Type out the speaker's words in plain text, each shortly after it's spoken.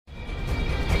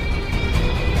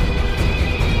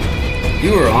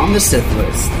You are on the Sith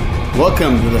List.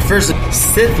 Welcome to the first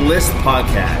Sith List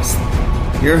podcast.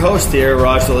 Your host here,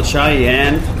 Raj Dolachai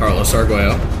and Carlos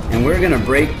Arguello. And we're going to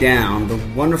break down the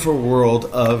wonderful world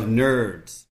of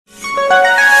nerds.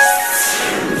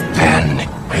 And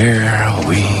here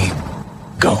we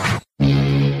go.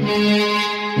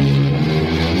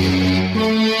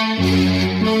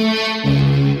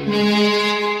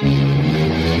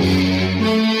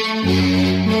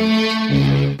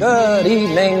 Good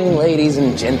evening, ladies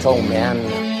and gentlemen.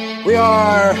 We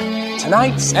are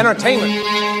tonight's entertainment.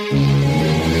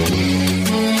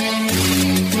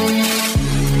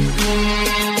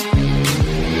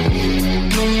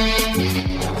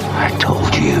 I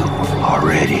told you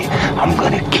already, I'm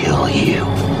gonna kill you.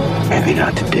 Maybe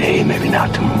not today, maybe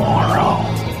not tomorrow.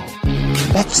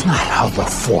 That's not how the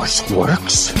Force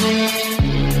works.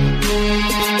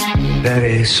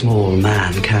 Very small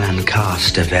man can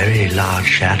cast a very large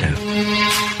shadow.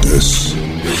 This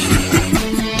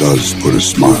does put a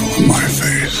smile on my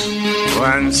face.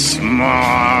 Once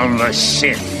more, the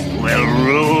Sith will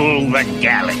rule the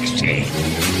galaxy.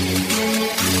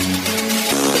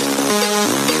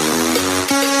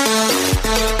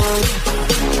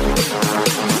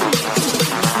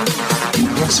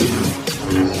 Impressive.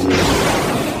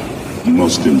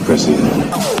 Most impressive.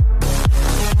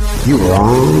 You are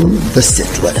on the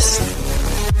Sith List.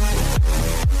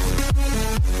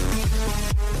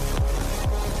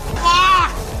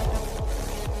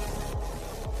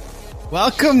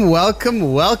 Welcome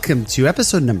to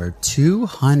episode number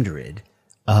 200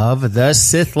 of the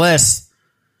Sith List.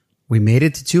 We made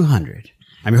it to 200.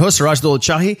 I'm your host, Raj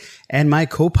Dolachai, and my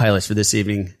co-pilots for this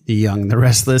evening, the young, the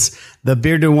restless, the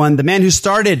bearded one, the man who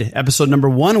started episode number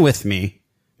 1 with me,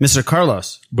 Mr.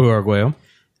 Carlos. Burkhardt.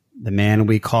 The man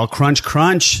we call Crunch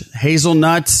Crunch,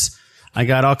 hazelnuts. I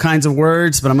got all kinds of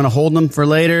words, but I'm going to hold them for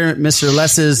later. Mr.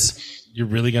 Less's. You're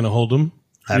really going to hold them?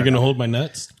 You're going to hold my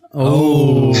nuts?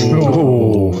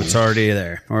 Oh, it's already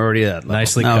there. We're already at that level.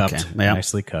 Nicely cupped. Okay. Yep.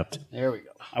 Nicely cupped. There we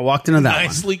go. I walked into that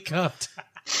Nicely cupped.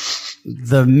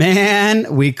 The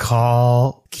man we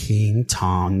call King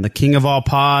Tom, the king of all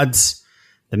pods,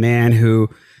 the man who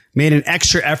made an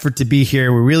extra effort to be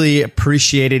here. We really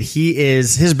appreciate it.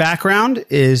 His background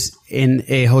is in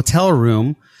a hotel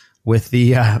room with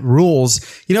the rules.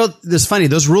 You know, it's funny.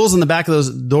 Those rules in the back of those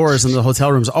doors in the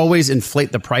hotel rooms always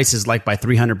inflate the prices like by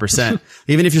 300%.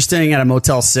 Even if you're staying at a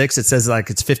Motel 6, it says like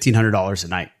it's $1,500 a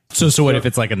night. So what if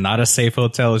it's like a not a safe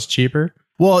hotel is cheaper?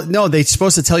 Well, no, they're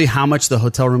supposed to tell you how much the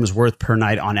hotel room is worth per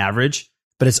night on average,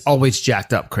 but it's always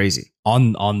jacked up crazy.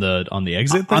 On the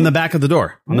exit thing? On the back of the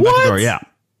door. On the back of the door, yeah.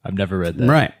 I've never read that.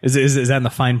 Right. Is that in the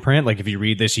fine print? Like if you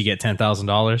read this, you get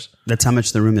 $10,000? That's how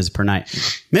much the room is per night.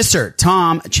 Mr.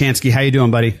 Tom Chansky, how you doing,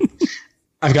 buddy?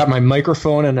 I've got my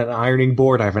microphone and an ironing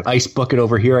board. I have an ice bucket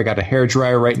over here. I got a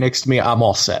hairdryer right next to me. I'm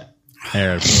all set.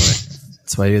 There, boy.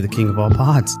 That's why you're the king of all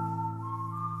pods.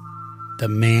 The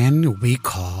man we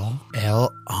call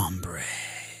El Hombre.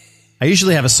 I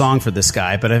usually have a song for this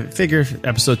guy, but I figure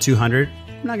episode 200,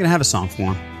 I'm not going to have a song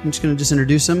for him. I'm just going to just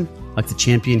introduce him like the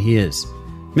champion he is.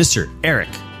 Mr. Eric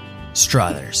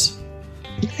Struthers.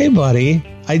 Hey, buddy.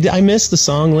 I miss the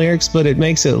song lyrics, but it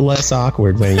makes it less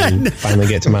awkward when you finally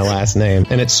get to my last name.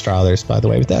 And it's Struthers, by the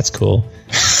way, but that's cool.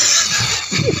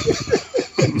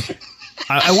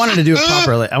 I wanted to do it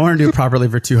properly. I wanted to do it properly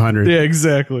for 200. Yeah,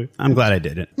 exactly. I'm glad I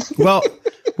did it. Well,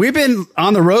 we've been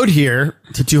on the road here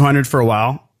to 200 for a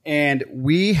while, and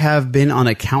we have been on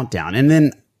a countdown. And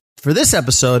then for this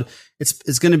episode,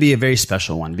 it's going to be a very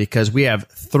special one because we have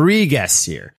 3 guests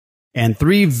here and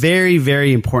 3 very,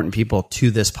 very important people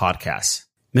to this podcast.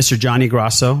 Mr. Johnny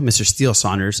Grasso, Mr. Steele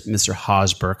Saunders, Mr.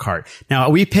 Haas Burkhardt. Now,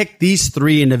 we picked these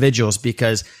 3 individuals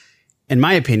because, in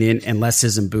my opinion, and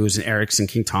Les's and Boo's and Eric's and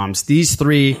King Tom's, these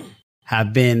 3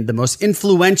 have been the most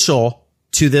influential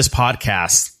to this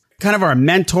podcast. Kind of our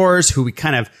mentors who we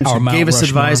kind of gave us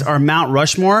advice, our Mount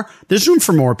Rushmore. There's room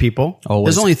for more people.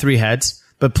 Always. There's only 3 heads.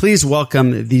 But please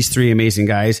welcome these 3 amazing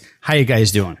guys. How you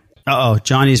guys doing? Uh-oh,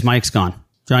 Johnny's mic's gone.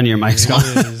 Johnny, your mic's gone.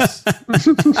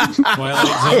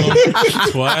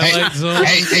 Twilight Zone.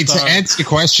 Hey, to answer your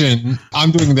question,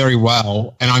 I'm doing very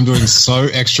well, and I'm doing so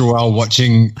extra well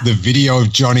watching the video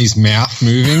of Johnny's mouth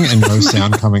moving and no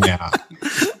sound coming out.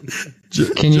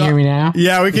 Can you hear me now?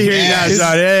 Yeah, we can hear you now.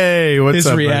 John. Hey, what's His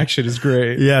up? reaction is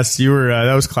great. Yes, you were.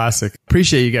 That was classic.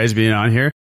 Appreciate you guys being on here.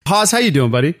 Haas, how you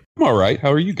doing, buddy? I'm all right.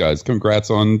 How are you guys?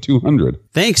 Congrats on 200.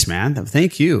 Thanks, man.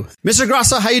 Thank you. Mr.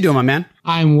 Grasso, how you doing, my man?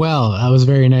 I'm well. That was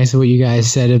very nice of what you guys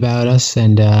said about us,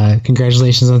 and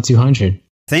congratulations on 200.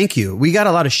 Thank you. We got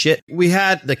a lot of shit. We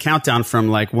had the countdown from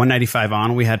like 195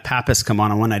 on. We had Pappas come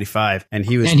on 195, and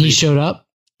he was. And he showed up?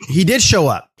 He did show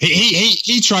up.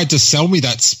 He tried to sell me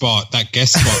that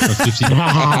guest spot for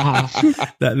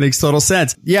 $50. That makes total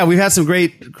sense. Yeah, we've had some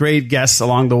great guests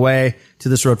along the way to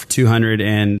this road for 200,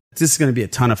 and this is going to be a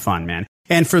ton of fun, man.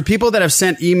 And for people that have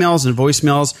sent emails and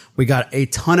voicemails, we got a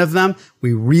ton of them.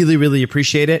 We really, really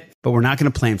appreciate it, but we're not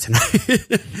going to play them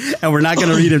tonight. And we're not going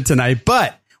to read them tonight,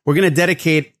 but we're going to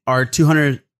dedicate our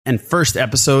 201st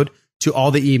episode to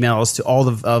all the emails, to all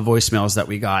the voicemails that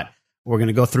we got. We're going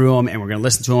to go through them and we're going to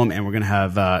listen to them and we're going to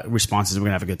have responses. We're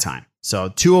going to have a good time. So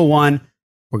 201,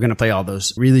 we're going to play all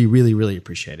those. Really, really, really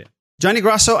appreciate it. Johnny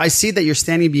Grasso, I see that you're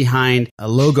standing behind a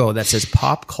logo that says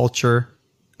Pop Culture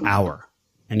Hour.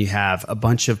 And you have a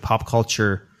bunch of pop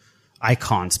culture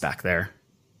icons back there.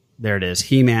 There it is.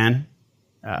 He-Man,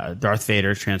 Darth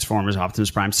Vader, Transformers,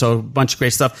 Optimus Prime. So a bunch of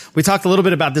great stuff. We talked a little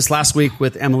bit about this last week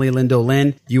with Emily Lindo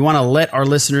Lynn. You want to let our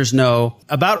listeners know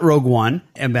about Rogue One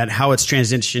and about how it's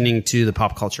transitioning to the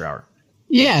Pop Culture Hour.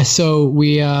 Yeah, so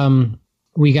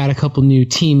we got a couple new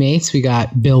teammates. We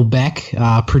got Bill Beck,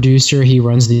 producer. He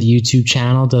runs the YouTube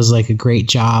channel, does like a great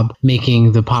job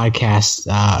making the podcast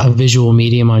a visual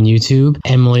medium on YouTube.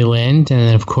 Emily Lind, and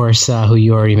then of course, who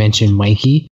you already mentioned,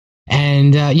 Mikey.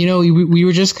 And, we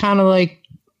were just kind of like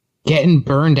getting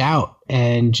burned out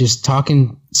and just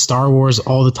talking Star Wars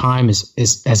all the time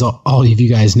as all of you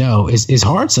guys know is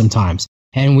hard sometimes.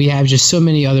 And we have just so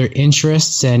many other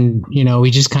interests. And,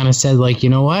 we just kind of said like, you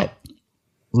know what?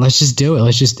 Let's just do it.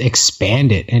 Let's just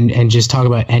expand it and just talk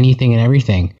about anything and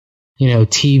everything,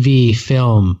 TV,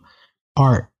 film,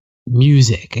 art,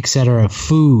 music, etc.,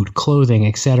 food, clothing,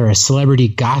 etc., celebrity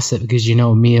gossip, because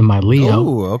me and my Leo.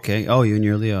 Oh, okay. Oh, you and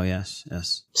your Leo. Yes.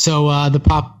 So the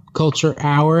Pop Culture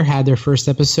Hour had their first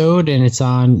episode, and it's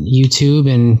on YouTube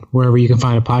and wherever you can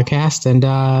find a podcast, and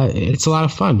it's a lot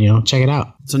of fun. Check it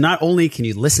out. So not only can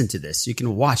you listen to this, you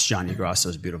can watch Johnny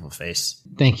Grasso's beautiful face.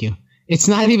 Thank you. It's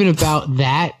not even about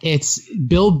that. It's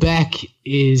Bill Beck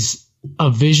is a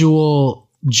visual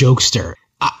jokester.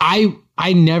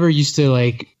 I never used to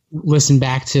like listen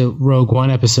back to Rogue One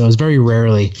episodes, very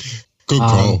rarely. Good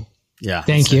call. Yeah.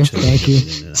 Thank you.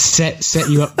 Set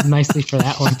you up nicely for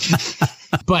that one.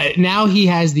 But now he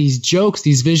has these jokes,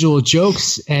 these visual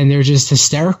jokes, and they're just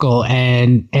hysterical.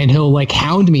 And he'll like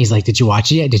hound me. He's like, "Did you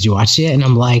watch it yet? Did you watch it yet?" And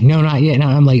I'm like, "No, not yet." No,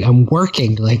 I'm like, "I'm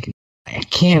working. Like, I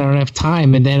can't. I don't have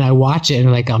time." And then I watch it,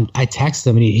 and like I text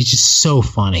him, and he's just so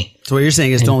funny. So what you're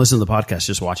saying is, don't listen to the podcast,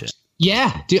 just watch it.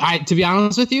 Yeah, to be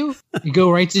honest with you, you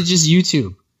go right to just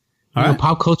YouTube. All right.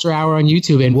 Pop Culture Hour on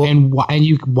YouTube, and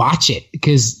you watch it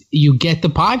because you get the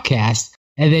podcast,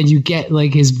 and then you get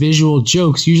like his visual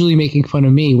jokes, usually making fun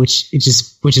of me, which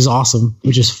is awesome,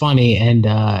 which is funny, and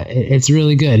it's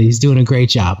really good. He's doing a great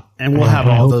job. And we'll have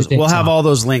all those. We'll have all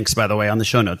those links, by the way, on the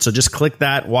show notes. So just click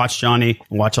that, watch Johnny,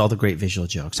 and watch all the great visual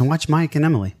jokes, and watch Mike and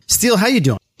Emily. Steele, how you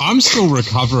doing? I'm still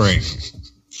recovering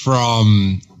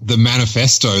from the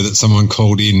manifesto that someone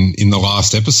called in the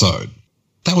last episode.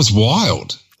 That was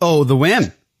wild. Oh, the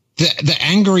whim. The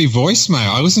angry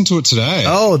voicemail. I listened to it today.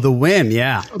 Oh, the whim.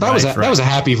 Yeah, that was a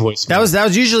happy voicemail. That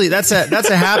was usually that's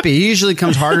a happy. He usually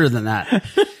comes harder than that.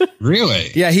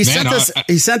 Really? Yeah, he sent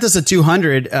us a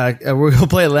 200. We'll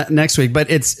play it next week,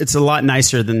 but it's a lot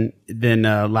nicer than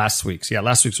last week's. Yeah,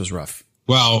 last week's was rough.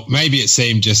 Well, maybe it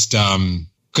seemed just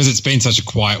because it's been such a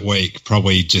quiet week.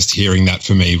 Probably just hearing that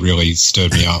for me really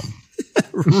stirred me up.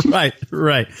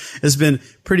 Right. It's been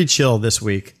pretty chill this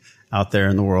week out there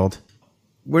in the world.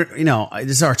 This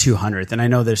is our 200th, and I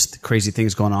know there's crazy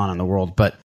things going on in the world,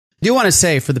 but I do want to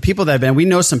say for the people that have been, we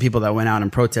know some people that went out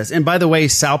and protest. And by the way,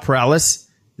 Sal Perales,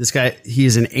 this guy, he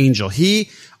is an angel.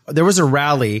 There was a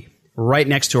rally right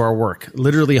next to our work,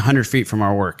 literally 100 feet from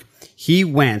our work. He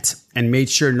went and made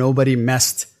sure nobody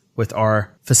messed with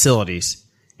our facilities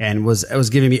and was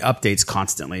giving me updates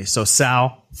constantly. So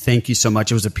Sal, thank you so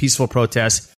much. It was a peaceful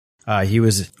protest. He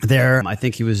was there. I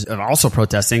think he was also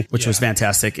protesting, which was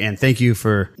fantastic. And thank you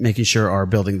for making sure our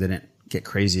building didn't get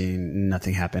crazy and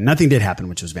nothing happened. Nothing did happen,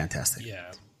 which was fantastic.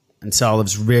 Yeah. And Sal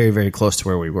lives very, very close to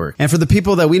where we work. And for the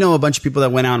people that we know, a bunch of people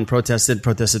that went out and protested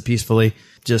peacefully,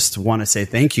 just want to say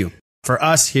thank you. For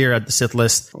us here at the Sith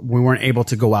List, we weren't able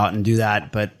to go out and do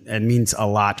that, but it means a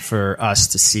lot for us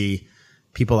to see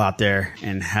people out there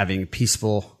and having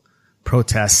peaceful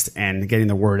protest and getting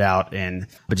the word out,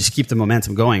 but just keep the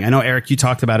momentum going. I know, Eric, you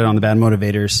talked about it on the Bad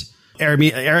Motivators.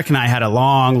 Eric and I had a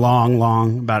long,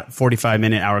 about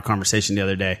 45-hour conversation the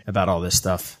other day about all this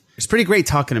stuff. It's pretty great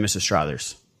talking to Mr.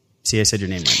 Strothers. See, I said your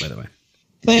name right, by the way.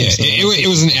 Thanks. Yeah, it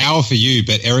was an hour for you,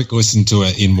 but Eric listened to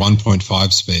it in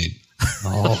 1.5 speed.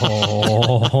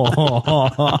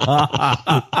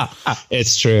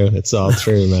 It's true. It's all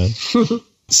true, man.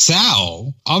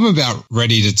 Sal, I'm about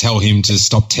ready to tell him to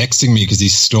stop texting me because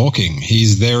he's stalking.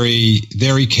 He's very,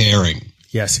 very caring.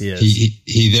 Yes, he is.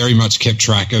 He very much kept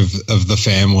track of the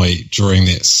family during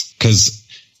this, because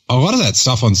a lot of that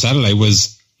stuff on Saturday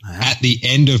was at the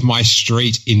end of my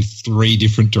street in 3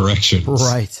 different directions.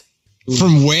 Right.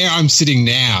 From where I'm sitting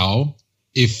now,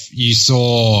 if you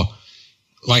saw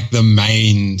like the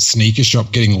main sneaker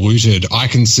shop getting looted, I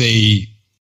can see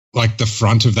like the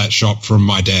front of that shop from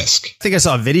my desk. I think I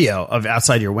saw a video of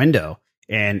outside your window,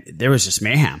 and there was just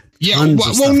mayhem. Yeah, not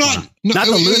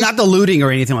the looting or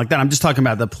anything like that. I'm just talking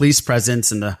about the police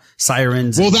presence and the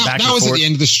sirens. Well, that was at the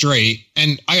end of the street,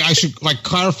 and I should like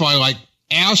clarify, like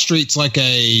our street's like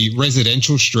a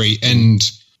residential street, and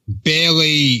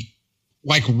barely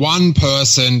like one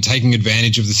person taking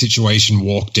advantage of the situation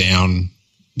walked down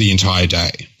the entire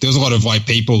day. There was a lot of like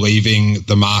people leaving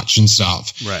the march and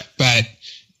stuff, right? But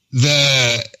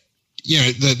the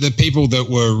people that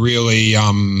were really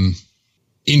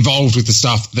involved with the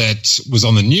stuff that was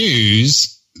on the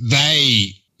news,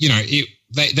 they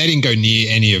didn't go near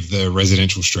any of the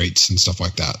residential streets and stuff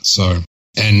like that. So,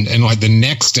 and like the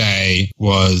next day it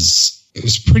was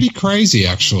pretty crazy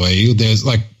actually. There's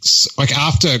like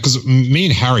after, because me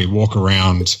and Harry walk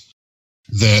around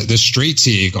the streets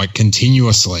here like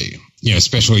continuously,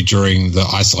 especially during the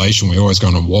isolation, we always go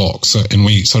on a walk. So, and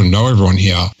we sort of know everyone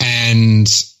here, and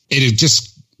it had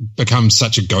just become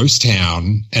such a ghost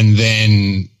town. And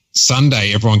then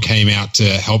Sunday, everyone came out to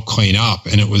help clean up,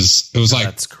 and it was like,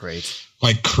 that's great.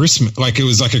 Like Christmas, like it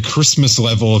was like a Christmas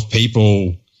level of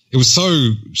people. It was so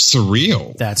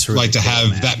surreal. That's really like to cool,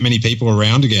 have man. that many people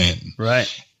around again. Right.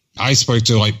 I spoke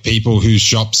to like people whose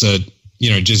shops are,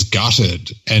 just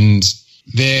gutted, and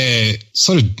they're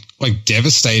sort of like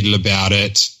devastated about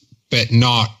it, but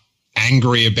not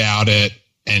angry about it,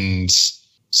 and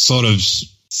sort of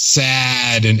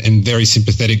sad and very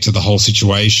sympathetic to the whole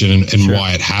situation and Sure.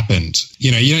 why it happened.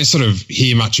 You don't sort of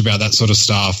hear much about that sort of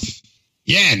stuff.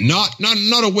 Yeah, not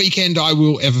a weekend I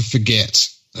will ever forget.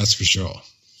 That's for sure.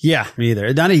 Yeah, me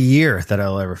either. Not a year that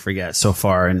I'll ever forget so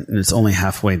far, and it's only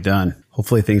halfway done.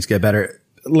 Hopefully things get better.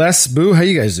 Les, Boo, how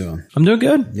you guys doing? I'm doing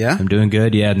good. Yeah? I'm doing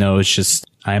good. Yeah, no, it's just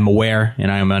I am aware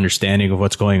and I am understanding of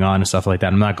what's going on and stuff like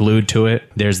that. I'm not glued to it.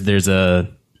 There's enough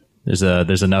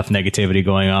negativity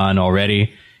going on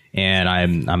already, and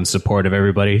I'm supportive of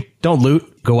everybody. Don't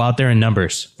loot. Go out there in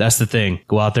numbers. That's the thing.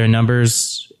 Go out there in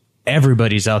numbers.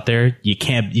 Everybody's out there. You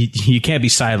can't be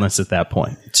silenced at that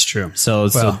point. It's true. So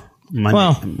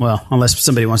unless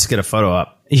somebody wants to get a photo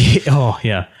up. Oh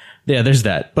yeah. Yeah, there's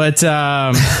that. But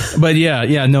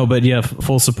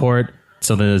full support.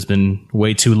 Something that's been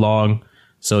way too long.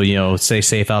 So, stay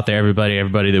safe out there,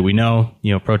 everybody that we know,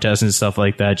 protesting and stuff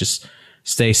like that. Just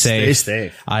stay safe. Stay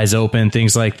safe. Eyes open,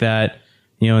 things like that,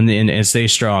 and stay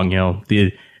strong.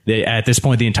 At this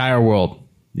point, the entire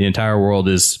world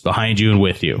is behind you and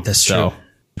with you. That's true.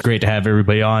 Great to have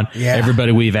everybody on. Yeah.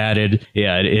 Everybody we've added.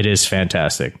 Yeah, it is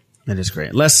fantastic. It is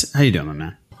great. Les, how you doing, my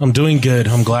man? I'm doing good.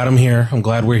 I'm glad I'm here. I'm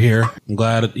glad we're here. I'm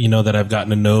glad, that I've gotten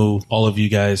to know all of you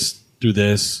guys through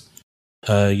this.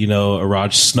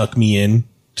 Araj snuck me in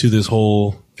to this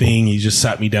whole thing. He just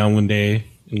sat me down one day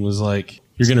and was like,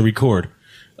 you're going to record.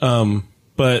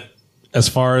 But as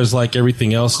far as like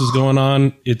everything else is going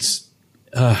on, it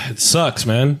sucks,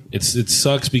 man. It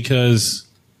sucks because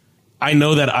I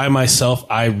know that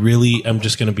I really am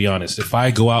just going to be honest. If I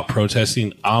go out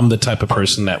protesting, I'm the type of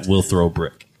person that will throw a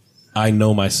brick. I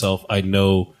know myself. I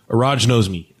know Araj knows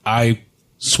me. I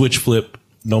switch flip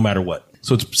no matter what.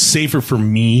 So it's safer for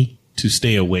me to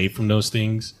stay away from those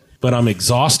things. But I'm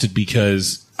exhausted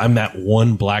because I'm that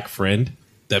one black friend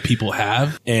that people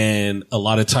have. And a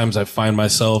lot of times I find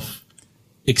myself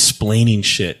explaining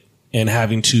shit and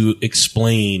having to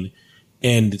explain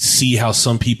and see how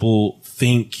some people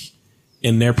think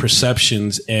in their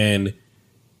perceptions. And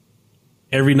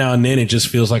every now and then it just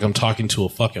feels like I'm talking to a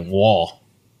fucking wall.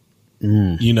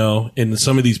 And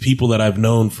some of these people that I've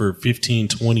known for 15,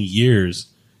 20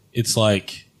 years, it's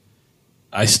like,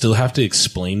 I still have to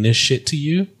explain this shit to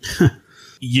you.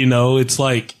 It's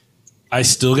like, I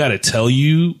still got to tell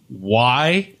you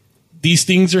why these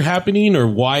things are happening or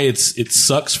why it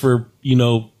sucks for,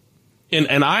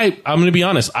 and I'm going to be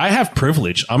honest. I have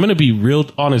privilege. I'm going to be real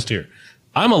honest here.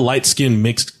 I'm a light-skinned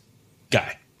mixed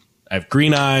guy. I have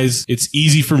green eyes. It's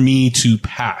easy for me to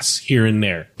pass here and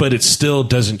there, but it still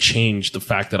doesn't change the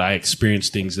fact that I experience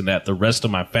things and that the rest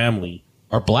of my family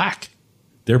are black.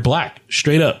 They're black,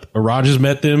 straight up. Araj has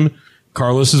met them.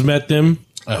 Carlos has met them.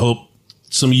 I hope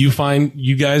some of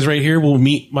you guys right here will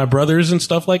meet my brothers and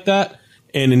stuff like that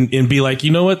and be like,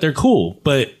 you know what? They're cool.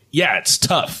 But yeah, it's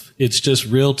tough. It's just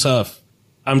real tough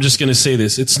I'm just going to say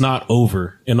this. It's not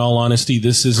over. In all honesty,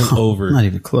 this isn't over. Not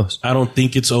even close. I don't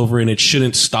think it's over, and it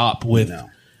shouldn't stop with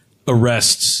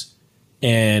arrests.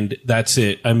 And that's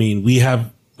it. I mean, we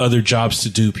have other jobs to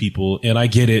do, people. And I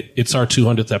get it. It's our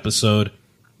 200th episode.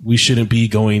 We shouldn't be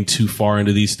going too far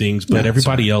into these things, but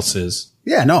everybody else is.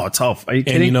 Yeah, no, it's all. Are you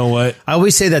kidding? And you know what? I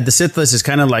always say that the Sith List is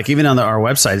kind of like, even on our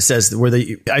website, it says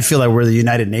I feel like we're the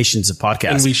United Nations of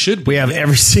podcasts. And we should be. We have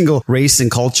every single race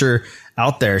and culture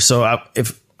out there. So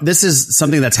if this is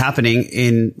something that's happening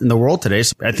in the world today,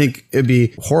 so I think it'd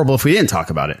be horrible if we didn't talk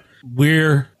about it.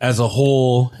 We're, as a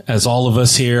whole, as all of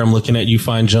us here, I'm looking at you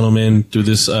fine gentlemen through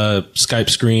this Skype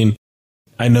screen.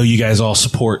 I know you guys all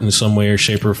support in some way or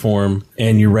shape or form,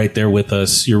 and you're right there with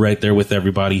us. You're right there with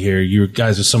everybody here. You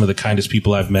guys are some of the kindest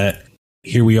people I've met.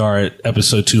 Here we are at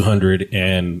episode 200,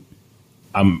 and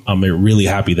I'm really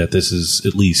happy that this is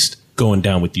at least going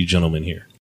down with you gentlemen here.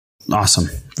 Awesome.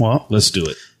 Well, let's do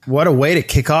it. What a way to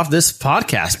kick off this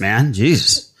podcast, man.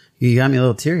 Jesus. You got me a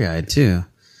little teary-eyed, too.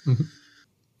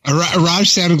 Raj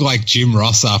sounded like Jim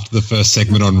Ross after the first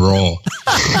segment on Raw.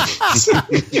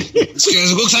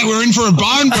 It looks like we're in for a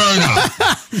barn burner.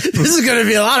 This is going to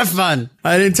be a lot of fun.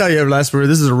 I didn't tell you last word.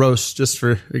 This is a roast just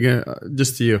to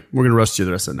you. We're going to roast you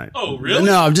the rest of the night. Oh, really?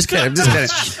 No, I'm just kidding.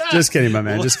 Just kidding, my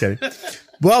man. Just kidding.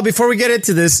 Well, before we get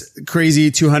into this crazy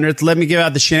 200th, let me give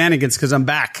out the shenanigans because I'm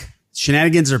back.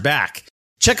 Shenanigans are back.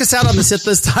 Check us out on the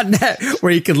SithList.net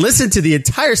where you can listen to the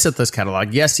entire SithList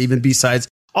catalog. Yes, even B-sides.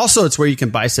 Also, it's where you can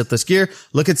buy SithList gear,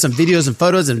 look at some videos and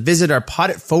photos, and visit our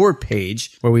Pod It Forward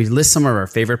page where we list some of our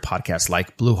favorite podcasts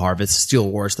like Blue Harvest, Steel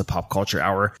Wars, The Pop Culture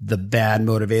Hour, The Bad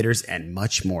Motivators, and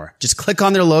much more. Just click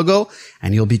on their logo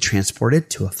and you'll be transported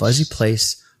to a fuzzy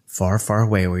place far, far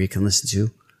away where you can listen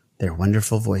to their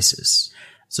wonderful voices.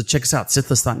 So check us out,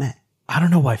 SithList.net. I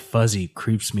don't know why fuzzy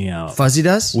creeps me out. Fuzzy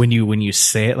does? When you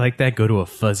say it like that, go to a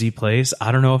fuzzy place.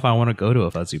 I don't know if I want to go to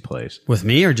a fuzzy place. With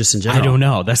me or just in general? I don't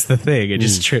know. That's the thing. It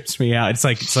just trips me out. It's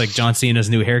like John Cena's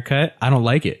new haircut. I don't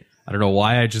like it. I don't know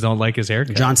why. I just don't like his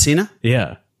haircut. John Cena?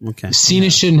 Yeah. Okay. Cena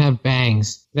shouldn't have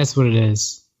bangs. That's what it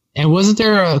is. And wasn't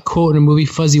there a quote in a movie,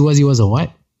 Fuzzy Wuzzy was a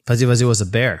what? Fuzzy Wuzzy was a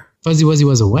bear. Fuzzy Wuzzy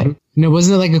was a what? No,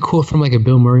 wasn't it like a quote from like a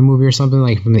Bill Murray movie or something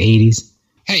like from the 80s?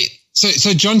 Hey,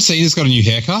 so John Cena's got a new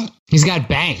haircut? He's got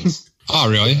bangs. Oh,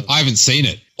 really? I haven't seen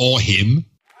it. Or him.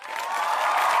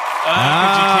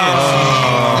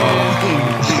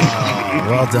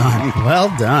 Well done. Well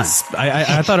done.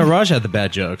 I thought Araj had the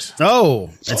bad jokes. Oh,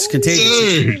 it's contagious.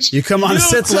 Dude. You come on the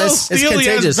Sith list, it's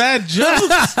contagious. Bad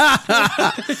jokes.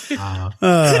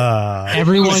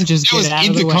 Everyone just That was get out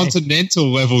of the way. intercontinental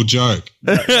level joke.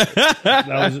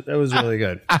 That was really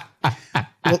good.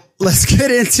 Well, let's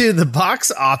get into the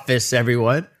box office,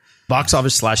 everyone. Box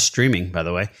office / streaming, by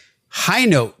the way. High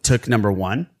Note took number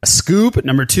 1. Scoop,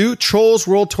 number 2. Trolls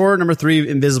World Tour, number 3.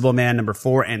 Invisible Man, number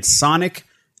 4. And Sonic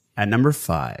at number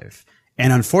 5.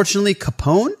 And unfortunately,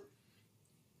 Capone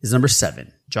is number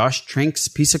 7. Josh Trank's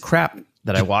piece of crap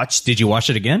that I watched. Did you watch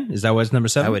it again? Is that why it's number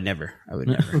 7? I would never.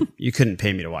 You couldn't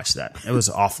pay me to watch that. It was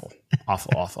awful.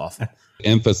 Awful.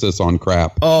 Emphasis on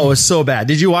crap. Oh, it was so bad.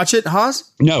 Did you watch it,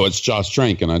 Haas? No, it's Josh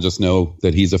Trank, and I just know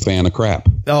that he's a fan of crap.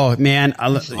 Oh, man.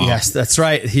 Yes, that's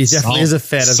right. He definitely is a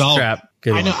fan of crap.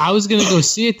 Good I know. one. I was going to go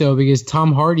see it though because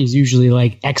Tom Hardy's usually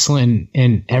like excellent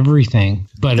in everything.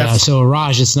 But so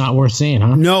Raj, it's not worth seeing,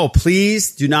 huh? No,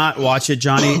 please do not watch it,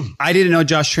 Johnny. I didn't know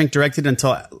Josh Trank directed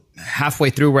until halfway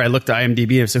through where I looked at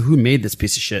IMDb and said, who made this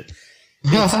piece of shit?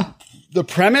 The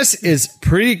premise is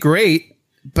pretty great,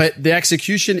 but the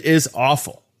execution is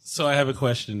awful. So I have a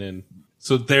question then.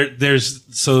 So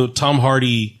so Tom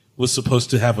Hardy was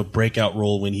supposed to have a breakout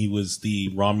role when he was the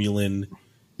Romulan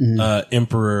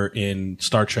Emperor in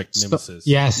Star Trek Nemesis.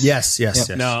 Yes.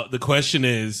 Now, the question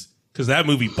is, because that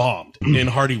movie bombed and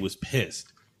Hardy was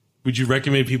pissed, would you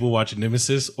recommend people watch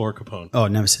Nemesis or Capone? Oh,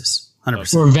 Nemesis.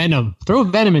 100%. Or Venom. Throw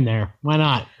Venom in there. Why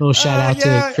not? A little shout out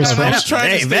to Chris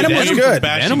Pratt. Venom was good.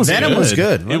 Venom was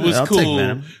good. It was I'll take cool.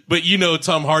 Venom. But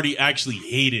Tom Hardy actually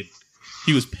hated.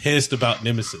 He was pissed about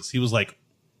Nemesis. He was like,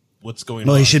 what's going on?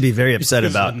 Well, he should be very upset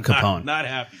about Capone. Not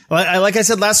happy. Like I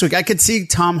said last week, I could see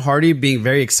Tom Hardy being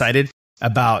very excited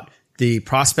about the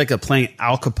prospect of playing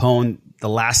Al Capone the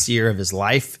last year of his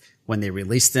life when they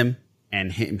released him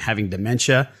and him having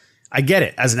dementia. I get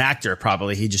it. As an actor,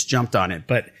 probably he just jumped on it,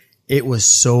 but it was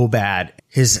so bad.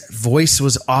 His voice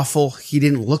was awful. He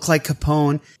didn't look like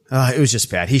Capone. It was just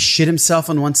bad. He shit himself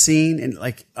on one scene and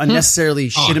like unnecessarily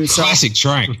shit himself. Classic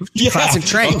Trank. Classic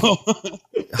Trank.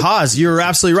 Haas, you were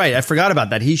absolutely right. I forgot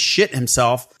about that. He shit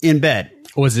himself in bed.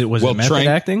 Was it method Trank-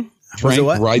 acting? Trank Was it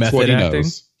what? writes Method what he acting?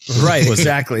 knows. Right.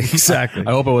 Exactly.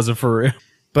 I hope it wasn't for real.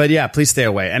 But yeah, please stay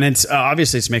away. And it's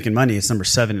obviously it's making money. It's number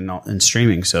 7 in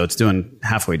streaming, so it's doing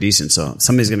halfway decent. So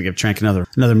somebody's going to give Trank another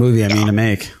movie to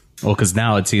make. Well, because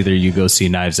now it's either you go see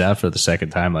Knives Out for the second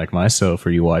time like myself,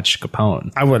 or you watch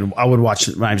Capone. I would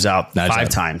watch Knives Out 5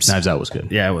 times. Knives Out was good.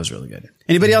 Yeah, it was really good.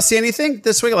 Anybody else see anything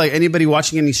this week? Like anybody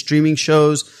watching any streaming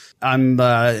shows? I'm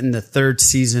in the 3rd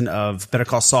season of Better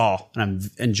Call Saul, and I'm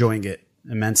enjoying it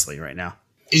immensely right now.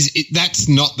 That's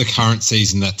not the current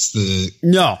season? That's the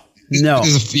no.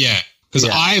 Because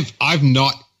I've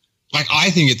not, like, I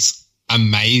think it's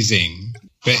amazing,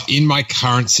 but in my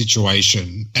current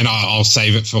situation, and I'll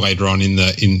save it for later on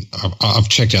I've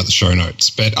checked out the show notes,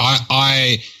 but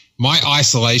my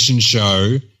isolation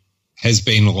show has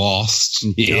been Lost.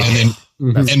 Yeah. And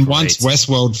then, once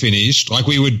Westworld finished, like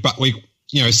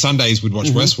Sundays we'd watch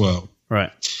Westworld.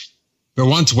 Right. But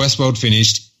once Westworld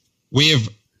finished, we have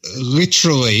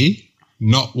literally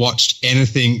not watched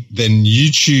anything than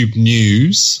YouTube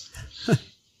news,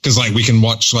 because like we can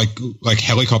watch like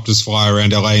helicopters fly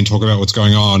around LA and talk about what's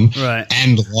going on, right?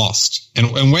 And Lost,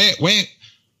 and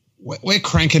we're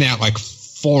cranking out like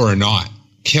 4 a night,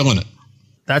 killing it.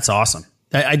 That's awesome.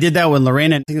 I did that when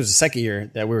Lorena, I think it was the second year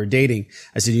that we were dating.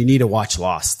 I said, you need to watch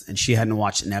Lost, and she hadn't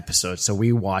watched an episode, so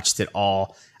we watched it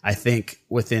all. I think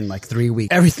within like 3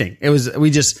 weeks, everything.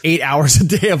 We just 8 hours a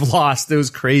day of Lost. It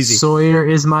was crazy. Sawyer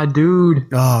is my dude.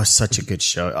 Oh, such a good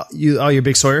show. You're a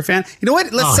big Sawyer fan? You know what?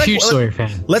 Huge Sawyer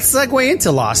fan. Let's segue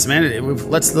into Lost, man.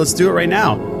 Let's do it right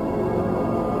now.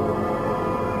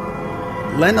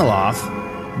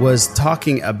 Lindelof was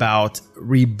talking about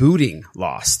rebooting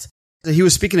Lost. He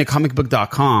was speaking at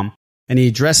comicbook.com, and he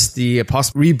addressed the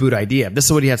possible reboot idea. This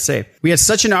is what he had to say. We had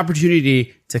such an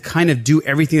opportunity to kind of do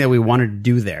everything that we wanted to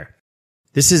do there.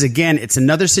 This is, again, it's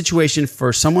another situation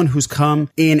for someone who's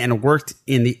come in and worked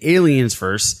in the Aliens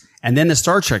verse, and then the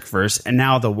Star Trek verse, and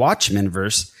now the Watchmen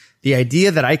verse. The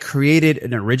idea that I created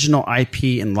an original IP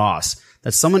in Lost,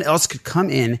 that someone else could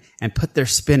come in and put their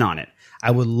spin on it.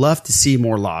 I would love to see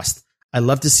more Lost. I'd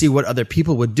love to see what other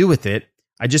people would do with it.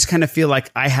 I just kind of feel like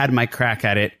I had my crack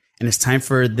at it, and it's time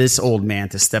for this old man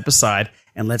to step aside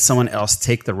and let someone else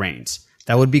take the reins.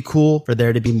 That would be cool for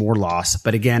there to be more Lost,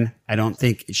 but again, I don't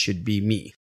think it should be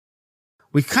me.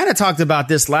 We kind of talked about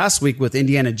this last week with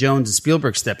Indiana Jones and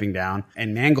Spielberg stepping down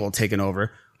and Mangold taking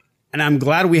over. And I'm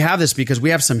glad we have this because we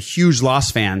have some huge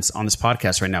Lost fans on this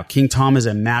podcast right now. King Tom is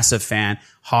a massive fan.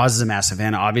 Hawes is a massive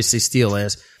fan. Obviously, Steele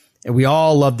is. And we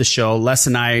all love the show. Les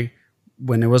and I,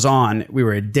 when it was on, we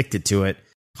were addicted to it.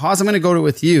 Hawes, I'm going to go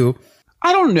with you.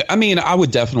 I don't know. I mean, I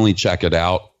would definitely check it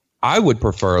out. I would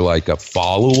prefer like a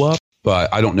follow-up,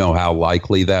 but I don't know how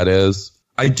likely that is.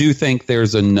 I do think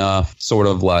there's enough sort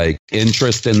of like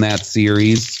interest in that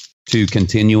series to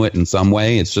continue it in some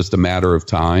way. It's just a matter of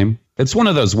time. It's one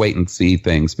of those wait and see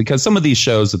things because some of these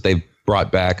shows that they've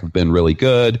brought back have been really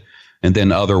good, and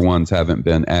then other ones haven't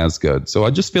been as good. So I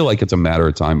just feel like it's a matter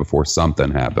of time before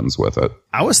something happens with it.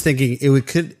 I was thinking it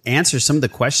could answer some of the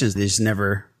questions they just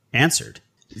never answered.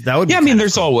 That would be I mean,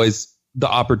 there's always the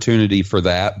opportunity for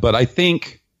that. But I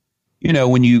think,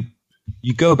 when you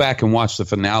go back and watch the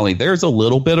finale, there's a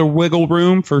little bit of wiggle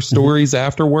room for stories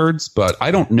afterwards. But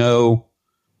I don't know.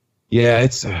 Yeah,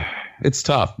 it's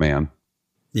tough, man.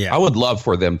 Yeah, I would love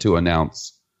for them to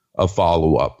announce a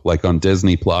follow-up, like on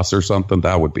Disney Plus or something.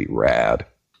 That would be rad.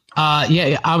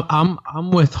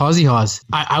 I'm with Hawsy Haws.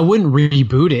 I wouldn't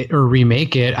reboot it or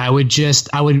remake it.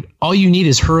 All you need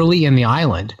is Hurley and the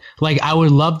island. Like, I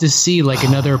would love to see like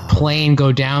another plane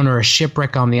go down or a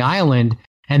shipwreck on the island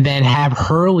and then have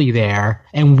Hurley there.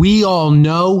 And we all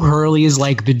know Hurley is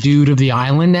like the dude of the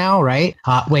island now, right?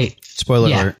 Wait. Spoiler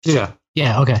alert.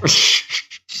 Yeah. Okay.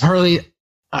 Hurley,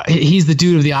 he's the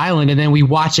dude of the island, and then we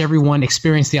watch everyone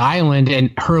experience the island,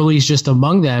 and Hurley's just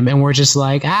among them, and we're just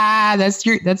like, he's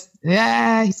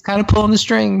kind of pulling the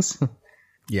strings.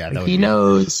 Yeah, like he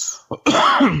knows.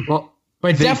 Well,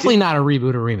 but definitely not a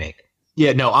reboot or remake.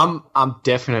 Yeah, no, I'm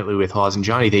definitely with Hawes and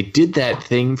Johnny. They did that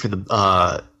thing for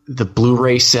the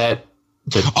Blu-ray set.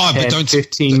 The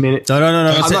 15 minute. No.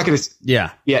 I'm not going to.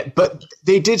 Yeah, but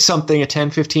they did something, a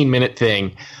 10-15 minute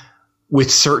thing with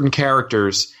certain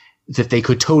characters that they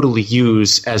could totally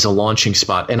use as a launching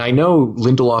spot. And I know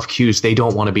Lindelof cues they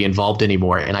don't want to be involved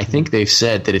anymore. And I think they've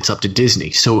said that it's up to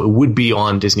Disney. So it would be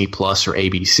on Disney Plus or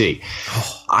ABC.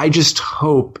 I just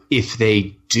hope if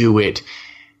they do it,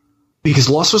 because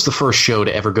Lost was the first show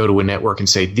to ever go to a network and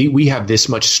say, we have this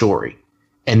much story.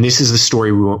 And this is the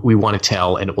story we want to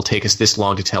tell. And it will take us this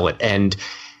long to tell it. And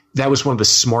that was one of the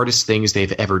smartest things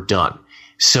they've ever done.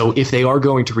 So if they are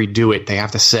going to redo it, they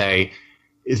have to say,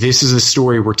 this is a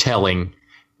story we're telling.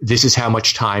 This is how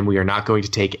much time. We are not going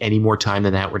to take any more time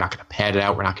than that. We're not going to pad it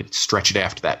out. We're not going to stretch it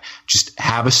after that. Just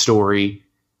have a story.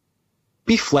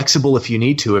 Be flexible if you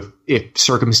need to, if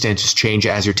circumstances change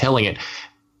as you're telling it.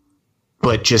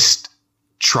 But just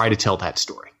try to tell that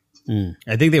story.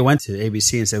 I think they went to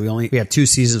ABC and said we have 2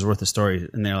 seasons worth of story,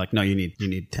 and they're like, no, you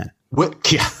need 10.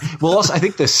 What? Yeah. Well, also, I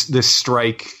think this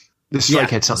strike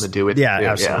had something to do with it. Yeah,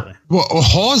 absolutely. Well,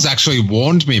 Hawes actually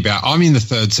warned me about. I'm in the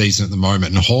 3rd season at the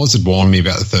moment, and Hawes had warned me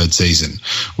about the 3rd season,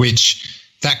 which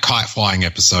that kite flying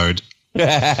episode.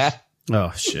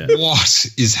 Oh shit! What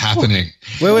is happening?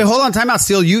 Wait, hold on, time out.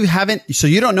 Steele, you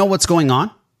don't know what's going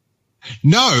on?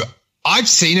 No. I've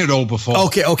seen it all before.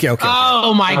 Okay.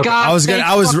 Oh my God! I was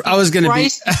gonna be.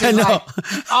 No.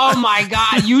 Oh my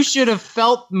God! You should have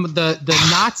felt the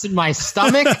knots in my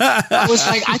stomach.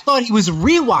 I thought he was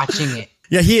rewatching it.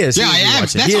 Yeah, he is. Yeah, I am. I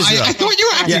thought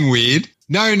you were acting weird.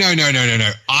 No.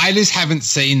 I just haven't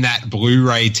seen that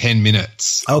Blu-ray 10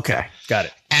 minutes. Okay, got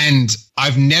it. And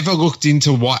I've never looked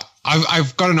into what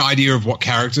I've got an idea of what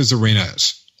characters are in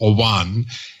it or one,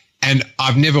 and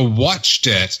I've never watched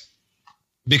it.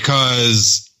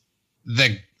 Because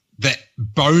the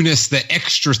bonus, the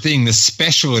extra thing, the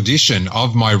special edition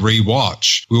of my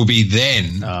rewatch will be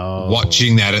then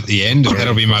watching that at the end.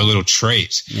 That'll be my little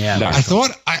treat. Yeah, I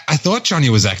thought Johnny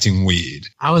was acting weird.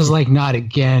 I was like, not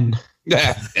again. But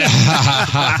yeah,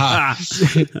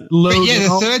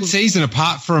 the 3rd season,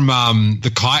 apart from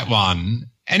the kite one,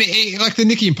 and like the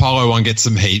Nicky and Polo one gets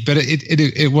some heat, but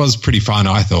it was pretty fun,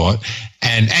 I thought.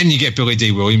 And you get Billy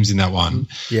D. Williams in that one.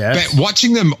 Yeah. But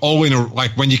watching them all in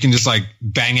when you can just like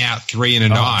bang out 3 in a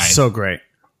night. So great.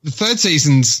 The 3rd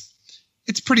season's,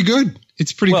 it's pretty good.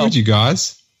 It's pretty good, you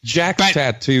guys. Jack's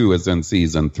tattoo is in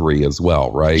season 3 as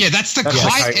well, right? Yeah, that's the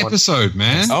kite episode,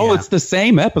 man. Oh, it's the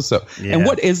same episode. Yeah. And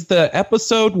what is the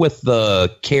episode with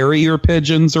the carrier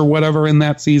pigeons or whatever in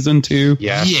that season 2?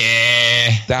 Yeah.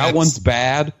 That one's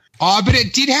bad. Oh, but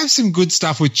it did have some good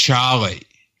stuff with Charlie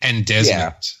and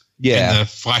Desmond. Yeah. And the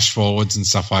flash forwards and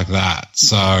stuff like that.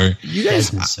 So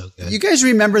Desmond's so good. You guys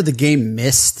remember the game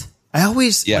Myst? When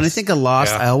I think of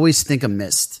Lost, I always think of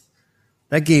Myst.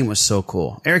 That game was so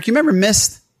cool. Eric, you remember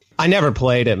Myst? I never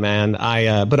played it, man.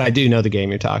 But I do know the game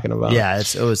you're talking about. Yeah,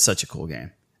 it was such a cool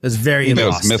game. It was very It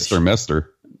was Mr.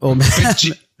 Oh man.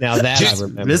 Now that I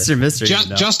remember.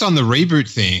 Mr. Just on the reboot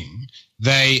thing,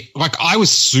 I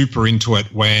was super into it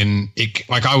when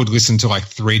I would listen to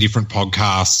 3 different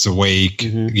podcasts a week,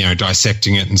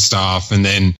 dissecting it and stuff. And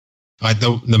then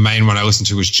the main one I listened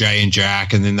to was Jay and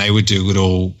Jack, and then they would do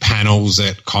little panels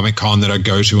at Comic-Con that I'd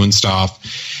go to and stuff.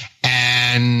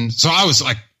 And so I was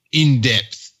in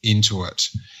depth into it.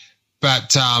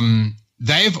 But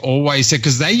they've always said,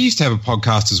 because they used to have a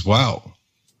podcast as well.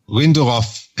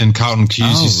 Lindelof and Carlton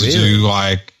Cuse used to do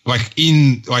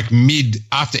mid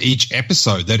after each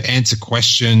episode, they'd answer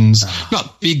questions,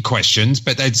 not big questions,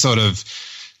 but they'd sort of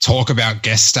talk about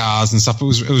guest stars and stuff. It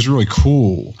was really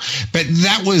cool. But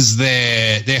that was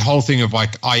their whole thing of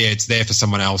it's there for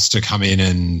someone else to come in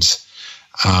and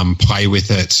play with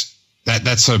it.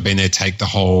 That's sort of been their take the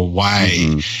whole way.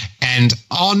 Mm-hmm. And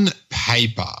on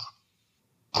paper,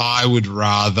 I would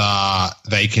rather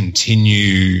they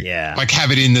continue,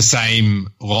 have it in the same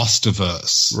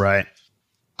Lostiverse. Right.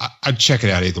 I'd check it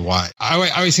out either way.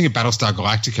 I always think of Battlestar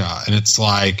Galactica, and it's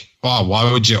why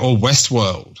would you? Or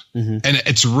Westworld. Mm-hmm. And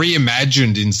it's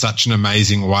reimagined in such an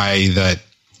amazing way that,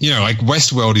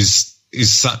 Westworld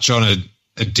is such on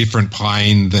a different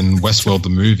plane than Westworld the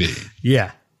movie.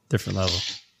 Yeah, different level.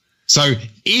 So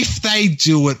if they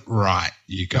do it right,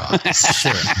 you guys.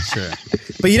 Sure.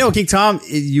 But King Tom,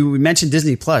 you mentioned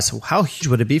Disney Plus. How huge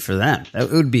would it be for them?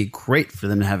 It would be great for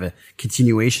them to have a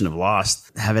continuation of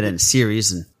Lost, have it in a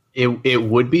series. And it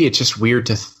would be. It's just weird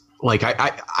to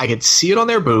I could see it on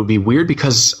there, but it would be weird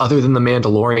because other than The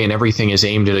Mandalorian, everything is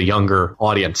aimed at a younger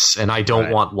audience, and I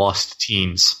don't want Lost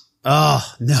teens. Oh,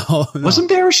 no. Wasn't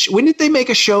there when did they make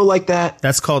a show like that?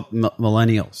 That's called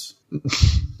Millennials.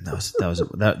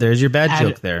 There's your bad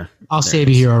joke there. I'll save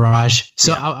you here, Raj.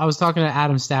 So I was talking to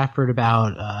Adam Stafford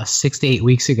about 6 to 8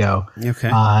 weeks ago.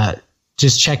 Okay.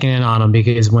 Just checking in on him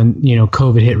because when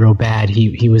COVID hit real bad,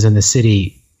 he was in the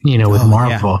city, with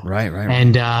Marvel. Yeah. Right.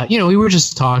 And we were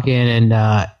just talking,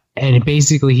 and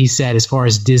basically he said, as far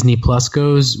as Disney Plus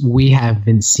goes, we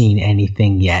haven't seen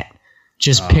anything yet.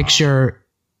 Just picture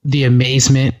the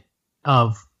amazement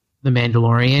of The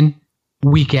Mandalorian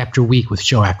week after week with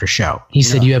show after show. He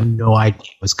said, you have no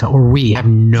idea what's coming, or we have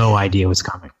no idea what's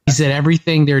coming. He said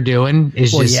everything they're doing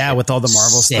is just with all the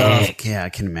Marvel stuff. Yeah, I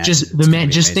can imagine.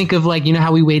 Just think of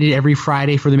how we waited every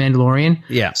Friday for The Mandalorian.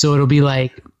 Yeah. So it'll be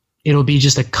it'll be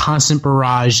just a constant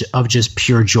barrage of just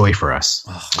pure joy for us.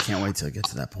 Oh, I can't wait till it gets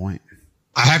to that point.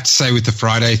 I have to say, with the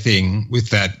Friday thing, with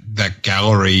that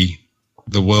gallery,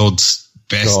 the world's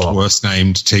best, worst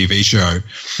named TV show,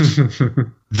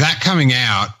 that coming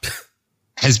out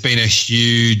has been a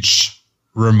huge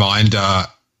reminder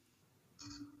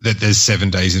that there's 7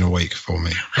 days in a week for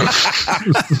me.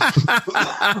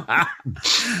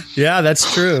 Yeah,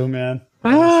 that's true, man.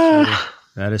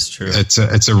 That is true. It's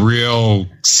a real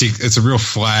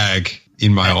flag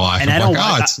in my life. And I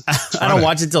don't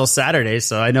watch it till Saturday,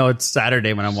 so I know it's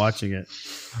Saturday when I'm watching it.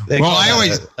 I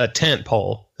always a tent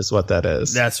pole is what that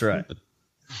is. That's right.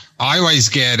 I always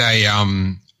get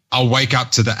I'll wake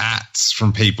up to the ats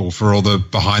from people for all the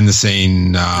behind the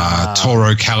scene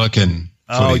Toro Calican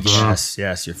footage. Oh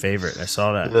yes, your favorite. I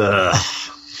saw that.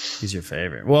 He's your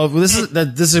favorite. Well, this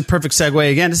is a perfect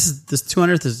segue. Again, this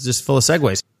 200th is just full of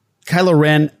segues. Kylo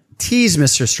Ren, tease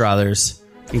Mr. Strothers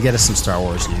and get us some Star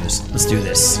Wars news. Let's do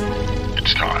this.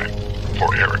 It's time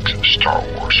for Eric's Star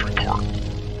Wars report.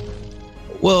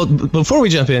 Well, before we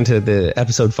jump into the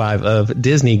episode 5 of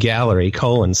Disney Gallery,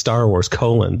 Star Wars, The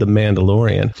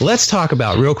Mandalorian, let's talk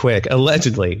about real quick,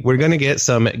 allegedly, we're going to get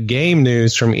some game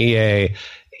news from EA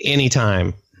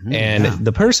anytime. And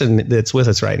the person that's with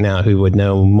us right now who would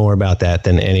know more about that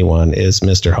than anyone is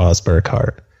Mr. Hawes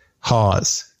Burkhardt.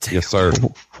 Hawes. Yes, sir.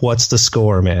 What's the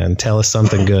score, man? Tell us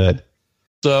something good.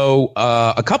 So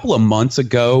a couple of months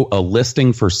ago, a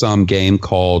listing for some game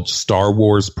called Star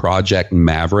Wars Project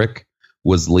Maverick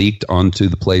was leaked onto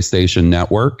the PlayStation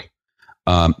Network.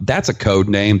 That's a code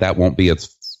name. That won't be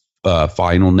its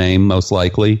final name, most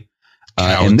likely.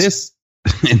 And this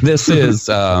is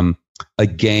a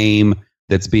game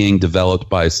that's being developed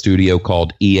by a studio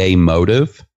called EA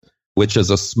Motive, which is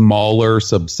a smaller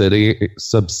subsidiary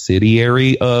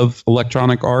of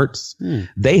Electronic Arts.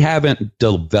 They haven't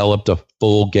developed a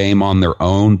full game on their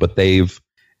own, but they've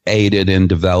aided in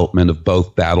development of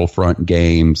both Battlefront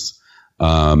games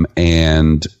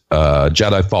and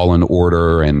Jedi Fallen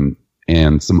Order and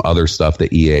some other stuff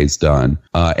that EA's done.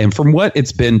 And from what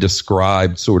it's been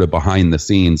described sort of behind the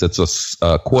scenes, it's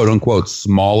a quote unquote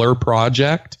smaller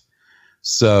project.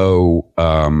 So,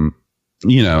 the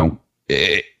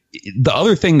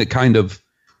other thing that kind of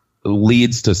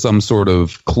leads to some sort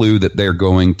of clue that they're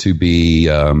going to be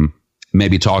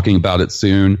maybe talking about it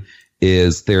soon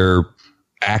is they're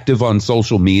active on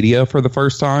social media for the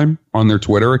first time on their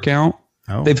Twitter account.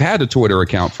 Oh. They've had a Twitter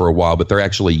account for a while, but they're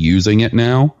actually using it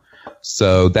now.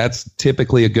 So that's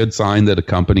typically a good sign that a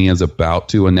company is about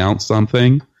to announce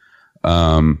something.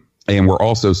 And we're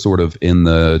also sort of in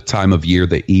the time of year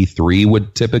that E3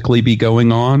 would typically be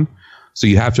going on. So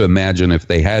you have to imagine if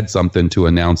they had something to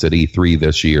announce at E3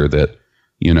 this year that,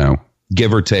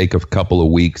 give or take a couple of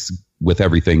weeks with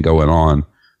everything going on,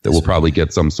 that we'll probably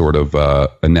get some sort of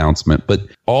announcement. But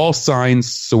all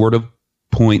signs sort of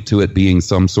point to it being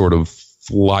some sort of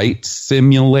flight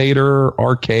simulator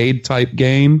arcade type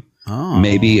game. Oh.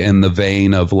 Maybe in the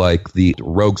vein of like the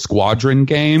Rogue Squadron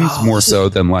games, more so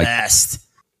than like best.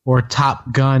 Or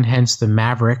Top Gun, hence the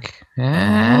Maverick.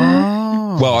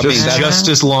 Well, just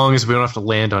as long as we don't have to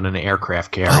land on an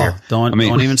aircraft carrier. Don't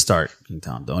even start, King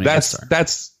Tom. Don't even start.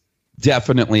 That's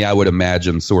definitely, I would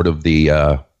imagine, sort of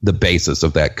the basis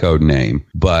of that code name.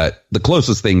 But the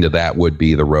closest thing to that would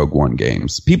be the Rogue One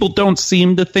games. People don't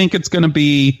seem to think it's going to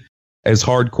be as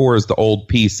hardcore as the old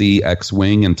PC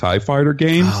X-Wing and TIE Fighter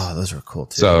games. Oh, those are cool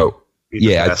too. So,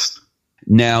 yeah.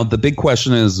 Now, the big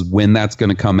question is when that's going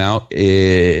to come out.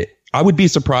 I would be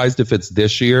surprised if it's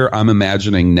this year. I'm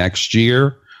imagining next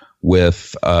year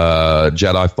with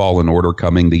Jedi Fallen Order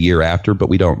coming the year after, but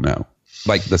we don't know.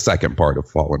 Like the second part of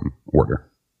Fallen Order.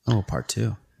 Oh, part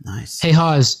 2. Nice. Hey,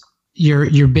 Hawes,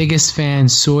 your biggest fan,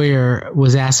 Sawyer,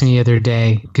 was asking me the other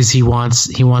day because he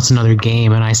wants another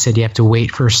game, and I said you have to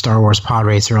wait for Star Wars Pod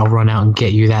Racer. I'll run out and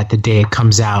get you that the day it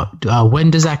comes out.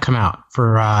 When does that come out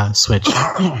for Switch?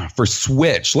 For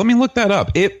Switch, let me look that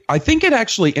up. I think it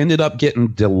actually ended up getting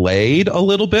delayed a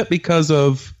little bit because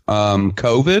of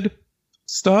COVID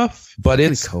stuff, but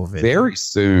it's very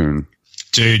soon.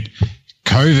 Dude,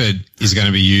 COVID is going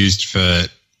to be used for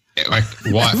like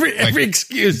what? every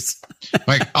excuse.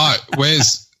 Like, where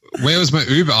was my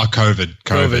Uber? Oh,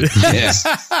 COVID. Yes.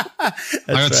 I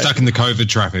got stuck in the COVID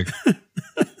traffic.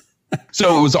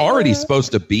 So it was already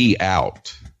supposed to be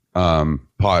out,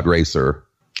 Pod Racer,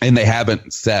 and they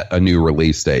haven't set a new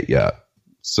release date yet.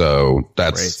 So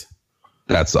that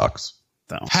sucks.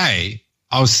 Hey,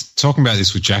 I was talking about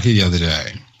this with Jackie the other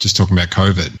day, just talking about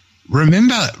COVID.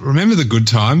 Remember the good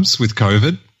times with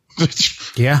COVID?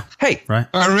 Yeah. Hey, right.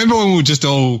 I remember when we were just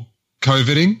all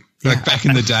COVIDing like back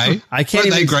in the day. I can't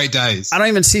Weren't they even, great days. I don't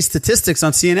even see statistics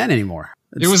on CNN anymore.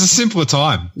 It was a simpler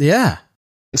time. Yeah.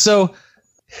 So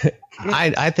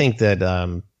I think that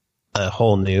a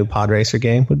whole new pod racer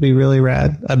game would be really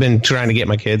rad. I've been trying to get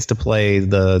my kids to play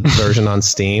the version on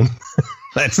Steam.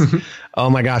 That's oh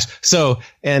my gosh. So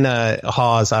and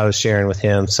Hawes, I was sharing with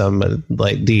him some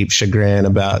like deep chagrin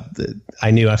about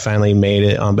I knew I finally made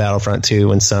it on Battlefront 2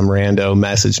 when some rando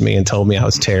messaged me and told me I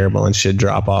was terrible and should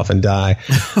drop off and die.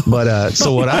 But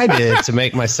so what I did to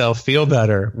make myself feel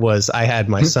better was I had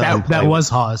my son that was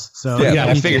Hawes. So yeah,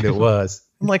 I figured it was.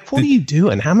 I'm like, what are you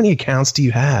doing? How many accounts do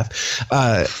you have?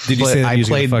 Did you say that you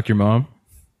played fuck your mom?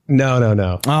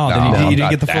 No. Oh, then you didn't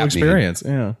get the full experience.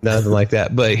 Yeah, nothing like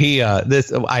that. But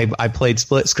I played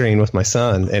split screen with my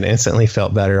son and instantly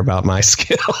felt better about my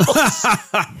skills.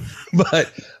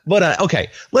 but okay.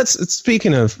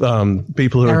 Speaking of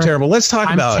people who are terrible, let's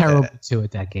talk about. I'm terrible too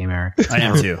at that game, Eric. I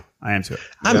am too.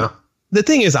 The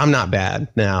thing is, I'm not bad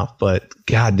now, but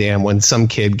goddamn, when some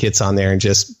kid gets on there and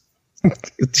just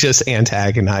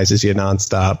antagonizes you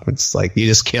nonstop, it's like you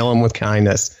just kill him with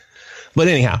kindness. But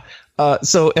anyhow.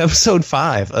 So episode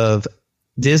 5 of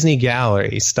Disney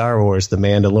Gallery, Star Wars, The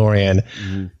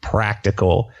Mandalorian,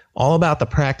 practical, all about the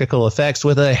practical effects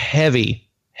with a heavy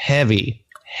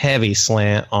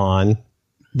slant on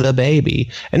the baby.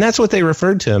 And that's what they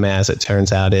referred to him as, it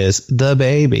turns out, is the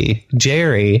baby.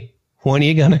 Jerry, when are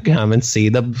you going to come and see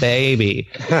the baby?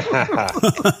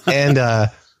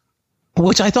 And,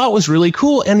 which I thought was really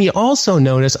cool. And you also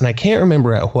notice, and I can't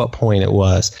remember at what point it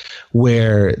was,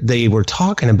 where they were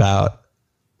talking about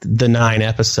the 9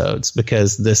 episodes,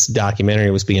 because this documentary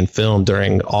was being filmed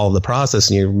during all of the process.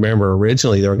 And you remember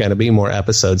originally there were going to be more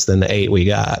episodes than the 8 we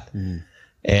got.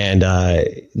 And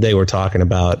they were talking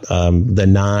about the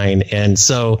 9. And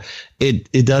so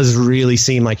it does really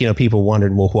seem like, people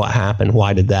wondered, well, what happened?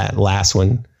 Why did that last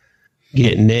one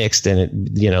get nixed?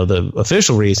 And the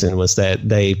official reason was that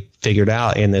they figured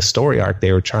out in this story arc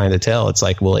they were trying to tell, it's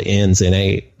like, well, it ends in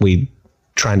 8. We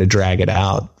trying to drag it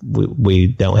out. We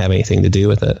don't have anything to do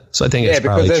with it. So I think it's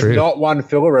probably because true. There's not one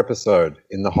filler episode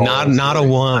in the whole. Not a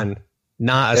one.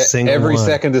 Not a single. Every one.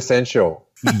 second essential.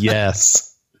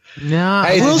 Yes. No.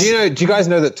 Hey, do you guys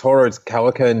know that Toro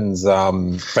Calican's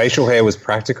facial hair was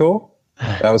practical?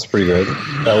 That was pretty good.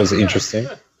 That was interesting.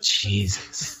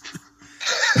 Jesus.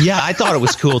 Yeah, I thought it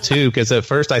was cool too, because at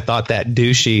first I thought that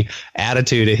douchey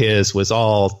attitude of his was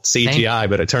all CGI,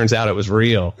 but it turns out it was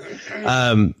real.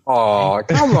 Oh,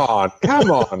 come on.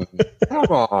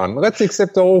 Let's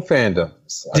accept all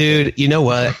fandoms. Dude, you know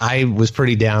what? I was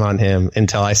pretty down on him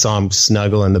until I saw him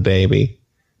snuggling the baby.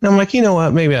 And I'm like, you know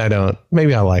what? Maybe I don't.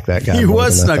 Maybe I like that guy. He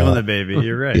was snuggling the baby.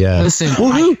 You're right. Yeah.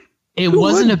 Listen, it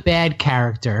wasn't a bad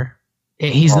character.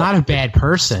 He's not a bad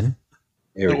person.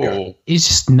 Here we go. He's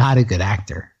just not a good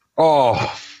actor.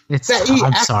 Oh,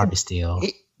 I'm sorry, Steele.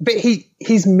 But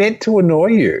he's meant to annoy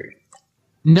you.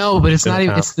 No, but it's not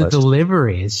even. It's the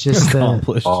delivery. It's just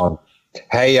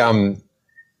Hey,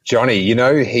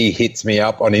 Johnny, he hits me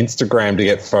up on Instagram to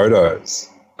get photos.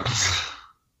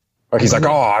 Like he's like,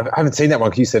 I haven't seen that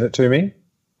one. Can you send it to me?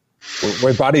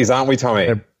 We're buddies, aren't we,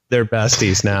 Tommy? They're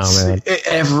besties now, man.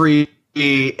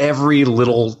 Every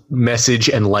little message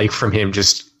and like from him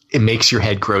it makes your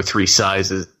head grow 3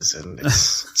 sizes, and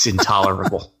it's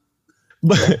intolerable.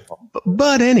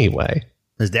 But anyway,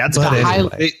 his dad's the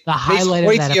highlight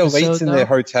of that episode. In their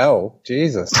hotel,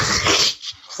 Jesus.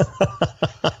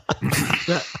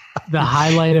 The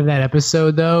highlight of that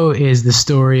episode, though, is the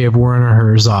story of Werner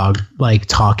Herzog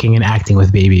talking and acting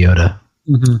with Baby Yoda.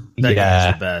 That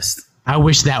guy's the best. I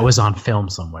wish that was on film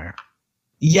somewhere.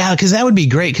 Yeah, because that would be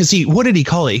great. Because what did he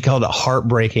call it? He called it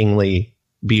Heartbreakingly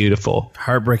Beautiful.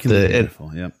 Heartbreakingly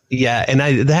Beautiful. Yep. Yeah, and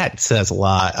that says a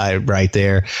lot. Right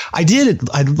there. I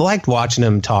liked watching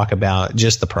him talk about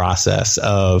just the process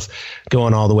of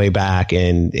going all the way back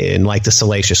and like the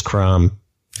Salacious Crumb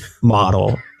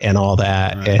model and all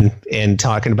that, right. and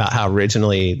talking about how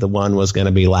originally the one was going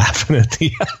to be laughing at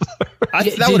the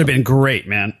other. That would have been great,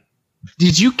 man.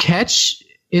 Did you catch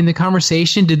in the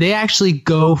conversation? Did they actually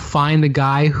go find the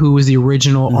guy who was the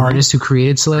original artist who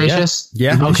created Salacious?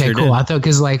 Yeah. Okay, sure cool. Did. I thought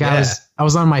because I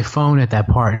was on my phone at that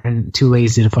part and too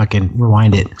lazy to fucking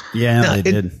rewind it. Yeah, they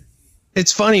did.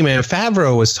 It's funny, man.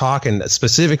 Favreau was talking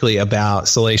specifically about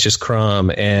Salacious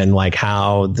Crumb and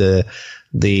how the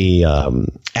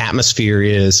atmosphere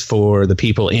is for the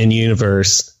people in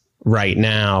universe right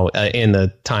now in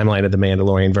the timeline of The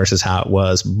Mandalorian versus how it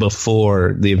was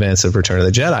before the events of Return of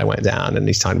the Jedi went down. And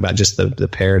he's talking about just the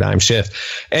paradigm shift.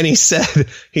 And he said,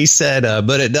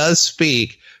 but it does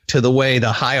speak to the way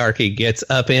the hierarchy gets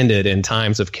upended in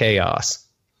times of chaos.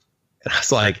 And I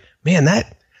was like, man,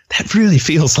 that that really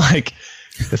feels like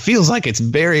it's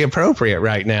very appropriate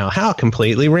right now. How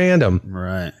completely random.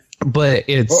 Right. But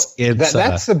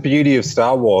that's the beauty of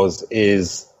Star Wars,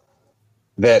 is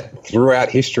that throughout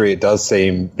history it does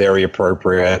seem very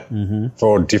appropriate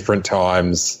for different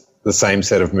times, the same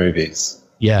set of movies.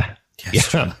 Yeah.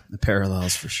 The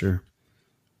parallels for sure.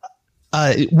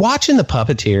 Watching the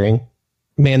puppeteering,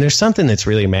 man, there's something that's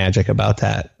really magic about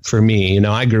that for me. You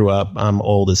know, I'm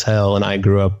old as hell, and I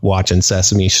grew up watching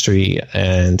Sesame Street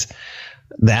and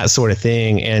that sort of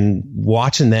thing, and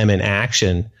watching them in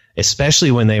action,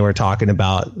 especially when they were talking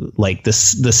about like the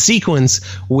sequence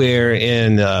where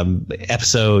in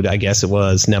episode, I guess it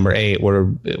was number 8,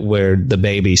 where the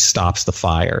baby stops the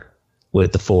fire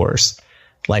with the Force.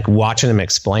 Like watching them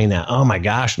explain that, oh my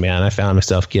gosh, man, I found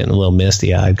myself getting a little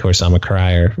misty eyed. Of course, I'm a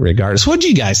crier regardless. What do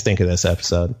you guys think of this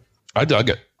episode? I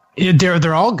dug it. Yeah,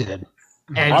 they're all good.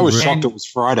 And, I was shocked it was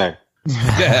Friday.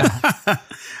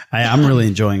 I'm really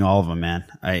enjoying all of them, man.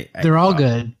 They're all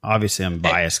good. Obviously, I'm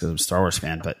biased because I'm a Star Wars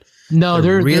fan, but no,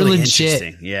 they're really legit.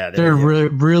 Interesting. Yeah, they're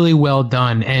really well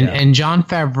done. And Jon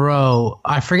Favreau,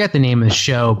 I forget the name of the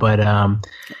show, but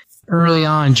early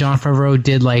on, Jon Favreau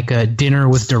did like a dinner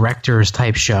with directors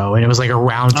type show, and it was like a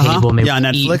round table. Yeah, on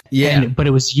Netflix. But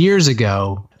it was years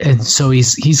ago, and so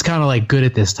he's kind of like good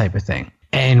at this type of thing.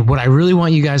 And what I really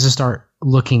want you guys to start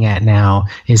looking at now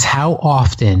is how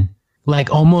often, like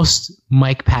almost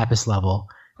Mike Pappas level,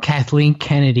 Kathleen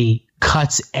Kennedy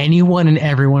cuts anyone and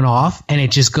everyone off, and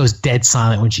it just goes dead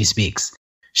silent when she speaks.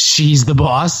 She's the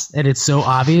boss, and it's so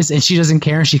obvious, and she doesn't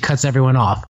care, and she cuts everyone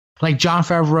off. Like Jon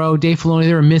Favreau, Dave Filoni,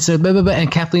 they were missing,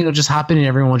 and Kathleen will just hop in and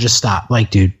everyone will just stop. Like,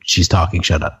 dude, she's talking.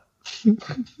 Shut up.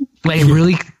 Like,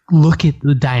 really look at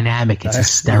the dynamic. It's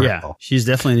hysterical. Yeah, she's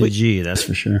definitely the G, that's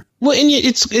for sure. Well, and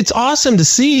it's awesome to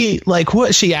see like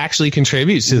what she actually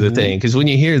contributes to the thing. Because when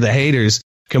you hear the haters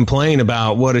complain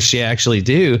about what does she actually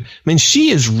do, I mean, she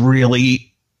is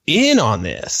really in on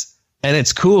this. And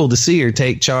it's cool to see her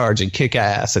take charge and kick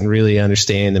ass and really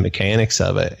understand the mechanics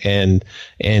of it and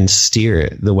steer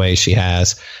it the way she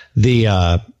has.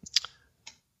 I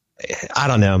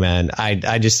don't know, man.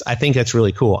 I think that's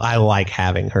really cool. I like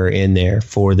having her in there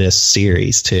for this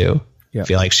series too. Yeah. I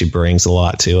feel like she brings a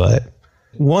lot to it.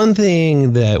 One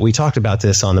thing that we talked about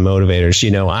this on the Motivators, you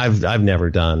know, I've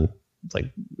never done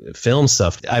like film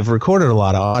stuff. I've recorded a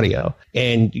lot of audio,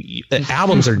 and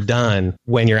albums are done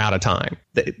when you're out of time.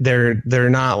 They're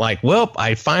not like, well,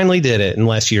 I finally did it,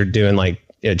 unless you're doing like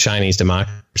a Chinese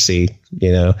democracy,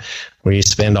 you know, where you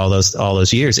spend all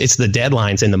those years. It's the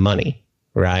deadlines and the money,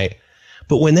 right?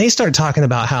 But when they start talking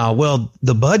about how, well,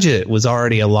 the budget was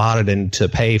already allotted to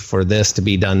pay for this to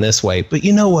be done this way, but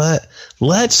you know what?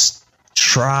 Let's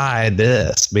try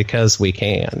this because we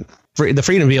can. The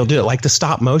freedom to be able to do it, like the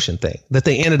stop motion thing that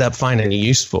they ended up finding a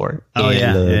use for. Oh,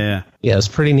 yeah. It's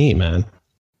pretty neat, man.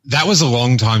 That was a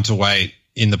long time to wait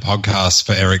in the podcast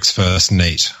for Eric's first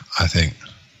neat, I think.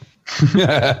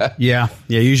 Yeah.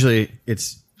 Usually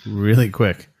it's really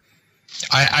quick.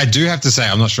 I do have to say,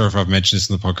 I'm not sure if I've mentioned this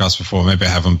in the podcast before. Maybe I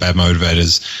have on Bad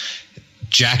Motivators.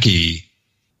 Jackie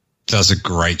does a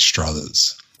great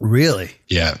Struthers. Really?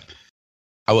 Yeah.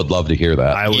 I would love to hear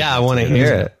that. I want to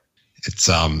hear it.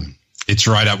 It's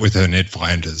right up with her Ned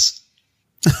Flanders.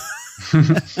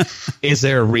 Is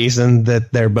there a reason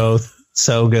that they're both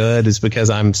so good? Is because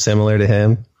I'm similar to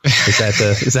him? Is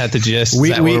that the gist? Is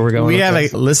that where we're going? We have a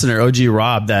listener, OG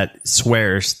Rob, that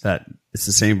swears that it's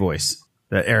the same voice.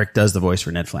 That Eric does the voice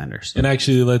for Ned Flanders. And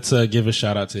actually, let's give a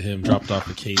shout out to him. Dropped off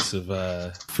a case of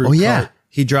fruit. Oh yeah,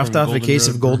 he dropped off a case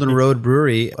of Golden Road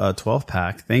Brewery,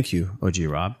 12-pack. Thank you, OG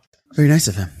Rob. Very nice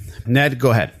of him. Ned,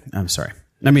 go ahead. I'm sorry.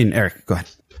 I mean, Eric, go ahead.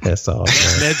 That's all.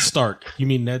 Ned Stark. You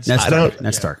mean Ned Stark?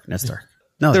 Ned Stark.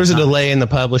 No, there was a delay in the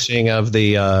publishing of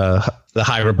the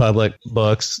High Republic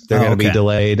books. They're going to be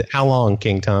delayed. How long,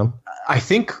 King Tom? I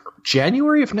think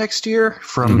January of next year,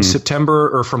 from September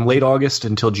or from late August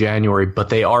until January, but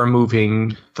they are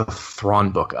moving the Thrawn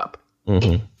book up.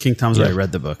 Mm-hmm. King Tom's already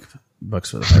read the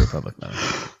books for the High Republic.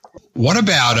 What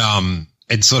about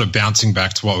it's sort of bouncing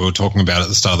back to what we were talking about at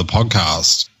the start of the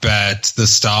podcast, but the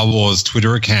Star Wars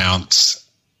Twitter accounts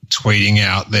tweeting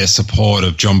out their support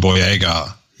of John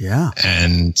Boyega. Yeah.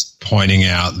 And pointing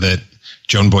out that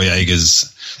John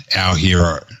Boyega's our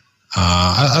hero.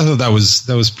 I thought that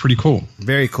was pretty cool.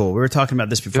 Very cool. We were talking about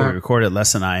this before we recorded,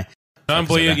 Les and I. John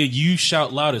Boyega, you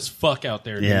shout loud as fuck out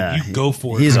there, dude. Yeah, you go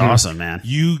for it. He's awesome, man.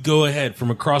 You go ahead. From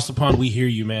across the pond, we hear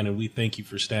you, man, and we thank you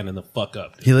for standing the fuck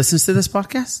up. Dude. He listens to this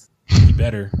podcast? You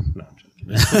better. No, I'm joking.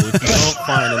 If you don't,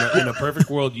 fine. In a perfect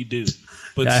world, you do.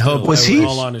 But I still, hope- Was in he-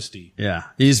 all honesty, Yeah,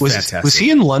 he's fantastic. Was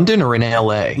he in London or in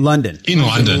L.A.? London? In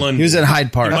London. He was at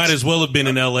Hyde Park. he might as well have been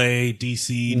in L.A.,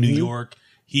 D.C., New York.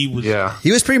 He was. Yeah.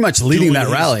 He was pretty much leading doing that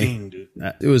his rally. thing, dude.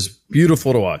 It was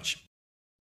beautiful to watch.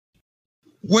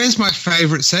 Where's my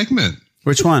favorite segment?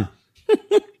 Which one?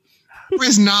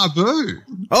 Where's Naboo?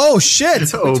 Oh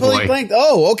shit! Oh, totally boy. blanked.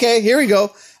 Oh, okay. Here we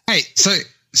go. Hey, so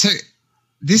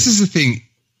this is the thing.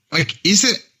 Like, is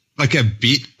it like a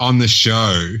bit on the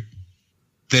show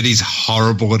that he's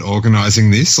horrible at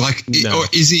organizing this? Like, or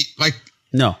is he like?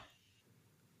 No,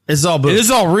 it's all boo. It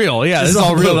is all real. Yeah, this is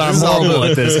all real. That I'm This is all horrible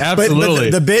boo. at this. But Absolutely.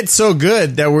 the bit's so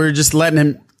good that we're just letting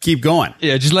him keep going.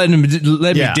 Yeah, just let me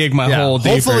dig my hole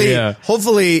deeper.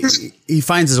 Hopefully he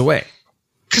finds his way.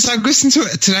 Because I listened to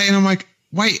it today and I'm like,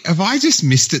 wait, have I just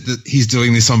missed it that he's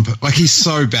doing this on? Like, he's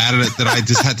so bad at it that I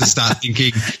just had to start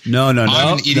thinking. No. I'm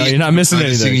an idiot. No, you're not missing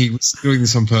noticing anything. He was doing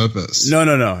this on purpose. No.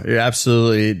 You're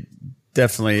absolutely,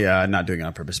 definitely not doing it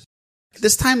on purpose.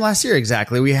 This time last year,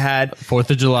 exactly, we had 4th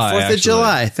of July. 4th of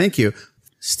July. Thank you.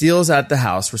 Steele's at the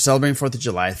house. We're celebrating 4th of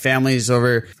July. Family's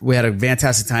over. We had a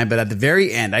fantastic time. But at the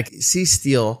very end, I see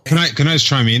Steele. Can I just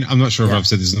chime in? I'm not sure if I've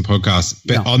said this in the podcast,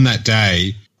 but on that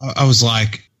day, I was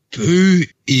like, Boo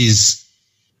is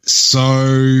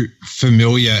so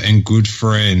familiar and good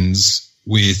friends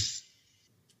with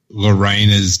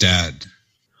Lorena's dad.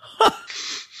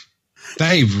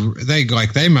 They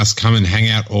must come and hang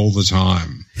out all the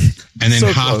time. And then So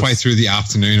halfway close. through the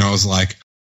afternoon, I was like,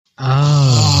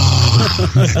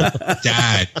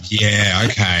 Dad, yeah,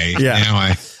 okay.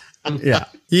 Yeah. Now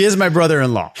He is my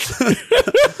brother-in-law.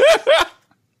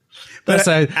 That's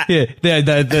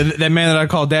that man that I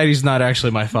call daddy's not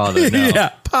actually my father. No. Yeah,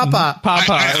 Papa.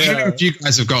 I don't know if you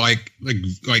guys have got like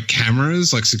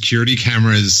cameras, like security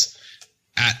cameras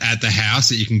at the house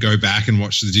that you can go back and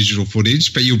watch the digital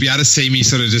footage, but you'll be able to see me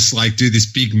sort of just like do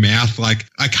this big mouth, like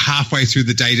halfway through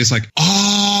the day, just like,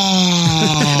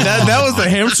 that was the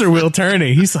hamster wheel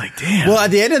turning. He's like, damn. Well,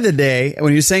 at the end of the day,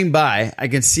 when he was saying bye, I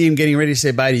can see him getting ready to say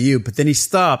bye to you, but then he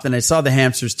stopped and I saw the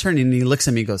hamsters turning and he looks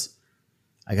at me and goes,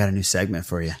 I got a new segment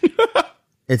for you.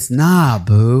 It's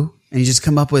Naboo. And he just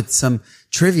come up with some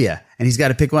trivia and he's got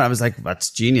to pick one. I was like, that's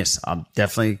genius. I'm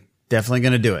definitely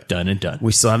going to do it. Done and done.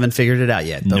 We still haven't figured it out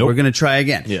yet, but Nope. we're going to try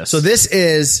again. Yes. So this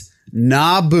is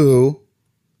Naboo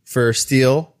for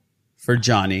Steele, for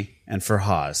Johnny, and for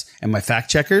Haas. And my fact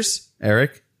checkers,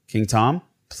 Eric, King Tom,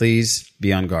 please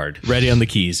be on guard. Ready on the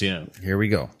keys, yeah. Here we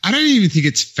go. I don't even think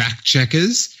it's fact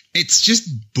checkers. It's just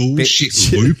bullshit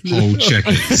loophole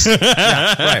checkers.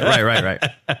 Right.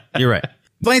 You're right.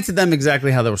 Explain to them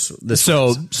exactly how this So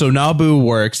works. Naboo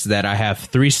works that I have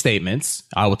 3 statements.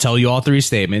 I will tell you all 3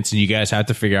 statements, and you guys have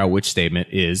to figure out which statement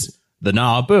is the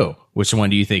Naboo. Which one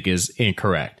do you think is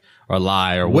incorrect or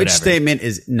lie or whatever? Which statement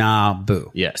is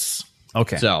Naboo? Yes.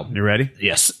 Okay. So you ready?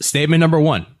 Yes. Statement number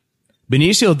 1.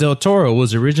 Benicio del Toro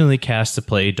was originally cast to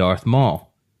play Darth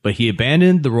Maul, but he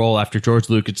abandoned the role after George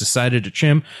Lucas decided to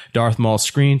trim Darth Maul's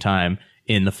screen time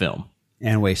in the film.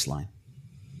 And waistline.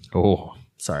 Oh,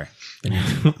 sorry.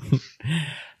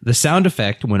 The sound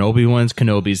effect when Obi-Wan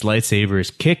Kenobi's lightsaber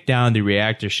is kicked down the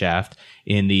reactor shaft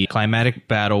in the climatic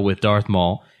battle with Darth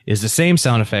Maul is the same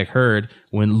sound effect heard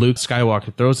when Luke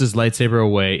Skywalker throws his lightsaber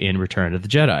away in Return of the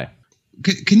Jedi.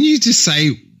 Can you just say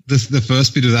the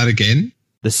first bit of that again?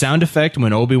 The sound effect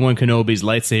when Obi-Wan Kenobi's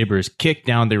lightsaber is kicked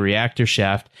down the reactor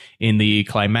shaft in the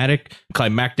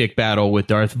climactic battle with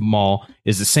Darth Maul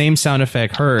is the same sound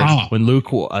effect heard when Luke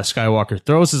Skywalker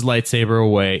throws his lightsaber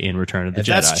away in Return of the Jedi.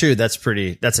 That's true.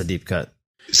 That's a deep cut.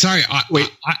 Sorry,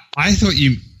 I thought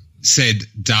you said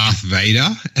Darth Vader,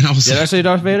 and I was Did I say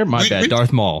Darth Vader? My bad.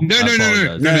 Darth Maul. No.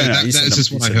 That's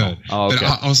just what I heard. Oh, okay.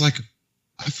 But I was like,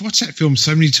 I've watched that film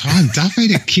so many times. Darth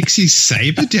Vader kicks his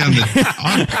saber down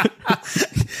the.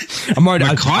 I'm already.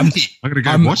 I'm gonna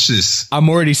go watch this. I'm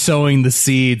already sowing the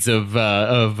seeds of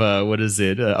what is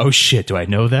it? Oh shit! Do I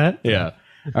know that? Yeah.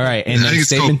 All right. And I think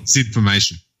it's called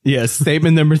disinformation. Yes.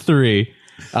 Statement number 3.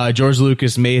 George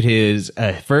Lucas made his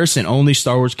first and only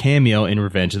Star Wars cameo in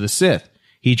Revenge of the Sith.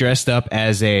 He dressed up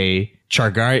as a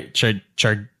Targaryen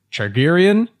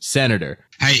senator.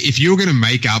 Hey, if you were going to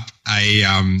make up a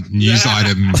news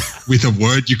item with a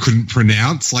word you couldn't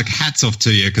pronounce, like hats off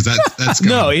to you, because that's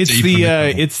no,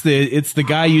 it's the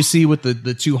guy you see with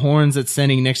the 2 horns that's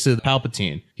standing next to the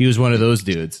Palpatine. He was one of those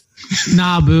dudes.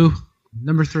 Naboo,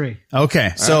 number 3.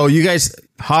 Okay, so you guys,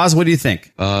 Haas, what do you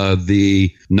think?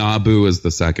 The Naboo is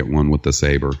the second one with the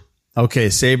saber.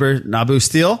 Okay, saber, Naboo,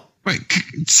 Steel. Wait,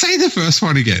 say the first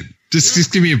one again.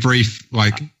 Just give me a brief,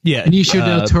 like. Yeah. Benicio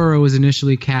del Toro was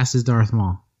initially cast as Darth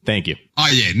Maul. Thank you. Oh,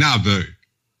 yeah, Naboo.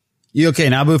 You okay,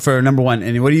 Naboo for number 1.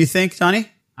 And what do you think, Johnny?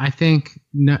 I think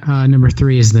number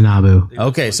 3 is the Naboo.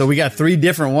 Okay, so we got 3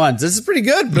 different ones. This is pretty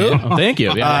good, Boo. Oh, thank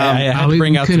you. Yeah, I had to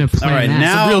bring out couldn't have all right, planned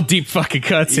that. now real deep fucking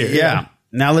cuts here. Yeah.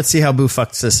 Now let's see how Boo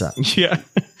fucks this up. Yeah.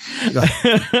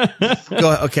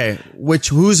 Go. Okay.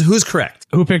 Who's correct?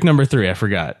 Who picked number 3? I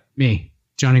forgot. Me,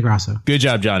 Johnny Grasso. Good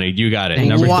job, Johnny. You got it. Thank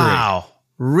Number you. Wow.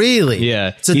 Really?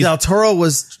 Yeah. So He's- Del Toro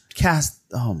was cast.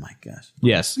 Oh my gosh. 3.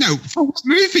 Yes. No, for what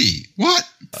movie? What?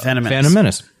 Phantom Menace. Phantom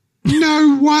Menace.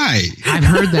 No way. I've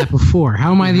heard that before.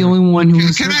 How am I the only one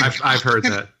who's Can I, I've heard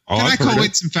that. can I call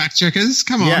it some fact checkers?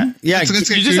 Come on. Yeah. Let's get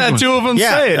You just good had one. 2 of them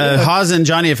say it. Yeah. Haz and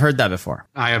Johnny have heard that before.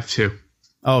 I have 2.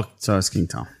 Oh, so it's King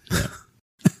Tom. All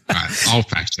right, I'll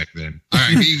fact check then. All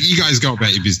right, you guys go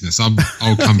about your business. I'll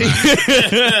come back.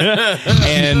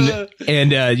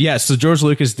 and so George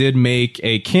Lucas did make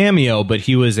a cameo, but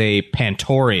he was a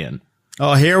Pantorian.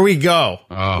 Oh, here we go.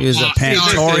 Oh. He was a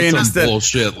Pantorian Some instead.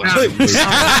 bullshit. Here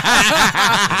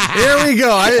we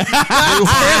go.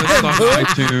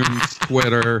 iTunes,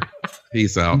 Twitter.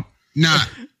 Peace out. No,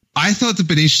 I thought the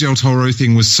Benicio del Toro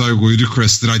thing was so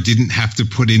ludicrous that I didn't have to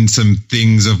put in some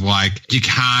things of like, you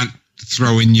can't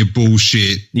throw in your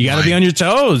bullshit. You got to be on your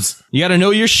toes. You got to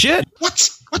know your shit.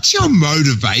 What's your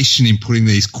motivation in putting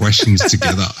these questions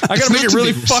together? I got to make it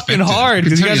really fucking hard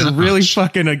because you guys are really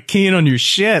fucking keen on your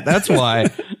shit. That's why.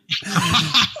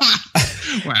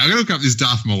 Wait, I'm going to look up this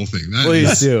Darth Maul thing.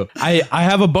 Please do. I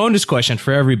have a bonus question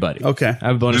for everybody. Okay. I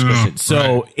have a bonus question.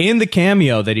 So in the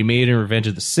cameo that he made in Revenge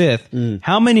of the Sith,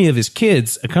 how many of his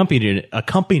kids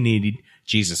accompanied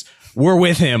Jesus were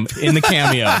with him in the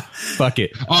cameo? Fuck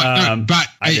it. But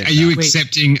are you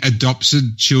accepting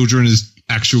adopted children as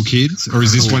actual kids, or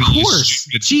is this one? Of course.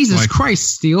 Jesus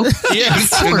Christ, Steele. Yeah,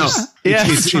 of course.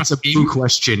 It's a Boo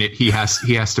question. He has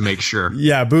to make sure.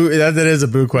 Yeah, Boo. That is a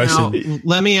Boo question. Now,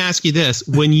 let me ask you this: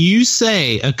 when you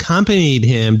say accompanied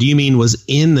him, do you mean was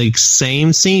in the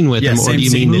same scene with him, or do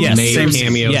you mean that made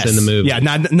cameos in the movie? Yeah,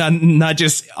 not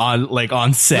just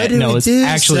on set. No, it's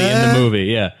actually in the movie.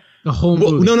 Yeah, the whole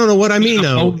movie. No. What I mean, the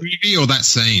though, whole movie or that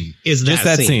scene is just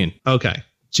that scene. Okay,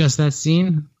 just that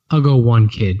scene. I'll go 1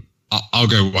 kid. I'll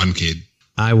go 1 kid.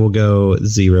 I will go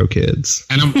 0 kids.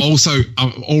 And I'm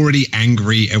already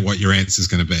angry at what your answer is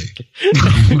going to be.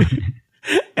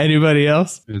 Anybody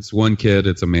else? It's 1 kid.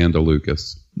 It's Amanda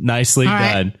Lucas. Nicely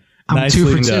done. I'm Nicely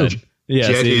 2 for 2. done. Yes,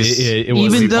 it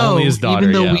was even though only his daughter.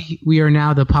 Even though yeah. we are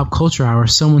now the pop culture hour,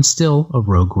 someone's still a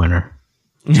Rogue winner.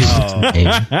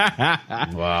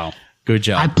 Wow. Good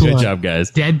job. Good job,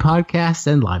 guys. Dead podcasts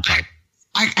and live podcasts.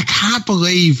 I can't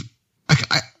believe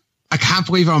I can't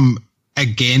believe I'm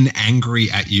again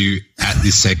angry at you at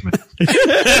this segment.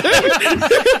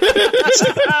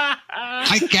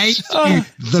 I gave you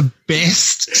the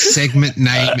best segment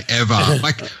name ever.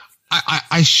 Like,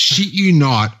 I shit you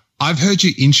not. I've heard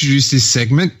you introduce this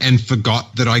segment and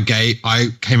forgot that I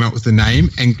came up with the name,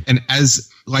 and as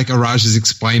like Araj has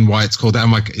explained why it's called that,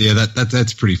 I'm like, yeah,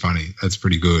 that's pretty funny. That's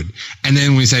pretty good. And then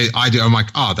when we say I do, I'm like,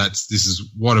 oh, this is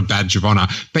what a badge of honor.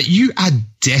 But you are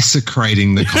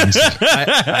desecrating the concept.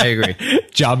 I agree.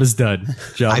 Job is done.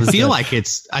 I feel like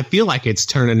it's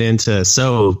turning into.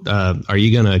 So, are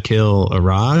you gonna kill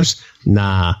Araj?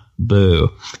 Nah. Boo.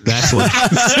 That's what. and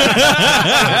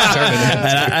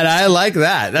I like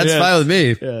that. That's fine with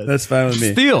me. Yeah. That's fine with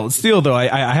me. Still though,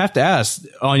 I have to ask,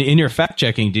 in your fact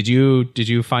checking, did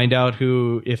you find out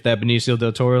if that Benicio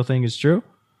del Toro thing is true?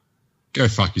 Go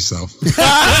fuck yourself. I'm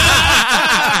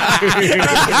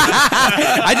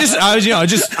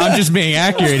just being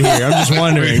accurate here. I'm just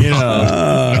wondering,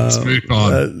 Let's move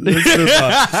on.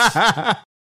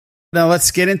 Now let's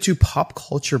get into pop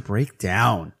culture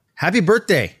breakdown. Happy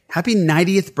birthday. Happy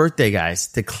 90th birthday, guys,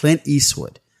 to Clint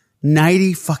Eastwood.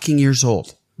 90 fucking years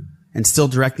old and still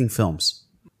directing films.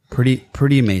 Pretty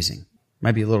amazing.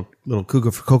 Might be a little cuckoo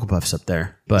for Cocoa Puffs up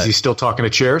there, but is he still talking to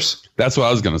chairs? That's what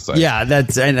I was going to say. Yeah,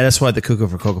 that's why the cuckoo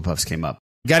for Cocoa Puffs came up.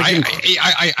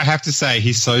 I have to say,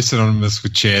 he's so synonymous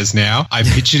with chairs now. I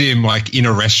pictured him like in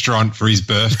a restaurant for his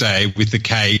birthday with the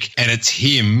cake, and it's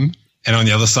him. And on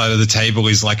the other side of the table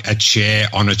is like a chair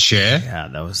on a chair. Yeah,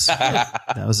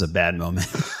 that was a bad moment.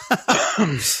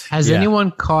 Has anyone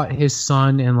caught his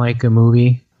son in like a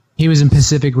movie? He was in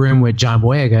Pacific Rim with John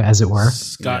Boyega, as it were.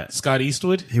 Scott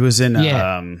Eastwood. He was in. He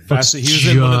was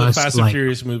in one of the Fast and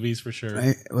Furious movies for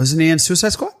sure. Wasn't he in Suicide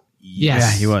Squad? Yes.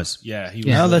 Yeah, he was. Yeah, he was.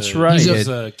 Yeah, that's right.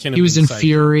 He was in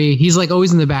Fury. He's like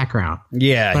always in the background.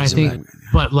 Yeah, but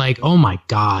but like, oh my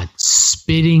god,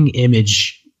 spitting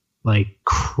image. Like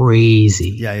crazy.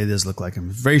 Yeah, he does look like him.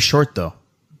 Very short though.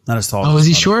 Not as tall. Oh, is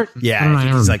he short? Yeah, I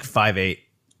think he's like 5'8".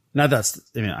 Now that's,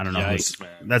 I mean, I don't know.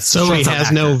 That's So he has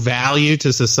no value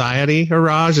to society,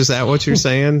 Haraj? Is that what you're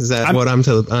saying? Is that what I'm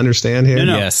to understand here?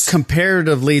 No. Yes.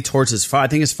 Comparatively towards his father, I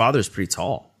think his father's pretty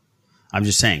tall. I'm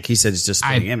just saying. He said it's just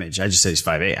an image. I just said he's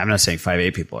 5'8". I'm not saying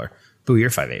 5'8" people are. Boo, you're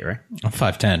 5'8", right? I'm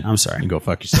 5'10". I'm sorry. You go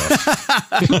fuck yourself.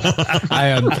 I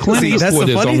am. Clint Eastwood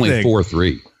is only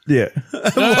 4'3". Yeah.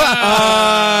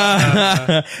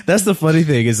 That's the funny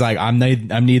thing is like I'm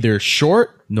neither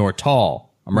short nor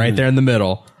tall. I'm right there in the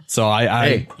middle. So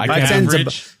I can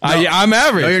average. I'm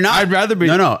average. No, you're not. I'd rather be.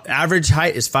 No. Average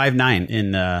height is 5'9"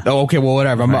 in. Oh, okay. Well,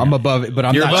 whatever. I'm above it, but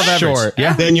I'm not above short. Average.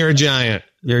 Yeah. Then you're a giant.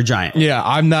 You're a giant. Yeah.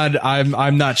 I'm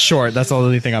not short. That's the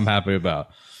only thing I'm happy about.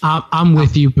 I'm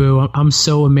with you, Boo. I'm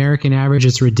so American average,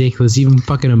 it's ridiculous. Even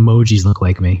fucking emojis look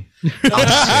like me.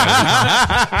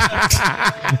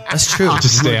 That's true. I'll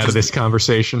just stay out of this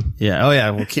conversation. Yeah. Oh,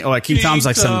 yeah. Well, King Tom's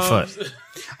like 7 foot.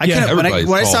 I when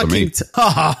I saw King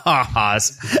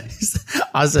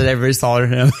I said everybody's taller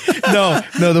than him. No.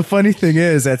 The funny thing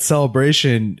is at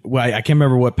Celebration, I can't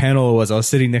remember what panel it was. I was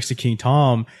sitting next to King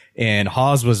Tom and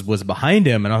Haas was behind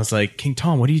him. And I was like, King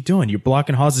Tom, what are you doing? You're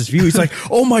blocking Haas's view. He's like,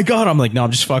 oh my God. I'm like, no,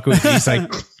 I'm just fucking with you. He's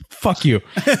like, fuck you.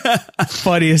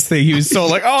 Funniest thing. He was so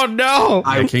like, oh no.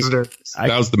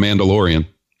 That was the Mandalorian.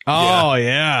 Oh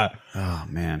yeah. Oh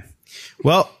man.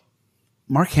 Well,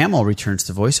 Mark Hamill returns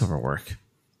to voiceover work.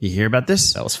 You hear about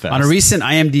this? That was fast. On a recent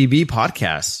IMDb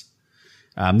podcast,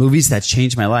 Movies That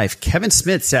Changed My Life, Kevin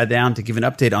Smith sat down to give an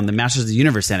update on the Masters of the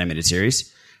Universe animated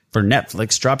series for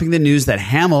Netflix, dropping the news that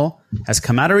Hamill has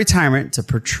come out of retirement to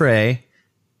portray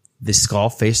the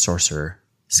skull-faced sorcerer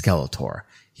Skeletor.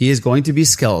 He is going to be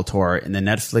Skeletor in the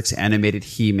Netflix animated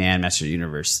He-Man Masters of the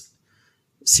Universe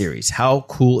series. How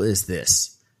cool is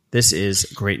this? This is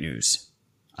great news.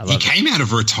 He came out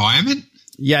of retirement?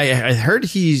 Yeah, I heard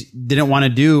he didn't want to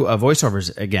do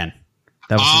voiceovers again.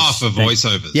 That was for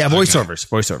voiceovers. Yeah,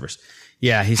 voiceovers.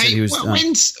 Yeah, he said he was.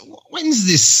 When's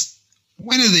this?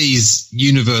 When are these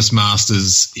Universe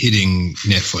Masters hitting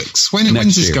Netflix?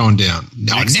 When's this going down?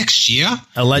 No, next year.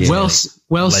 Allegedly.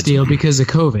 Well, Steel, because of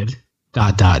COVID. ...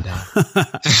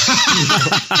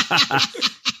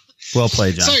 Well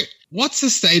played, John. So, what's the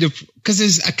state of? Because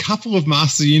there's a couple of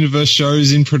Master Universe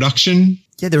shows in production.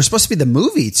 Yeah, there was supposed to be the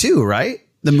movie too, right?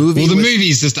 The movie. Well, the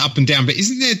movie's just up and down, but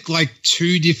isn't there like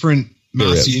 2 different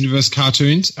Master Universe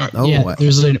cartoons? Yeah,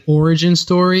 there's an origin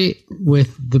story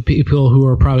with the people who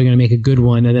are probably going to make a good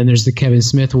one, and then there's the Kevin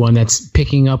Smith one that's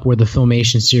picking up where the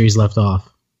Filmation series left off.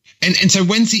 And so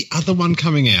when's the other one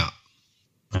coming out?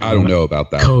 I don't know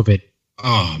about that. COVID.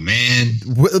 Oh man,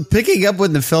 picking up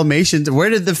with the Filmation.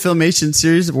 Where did the Filmation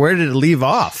series? Where did it leave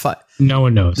off? No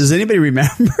one knows. Does anybody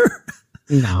remember?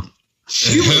 No.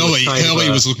 Hurley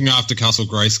was looking after Castle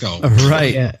Grayskull.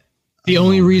 Right. Yeah. The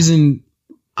only reason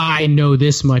I know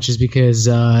this much is because,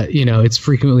 it's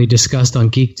frequently discussed on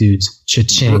Geek Dudes.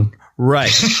 Cha-ching. Right.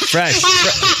 Fresh.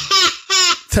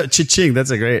 Cha-ching.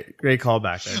 That's a great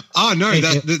callback there. Oh, no.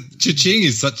 The cha-ching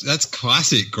is that's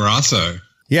classic Grasso.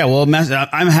 Yeah, well,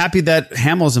 I'm happy that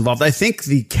Hamill's involved. I think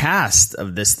the cast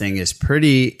of this thing is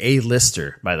pretty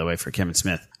A-lister, by the way, for Kevin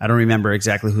Smith. I don't remember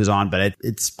exactly who's on, but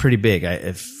it's pretty big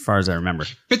as far as I remember.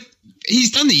 But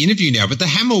he's done the interview now, but the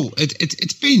Hamill,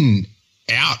 it's been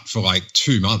out for like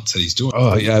 2 months that he's doing.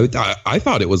 Oh, yeah. I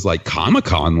thought it was like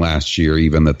Comic-Con last year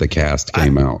even that the cast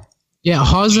came out. Yeah,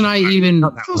 Hawes and I even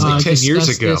that was like 10 years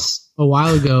ago. A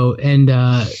while ago, and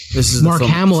Mark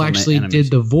Hamill actually did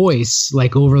the voice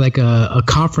like over like a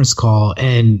conference call,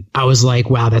 and I was like,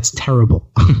 "Wow, that's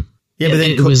terrible." Yeah,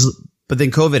 but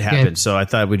then COVID happened, so I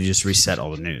thought we'd just reset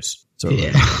all the news. So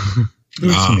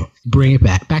bring it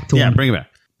back to bring it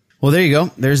back. Well, there you go.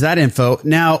 There's that info.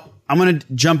 Now I'm going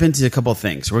to jump into a couple of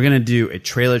things. We're going to do a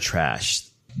trailer trash.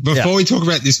 Before we talk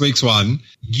about this week's one,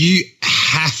 you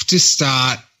have to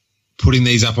start putting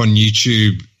these up on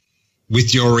YouTube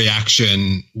with your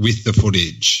reaction with the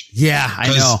footage. Yeah,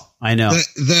 I know.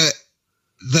 The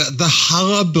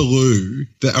hullabaloo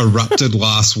that erupted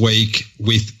last week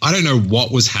with, I don't know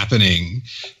what was happening,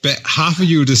 but half of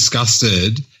you were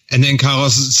disgusted. And then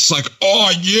Carlos is like,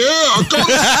 oh yeah, I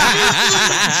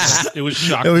got it was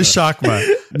Shockma. It was Shockma.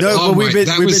 No, but we've been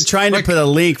trying to put a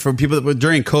link for people that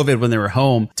during COVID when they were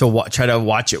home to try to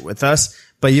watch it with us.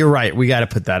 But you're right. We got to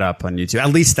put that up on YouTube.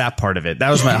 At least that part of it. That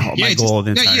was my goal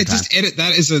the entire time. Just edit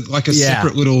that as a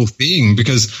separate little thing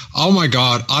because, oh my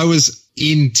God, I was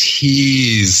in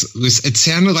tears. It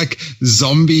sounded like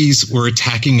zombies were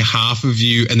attacking half of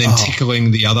you and then tickling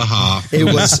the other half. It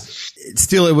was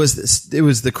it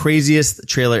was the craziest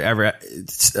trailer ever.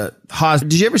 Haas,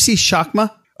 did you ever see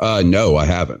Shockma? No, I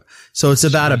haven't. So it's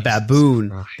about a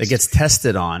baboon that gets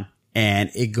tested on. and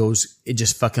it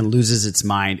just fucking loses its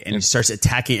mind and it starts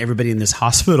attacking everybody in this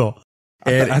hospital.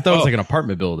 I thought it was like an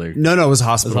apartment building. No, it was a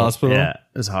hospital. It was a hospital? Yeah,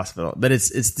 it was a hospital. But it's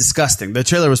disgusting. The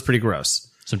trailer was pretty gross.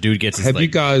 Some dude gets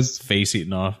his face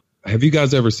eaten off. Have you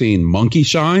guys ever seen Monkey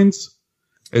Shines?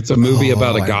 It's a movie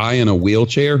about a guy in a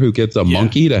wheelchair who gets a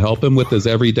monkey to help him with his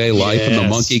everyday life, and the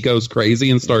monkey goes crazy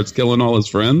and starts killing all his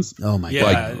friends. Oh my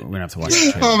god, we're gonna have to watch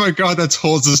it. Oh my god, that's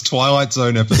Hawes' Twilight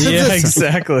Zone episode. Yeah,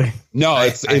 exactly. No,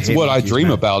 it's what I dream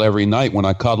about every night when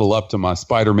I cuddle up to my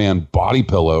Spider-Man body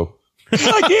pillow.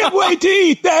 I can't wait to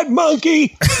eat that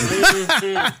monkey.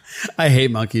 I hate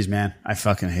monkeys, man. I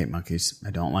fucking hate monkeys.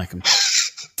 I don't like them.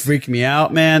 Freak me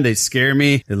out, man. They scare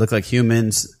me. They look like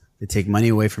humans. They take money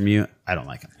away from you. I don't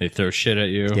like them. They throw shit at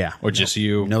you. Yeah. Or just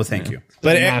you. No, thank you.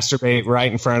 But masturbate right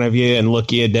in front of you and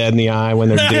look you dead in the eye when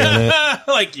they're doing it.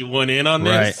 Like you went in on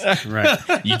this. Right.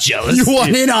 You jealous? You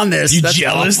want in on this. You That's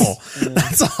jealous? Awful.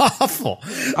 That's awful.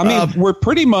 I mean, we're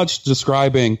pretty much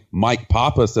describing Mike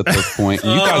Pappas at this point. You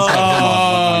guys have him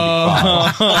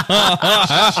on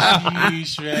 195.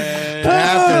 Sheesh, man.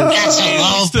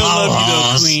 Happens. Still love you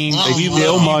though, Queen. They We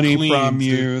steal love money Queen. from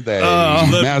you. They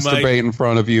Look, masturbate Mike. in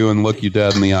front of you and look you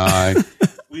dead in the eye.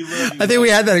 We love you. I think we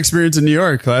had that experience in New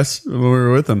York, Les, when we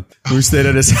were with him. We stayed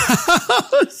at his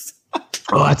house.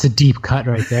 Oh, that's a deep cut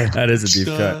right there. That is a deep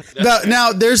cut.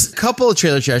 Now, there's a couple of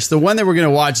trailer trash. The one that we're going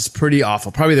to watch is pretty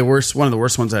awful. Probably one of the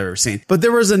worst ones I've ever seen. But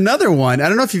there was another one. I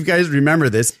don't know if you guys remember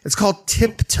this. It's called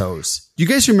Tiptoes. Do you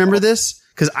guys remember this?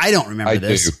 Because I don't remember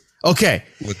this. do. Okay.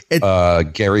 With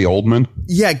Gary Oldman.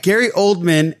 Yeah, Gary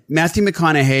Oldman, Matthew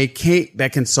McConaughey, Kate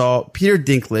Beckinsale, Peter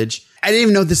Dinklage. I didn't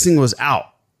even know this thing was out.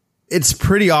 It's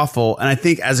pretty awful. And I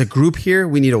think as a group here,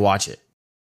 we need to watch it.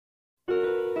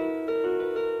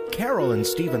 Carol and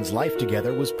Steven's life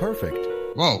together was perfect.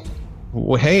 Whoa.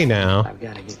 Well, hey now. I've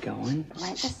got to get going.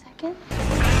 Wait a second.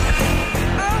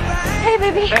 Hey,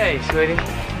 baby. Hey, sweetie.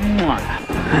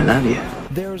 I love you.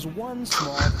 There's one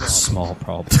Small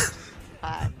problem.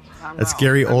 That's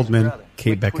Gary Oldman,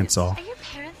 Kate Beckinsale,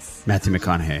 Matthew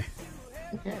McConaughey.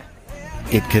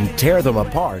 It can tear them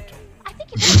apart. I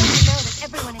think it's important to know that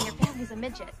everyone in your family's a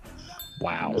midget.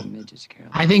 Wow.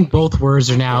 I think both words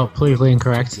are now politically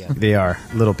incorrect. They are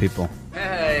little people.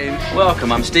 Hey,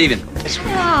 welcome. I'm Steven.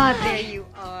 Oh, there you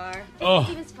are. Oh.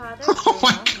 Steven's father. Oh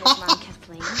my God.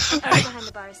 Kathleen. Right behind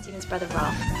the bar is Steven's brother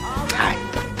Rolf.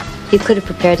 Hi. You could have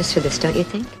prepared us for this, don't you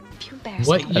think?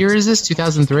 What year is this?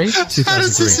 2003? 2003. How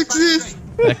does this exist?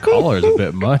 That collar is a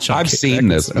bit much. I've seen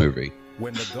this movie.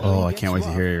 Oh, I can't wait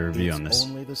to hear your review on this.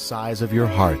 Only the size of your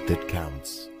heart that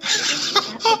counts.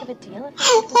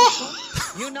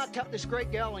 You not tell this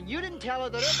great girl, and you didn't tell her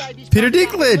that her baby's Peter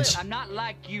Dinklage. I'm not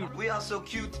like you. We are so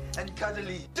cute and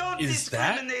cuddly. Is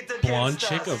that blonde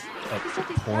chick a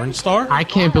porn star? I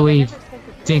can't believe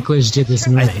Dinklage did this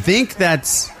movie. I think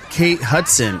that's Kate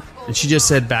Hudson, and she just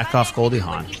said back off Goldie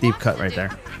Hawn. Deep cut right there.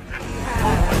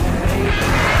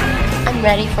 I'm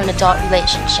ready for an adult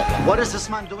relationship. What is this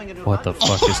man doing in her What the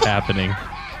fuck is happening?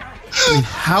 I mean,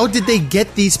 how did they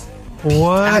get these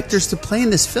actors to play in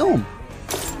this film?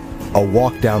 A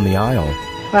walk down the aisle.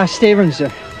 Well, Steven's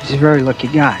he's a very lucky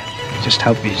guy. I just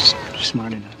hope he's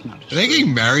smart enough not to. Are they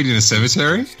getting married in a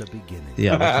cemetery?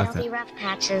 Yeah, There'll be rough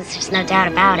patches, there's no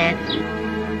doubt about it.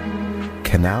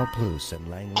 Canal Plus and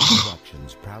Langley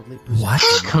Productions proudly present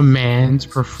What? Command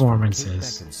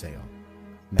performances.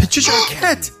 Patricia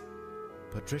Arquette.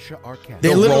 Patricia Arquette.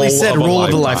 They literally said role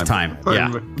of a lifetime. Yeah.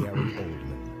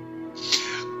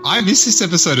 I missed this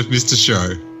episode of Mr.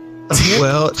 Show.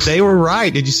 Well, they were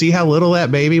right. Did you see how little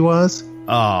that baby was?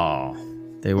 Oh,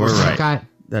 they were right. Got-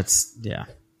 That's, yeah.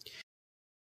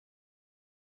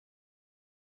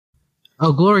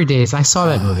 Oh, Glory Days. I saw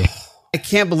that movie. I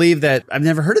can't believe that I've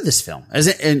never heard of this film. And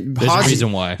There's Haas, a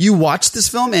reason why. You watched this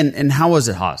film, and how was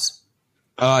it, Haas?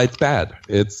 It's bad.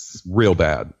 It's real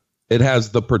bad. It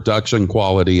has the production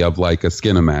quality of like a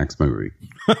Skinamax movie.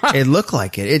 It looked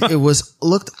like it. It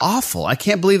looked awful. I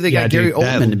can't believe they got Gary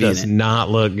Oldman to be in it. Does not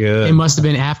look good. It must have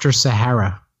been after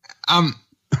Sahara.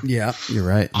 Yeah, you're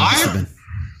right. It must have been.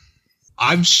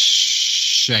 I'm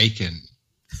shaken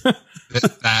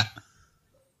that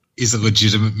is a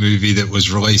legitimate movie that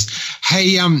was released.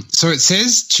 Hey, so it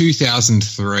says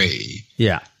 2003.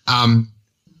 Yeah.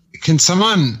 Can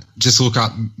someone just look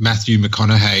up Matthew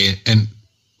McConaughey and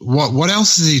what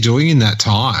else is he doing in that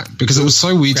time? Because it was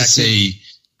so weird to see.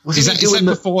 Is that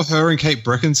before her and Kate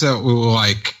Beckinsale were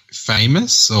like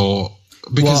famous, or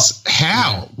because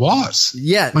how? What?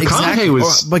 Yeah, McConaughey exactly.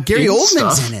 was But Gary in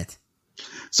Oldman's stuff. in it.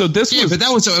 So this was, but that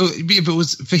was, if it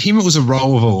was for him, it was a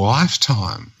role of a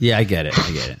lifetime. Yeah, I get it.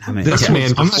 I mean, This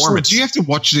man's I'm not sure. performance. Do you have to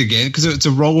watch it again because it's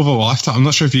a role of a lifetime? I'm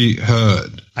not sure if you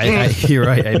heard. You're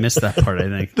right. I missed that part. I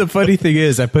think. The funny thing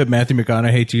is, I put Matthew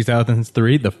McConaughey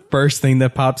 2003. The first thing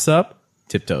that pops up,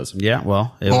 Tiptoes. Yeah,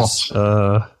 well, it was.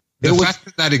 The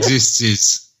fact that exists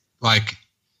is like,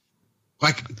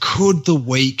 could the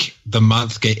week, the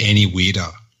month get any weirder?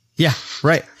 Yeah,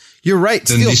 right. You're right.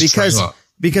 Than Still, this trailer.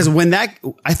 because when I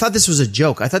thought this was a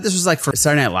joke. I thought this was like for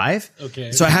Saturday Night Live.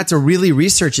 Okay. So I had to really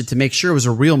research it to make sure it was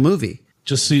a real movie.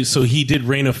 Just so he did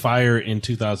Reign of Fire in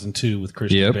 2002 with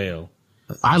Christian Bale.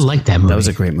 I like that movie. That was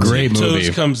a great movie. Great movie.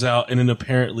 Tiptoes comes out, and then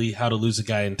apparently How to Lose a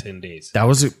Guy in 10 Days. That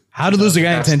was How to Lose a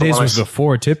Guy in 10 Days was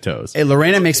before Tiptoes. Hey,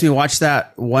 Lorena makes me watch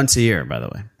that once a year, by the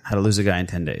way. How to Lose a Guy in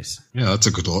 10 Days. Yeah, that's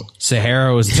a good look.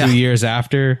 Sahara was 2 years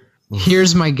after.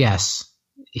 Here's my guess.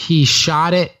 He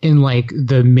shot it in like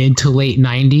the mid to late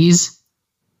 90s,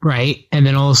 right? And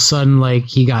then all of a sudden, like,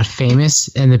 he got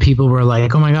famous and the people were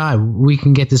like, oh my God, we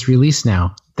can get this released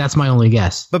now. That's my only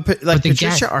guess. But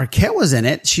Patricia Arquette was in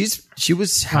it. She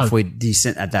was halfway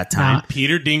decent at that time.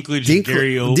 Peter Dinklage and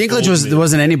Gary Oldman. Dinklage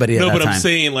wasn't anybody at that time. No, but I'm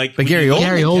saying, like, but Gary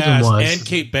Oldman was. And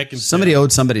Kate Beckinsale. Somebody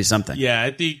owed somebody something. Yeah,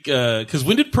 I think, because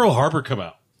when did Pearl Harbor come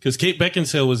out? Because Kate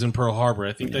Beckinsale was in Pearl Harbor.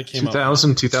 I think that came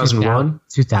 2000, out. 2001?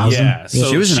 2000. Yeah. So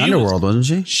she was in Underworld,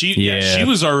 wasn't she? She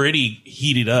was already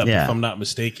heated up, Yeah. if I'm not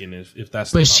mistaken, if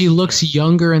that's But she looks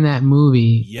younger in that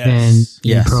movie than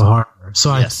in Pearl Harbor. So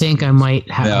I think I might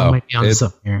be on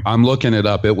something here. I'm looking it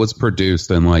up. It was produced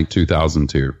in like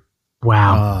 2002.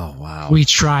 Wow. Oh, wow. We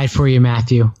tried for you,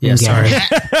 Matthew. Yeah, and sorry. Gary.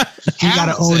 You got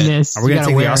to own this. Are we going to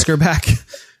take the Oscar back?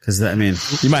 Because, I mean,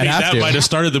 you might that might have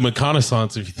started the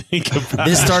reconnaissance, if you think about it.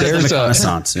 This started the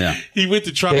reconnaissance, yeah. He went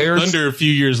to Tropic Thunder a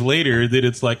few years later. Then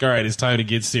it's like, all right, it's time to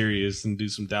get serious and do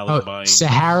some Dallas buying.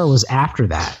 Sahara was after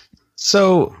that.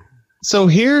 So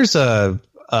here's a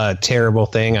terrible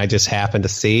thing I just happened to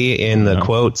see in the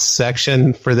quotes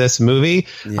section for this movie.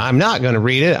 Yeah. I'm not going to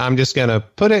read it. I'm just going to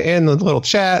put it in the little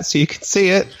chat so you can see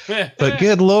it. But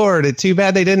good Lord, it's too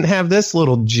bad they didn't have this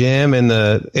little gem in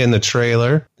the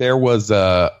trailer. There's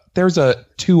a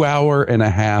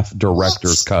 2.5-hour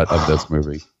director's cut of this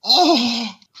movie.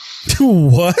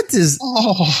 What? Did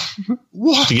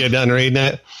you get done reading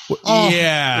it?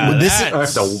 Yeah. I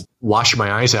have to wash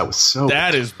my eyes out with soap.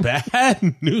 That is bad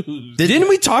news. Didn't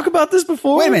we talk about this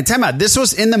before? Wait a minute, time out. This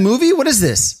was in the movie? What is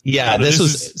this? Yeah, this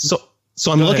was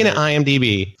so I'm looking at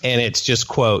IMDb and it's just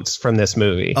quotes from this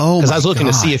movie. Oh, because I was looking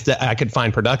to see if I could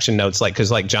find production notes, because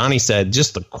like Johnny said,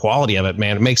 just the quality of it,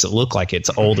 man, it makes it look like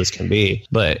it's old as can be.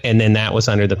 And then that was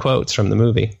under the quotes from the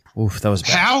movie. Oof, that was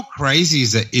bad. How crazy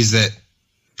is that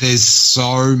there's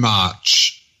so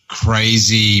much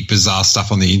crazy, bizarre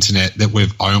stuff on the internet that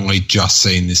we've only just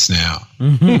seen this now.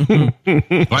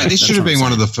 Like, this should have been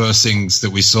one of the first things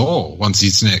that we saw once the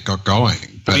internet got going.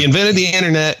 But we invented the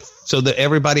internet so that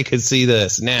everybody could see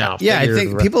this now. Yeah, I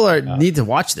think people need to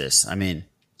watch this. I mean,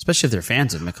 especially if they're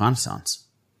fans of reconnaissance.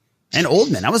 And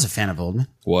Oldman. I was a fan of Oldman.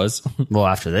 Well,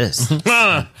 after this.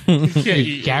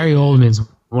 Gary Oldman's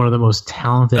one of the most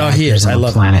talented actors he is. on I the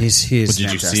love planet. him. He's Did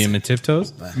fantastic. you see him in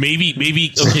Tiptoes? Maybe.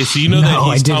 Okay, so you know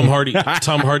that he's Tom Hardy.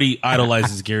 Tom Hardy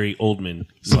idolizes Gary Oldman.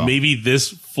 So maybe this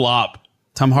flop.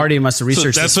 Tom Hardy must have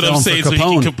researched that's this what I'm film saying. for So he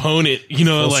Capone. can Capone it. You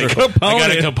know, Full like, circle. I got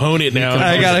to Capone it now.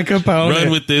 I got to Capone Run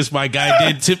it. with this. My guy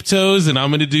did Tiptoes, and I'm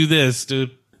going to do this,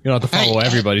 dude. You don't have to follow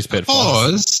everybody's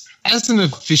pitfalls. As an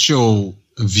official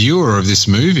viewer of this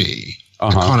movie, a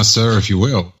connoisseur, if you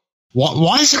will,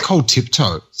 why is it called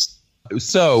Tiptoes?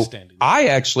 So I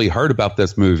actually heard about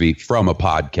this movie from a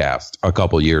podcast a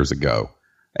couple years ago,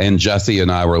 and Jesse and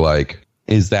I were like,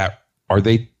 is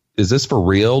this for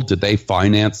real? Did they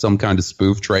finance some kind of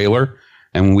spoof trailer?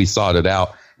 And when we sought it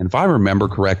out, and if I remember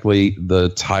correctly, the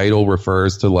title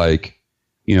refers to, like,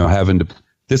 you know, having to,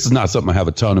 this is not something I have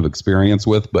a ton of experience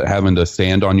with, but having to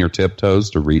stand on your tiptoes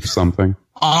to reach something.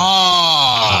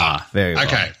 Very well.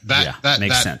 Okay. That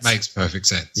makes sense. Makes perfect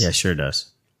sense. Yeah, sure does.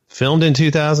 Filmed in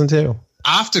 2002.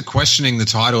 After questioning the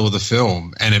title of the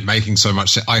film and it making so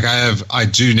much sense, like I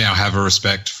do now have a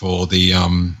respect for the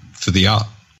art.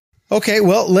 Okay,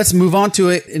 well, let's move on to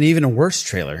an even worse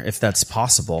trailer, if that's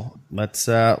possible. Let's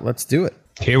do it.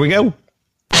 Here we go.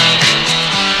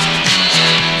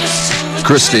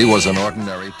 Christy was an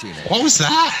ordinary teenager. What was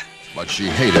that? But she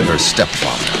hated her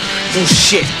stepfather. Oh,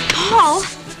 shit. Paul?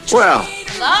 Well,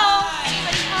 Hello?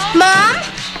 Mom?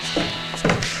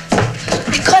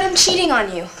 I caught him cheating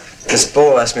on you. This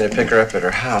bull asked me to pick her up at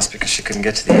her house because she couldn't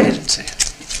get to the agency.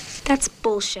 That's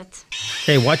bullshit.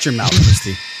 Hey, watch your mouth,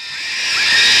 Christy.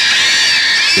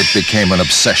 it became an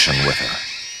obsession with her.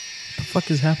 What the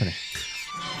fuck is happening?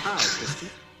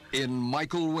 In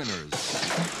Michael Winner's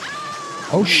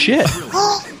Oh shit!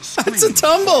 That's a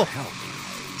tumble.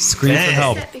 Scream for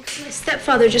help. Because my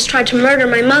stepfather just tried to murder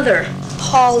my mother.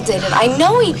 Paul did it. I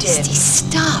know he did. Christy,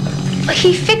 stop.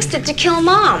 He fixed it to kill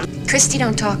Mom. Christy,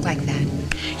 don't talk like that.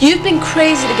 You've been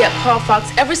crazy to get Paul Fox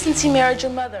ever since he married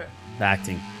your mother.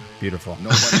 Acting. Beautiful.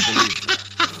 Nobody believes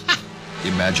it.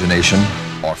 Imagination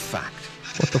or fact.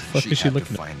 What the fuck is she had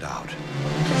looking to find out.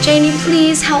 Janie,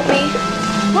 please help me.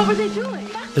 What were they doing?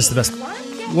 This is the best.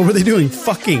 What were they doing?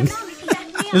 Fucking.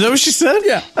 Is that what she said?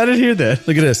 Yeah. I didn't hear that.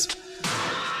 Look at this.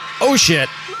 Oh, shit.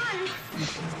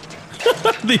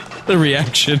 the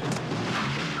reaction.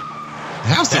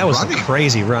 That was a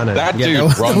crazy running. That Yeah, dude that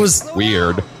was- runs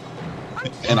weird.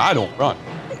 And I don't run.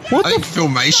 I think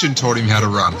Filmation taught him how to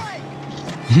run.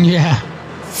 Yeah.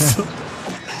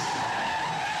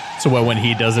 So what? When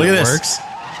he does it, Look at it this. works.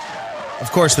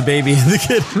 Of course, the baby and the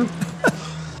kid.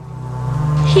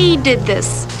 He did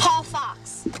this. Paul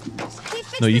Fox.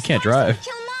 No, you can't drive.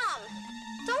 Kill Mom.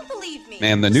 Don't believe me.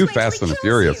 Man, the new Fast and the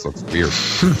Furious looks weird.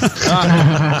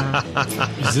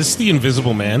 Is this the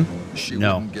Invisible Man?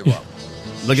 No. Give up.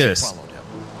 Look at this.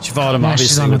 She followed him, Yeah,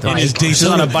 she's obviously. on With the the bike. she's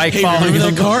on a bike Hey, following remember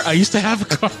him. that car? I used to have a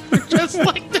car just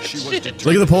like this shit.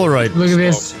 Look at the Polaroid. Look at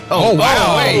this. Oh,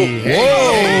 wow. Hey,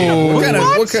 Whoa.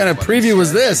 What kind of preview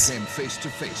was this? Came face to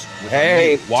face with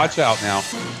Hey, watch out now.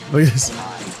 Look at this.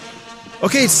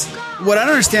 Okay, what I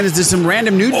don't understand is there's some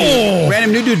random nude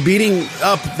dude beating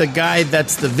up the guy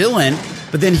that's the villain,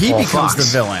 but then he becomes the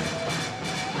villain.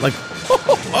 Like,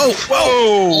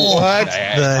 whoa. What?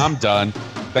 Hey, I'm done.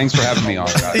 Thanks for having me on,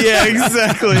 guys. Yeah,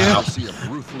 exactly. Now see of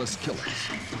ruthless killers.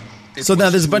 It So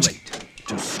now was there's a too bunch of- late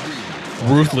to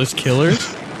scream. Ruthless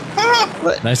killers.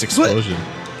 Nice explosion.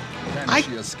 Then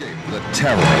she escaped the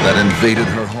terror that invaded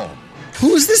her home.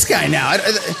 Who is this guy now?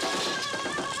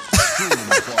 Scream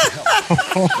for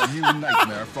help. The new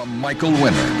nightmare from Michael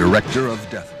Winner, director of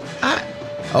Death Wish.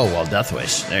 Oh, well, Death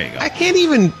Wish. There you go. I can't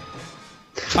even.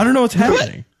 I don't know what's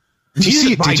happening.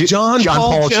 Music by John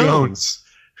Paul Jones.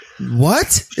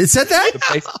 What? It said that?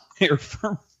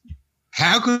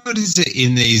 How good is it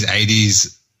in these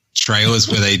 80s trailers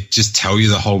where they just tell you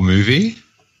the whole movie?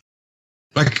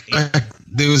 Like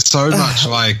there was so much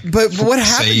But what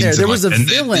happened there? There was a and then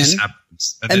villain, this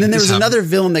happens, and then there this was happens. another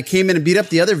villain that came in and beat up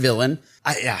the other villain.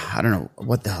 I don't know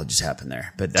what the hell just happened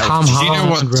there. But that Tom was, you know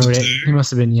Holland what wrote to it. do He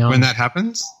must have been young. When that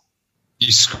happens,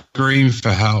 you scream for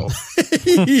help.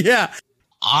 yeah.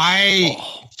 I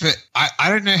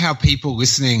don't know how people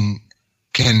listening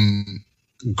can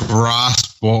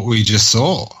grasp what we just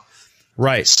saw.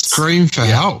 Right. Scream for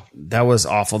help. That was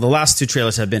awful. The last two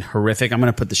trailers have been horrific. I'm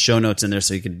going to put the show notes in there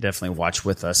so you can definitely watch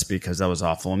with us because that was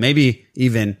awful. And maybe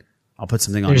even I'll put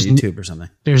something on YouTube or something.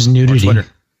 There's nudity. Or Twitter.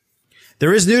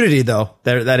 There is nudity though.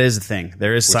 That is a thing.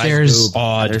 There is side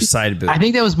boob. There's side boob. I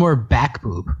think that was more back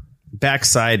boob.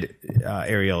 Backside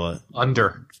areola.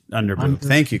 Under boob.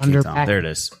 Thank you, Under Tom. back. There it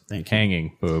is. Thank you.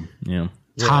 Hanging boob. Yeah.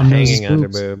 Hanging under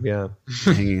boob. Yeah.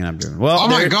 Hanging under boob. Well, Oh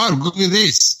my God, look at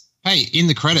this. Hey, in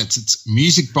the credits, it's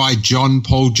music by John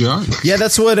Paul Jones. Yeah,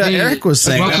 that's what Eric was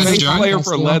saying. Welcome Bass to Jones. player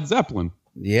for Led Zeppelin.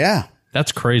 Yeah.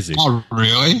 That's crazy. Oh,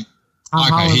 really? Tom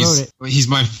Holland wrote He's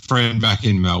my friend back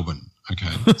in Melbourne. Okay,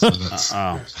 so that's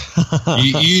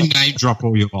you name drop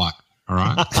all you like. All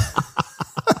right.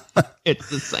 It's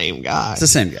the same guy. It's the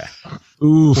same guy.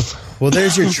 Oof. Well,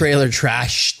 there's your trailer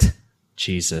trashed.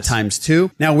 Jesus. Times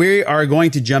 2. Now we are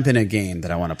going to jump in a game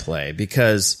that I want to play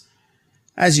because,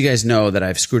 as you guys know, that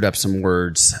I've screwed up some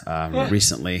words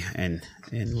recently in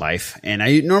life, and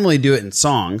I normally do it in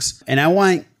songs. And I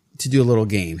want to do a little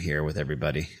game here with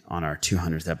everybody on our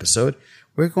 200th episode.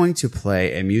 We're going to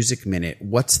play a music minute.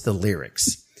 What's the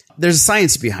lyrics? There's a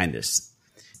science behind this.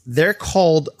 They're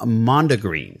called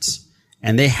mondogreens,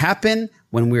 and they happen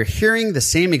when we're hearing the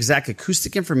same exact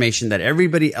acoustic information that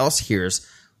everybody else hears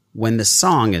when the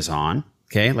song is on,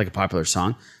 okay, like a popular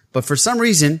song. But for some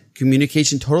reason,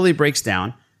 communication totally breaks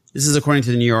down. This is according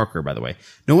to the New Yorker, by the way.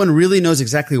 No one really knows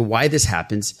exactly why this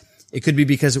happens. It could be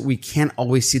because we can't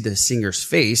always see the singer's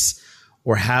face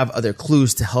or have other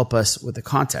clues to help us with the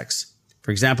context.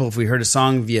 For example, if we heard a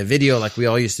song via video like we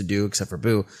all used to do, except for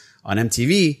Boo, on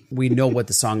MTV, we know what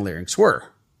the song lyrics were.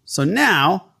 So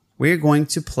now we're going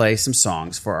to play some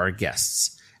songs for our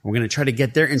guests. We're going to try to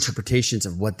get their interpretations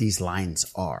of what these lines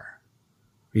are.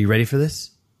 Are you ready for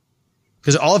this?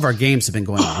 Because all of our games have been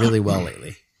going really well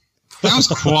lately. That was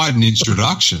quite an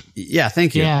introduction. Yeah,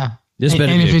 thank you. Yeah. This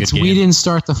better and be if a it's good We game. Didn't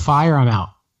Start the Fire, I'm out.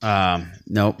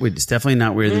 No, it's definitely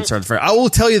not Weird Than Start the Fire. I will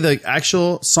tell you the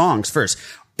actual songs first.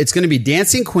 It's going to be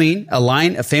Dancing Queen,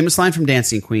 a famous line from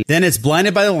Dancing Queen. Then it's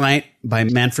Blinded by the Light, by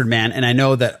Manfred Mann. And I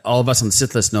know that all of us on the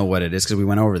Sith list know what it is because we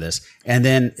went over this. And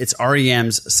then it's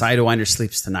REM's Sidewinder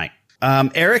Sleeps Tonight.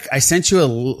 Eric, I sent you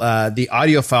the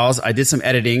audio files. I did some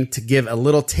editing to give a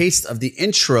little taste of the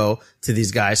intro to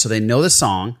these guys so they know the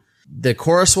song. The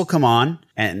chorus will come on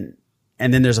and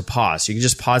then there's a pause. You can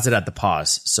just pause it at the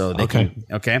pause. So they can,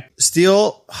 okay.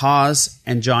 Steele, Haas,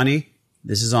 and Johnny,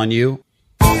 this is on you.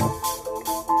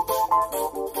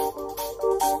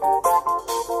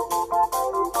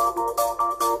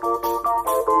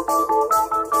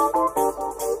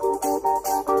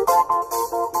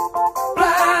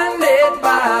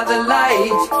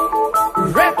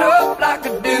 Wrapped up like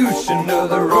a douche,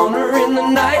 another runner in the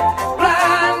night.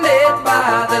 Blinded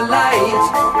by the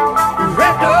light.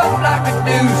 Wrapped up like a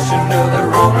douche, another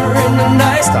runner in the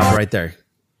night. Stop right there.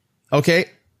 Okay.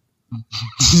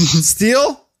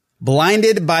 Steele,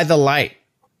 Blinded by the Light.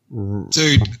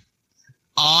 Dude,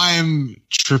 I'm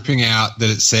tripping out that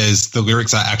it says the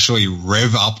lyrics are actually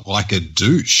rev up like a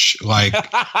douche. Like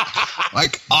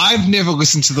I've never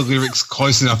listened to the lyrics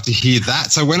close enough to hear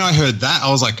that. So when I heard that, I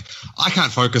was like, I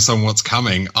can't focus on what's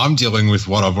coming. I'm dealing with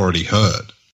what I've already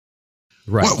heard.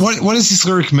 Right. What does this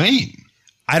lyric mean?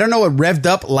 I don't know what revved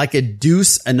up like a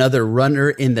deuce, another runner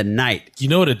in the night. You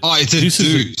know what? It's a deuce.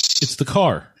 It's the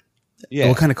car. Yeah.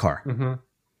 What kind of car? Mm-hmm.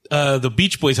 The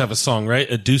Beach Boys have a song,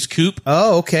 right? A Deuce Coupe.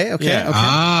 Oh, okay. Yeah.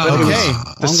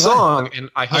 The song, and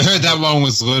I heard that one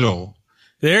was little.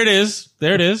 There it is.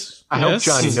 I hope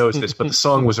Johnny knows this, but the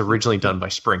song was originally done by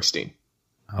Springsteen.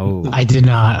 Oh, I did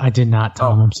not,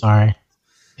 Tom. I'm sorry.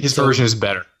 His version is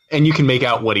better, and you can make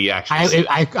out what he actually said.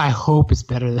 I hope it's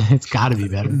better. It's got to be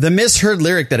better. The misheard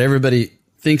lyric that everybody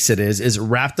thinks it is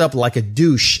wrapped up like a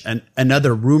douche,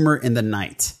 another rumor in the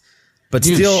night. But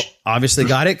Steele obviously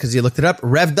got it because he looked it up.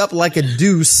 Revved up like a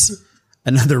deuce,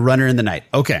 another runner in the night.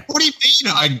 Okay. What do you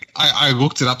mean? I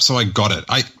looked it up, so I got it.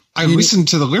 I listened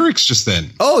to the lyrics just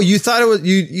then. Oh, you thought it was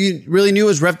you really knew it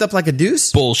was revved up like a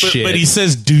deuce? Bullshit. But he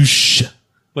says douche.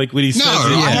 Like when he says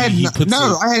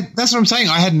that's what I'm saying.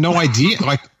 I had no idea.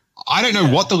 Like I don't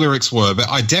know what the lyrics were, but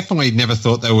I definitely never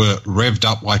thought they were revved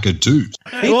up like a douche.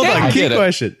 Hold on, key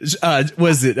question.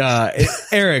 Was it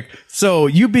Eric? So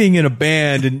you being in a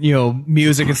band and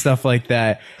music and stuff like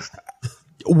that,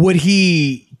 would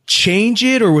he change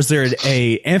it, or was there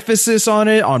a emphasis on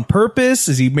it on purpose?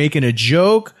 Is he making a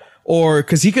joke, or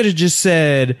because he could have just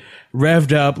said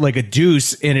revved up like a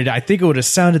deuce in it? I think it would have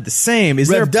sounded the same. Is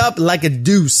revved up like a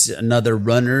deuce, another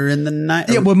runner in the night?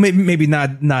 Yeah, well, maybe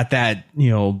not that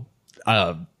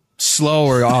slow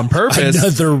or on purpose.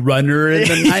 Another runner in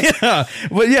the night.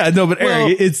 Yeah, but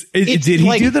Eric, did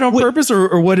he do that on purpose,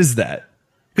 or what is that?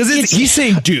 Because he's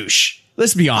saying douche.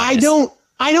 Let's be honest.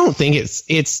 I don't think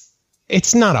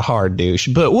it's not a hard douche,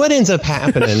 but what ends up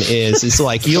happening is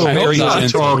like you'll very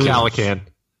Calican.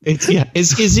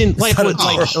 Is in like a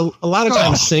lot of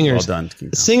times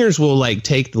singers will like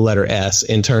take the letter S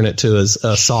and turn it to a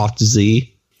soft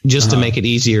Z just to make it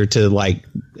easier to like,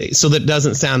 so that it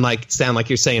doesn't sound like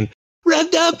you're saying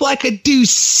revved up like a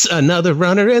deuce, another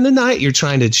runner in the night. You're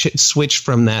trying to switch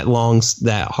from that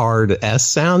hard S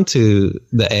sound to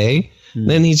the A.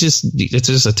 Then it's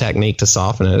just a technique to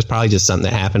soften it. It's probably just something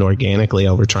that happened organically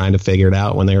over trying to figure it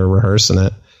out when they were rehearsing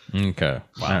it. Okay.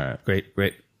 Wow. All right. Great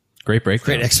break.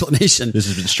 Great explanation. This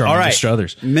has been strong. All right,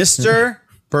 Struthers. Mr.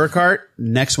 Burkhardt,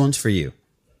 next one's for you.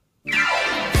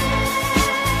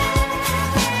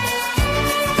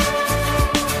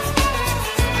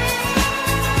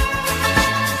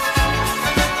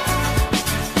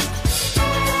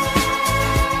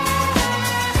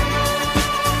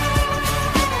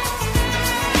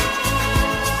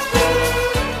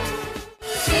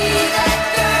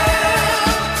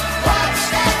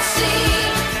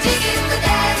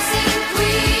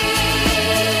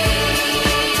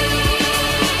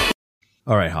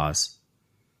 All right, Haas.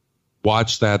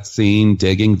 Watch that scene,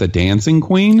 digging the dancing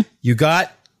queen. You got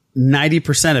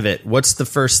 90% of it. What's the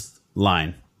first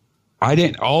line? I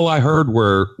didn't. All I heard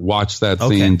were watch that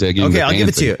scene, digging the dancing queen. Okay, I'll give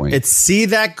it to you. It's see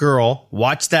that girl,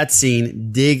 watch that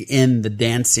scene, dig in the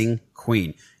dancing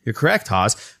queen. You're correct,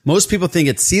 Haas. Most people think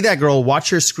it's see that girl, watch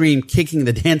her scream, kicking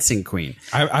the dancing queen.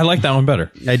 I like that one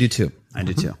better. I do too.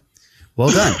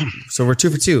 Well done. So we're 2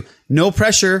 for 2. No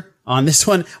pressure on this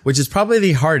one, which is probably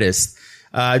the hardest.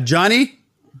 Johnny?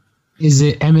 Is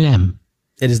it Eminem?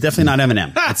 It is definitely not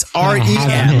Eminem. It's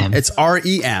REM. It's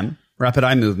REM, Rapid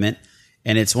Eye Movement,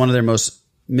 and it's one of their most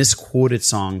misquoted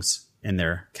songs in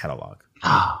their catalog.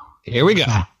 Oh, here we go.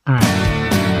 All right.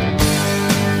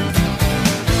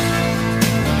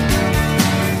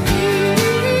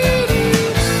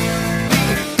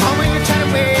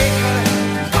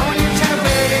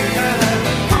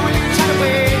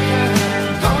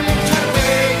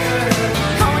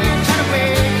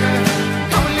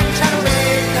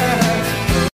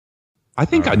 I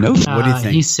think I know. What do you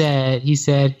think? He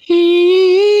said,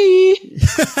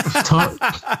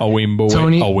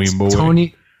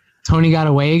 Tony got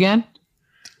away again?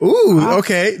 Ooh,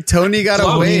 okay. Tony got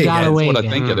away. That's what I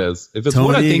think it is. If it's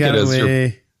what I think it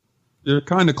is, you're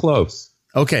kind of close.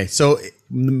 Okay, so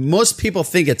most people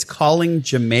think it's Calling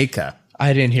Jamaica.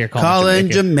 I didn't hear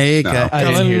Calling Jamaica. No, I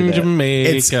didn't hear that.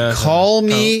 Jamaica. It's Call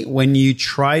Me When You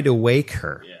Try to Wake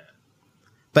Her. Yeah.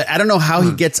 But I don't know how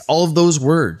he gets all of those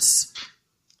words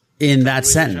in that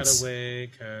sentence.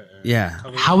 Yeah.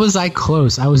 How was I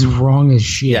close? I was wrong as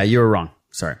shit. Yeah, you were wrong.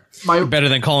 Sorry. Better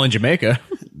than Calling Jamaica.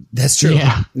 That's true.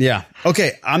 Yeah. Yeah.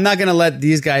 Okay, I'm not going to let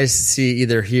these guys see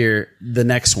either here the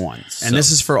next one. And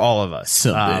this is for all of us.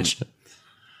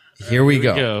 Here we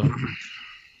go.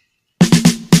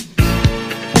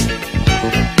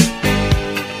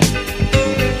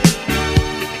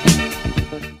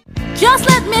 Just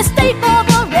let me state for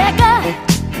the record.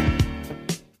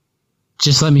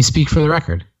 Just let me speak for the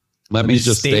record. Let me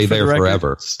just stay there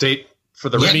forever. State for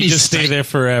the Let record. me just stay there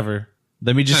forever.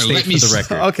 Let me just state for the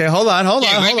record. Okay, hold on.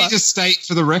 Let me just state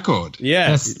for the record.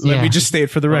 Yeah, let me just state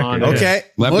for the record. Okay.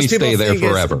 Let me stay there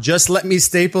forever. Just let me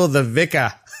staple the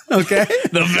Vicar. Okay.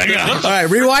 The Vicar. All right,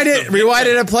 rewind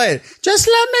it and play it. Just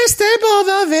let me staple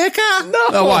the Vicar.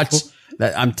 No, watch.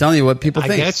 I'm telling you what people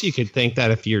think. I guess you could think that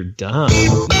if you're dumb.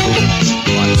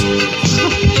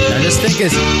 I just think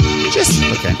it's just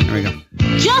okay. Here we go.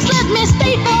 Just let me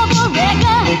state for the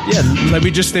record. Yeah, let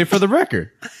me just stay for the record.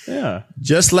 Yeah.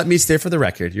 Just let me stay for the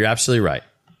record. You're absolutely right.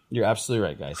 You're absolutely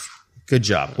right, guys. Good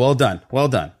job. Well done. Well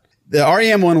done. The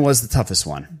REM one was the toughest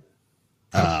one.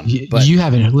 But you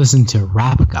haven't listened to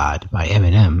Rap God by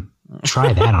Eminem.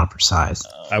 Try that on for size.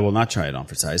 I will not try it on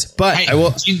for size, but Hey, I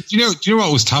will. Do you know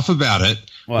what was tough about it?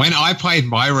 What? When I played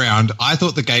my round, I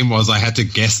thought the game was I had to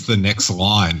guess the next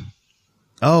line.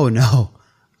 Oh no!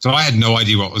 So I had no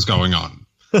idea what was going on.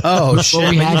 Oh shit! What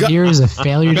we have here is a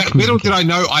failure to Little communicate. did I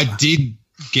know I did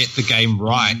get the game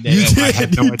right. You did, I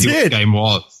had no you idea what the did. game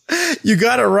was. You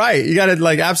got it right. You got it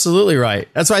like absolutely right.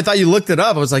 That's why I thought you looked it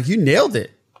up. I was like, you nailed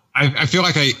it. I feel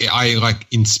like I like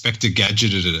Inspector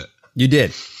Gadgeted it. You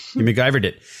did. You MacGyvered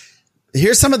it.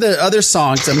 Here's some of the other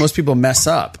songs that most people mess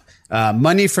up.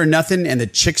 Money for Nothing and the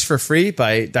Chicks for Free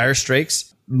by Dire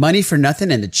Straits. Money for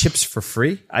Nothing and the Chips for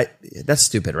Free. That's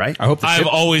stupid, right? I hope I've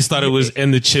always thought it was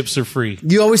 "and the chips are free."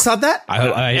 You always thought that?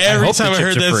 Every hope time the I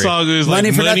heard chips are that free. song, it was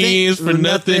Money like for money nothing, is for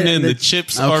nothing, and the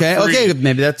chips are free. Okay,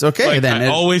 maybe that's okay. Like, then I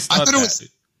always I thought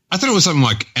thought it was something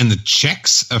like "and the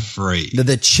checks are free."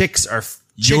 the chicks are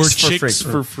Your chicks chicks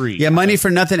for free. Yeah, money for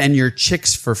nothing and your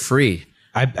chicks for free.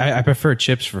 I prefer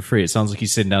chips for free. It sounds like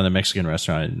he's sitting down in the Mexican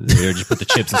restaurant. And they just put the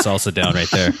chips and salsa down right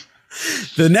there.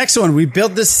 The next one, we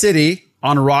built this city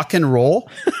on rock and roll.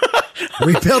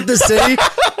 We built the city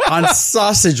on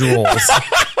sausage rolls.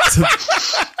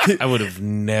 I would have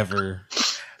never.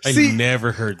 See, I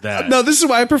never heard that. No, this is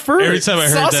why I prefer Every it. time I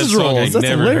heard sausage that song, rolls. I That's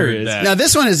never hilarious. heard that. Now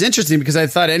this one is interesting because I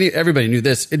thought everybody knew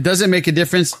this. It doesn't make a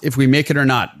difference if we make it or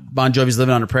not. Bon Jovi's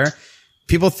Living on a Prayer.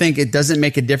 People think it doesn't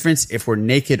make a difference if we're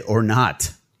naked or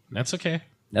not. That's okay.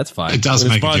 That's fine. It does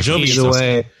make a difference. Either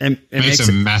way, It makes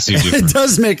a massive It difference.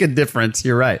 does make a difference.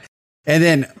 You're right. And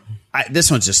then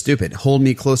this one's just stupid. Hold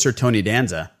Me Closer, Tony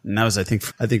Danza. And that was, I think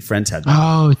Friends had that.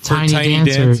 Oh, Tiny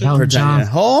Dancer. Elton John.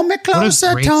 Hold me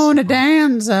closer, great Tony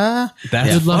Danza.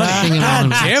 That's I'd love funny. singing God along.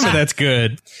 damn it, that's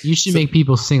good. You should make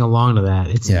people sing along to that.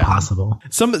 It's impossible.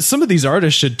 Some of these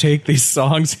artists should take these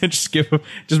songs and just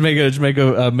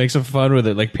make some fun with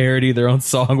it, like parody their own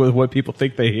song with what people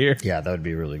think they hear. Yeah, that would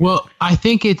be really good. Well, I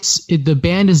think the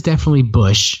band is definitely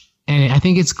Bush, and I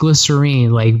think it's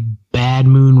Glycerine, like Bad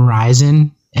Moon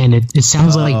Rising, and it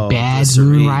sounds like Bad Glycerine.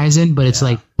 Moon Rising, but it's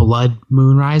like Blood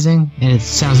Moon Rising, and it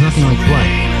sounds nothing like blood.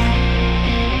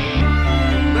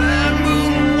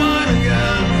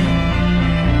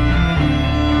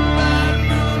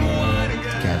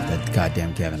 That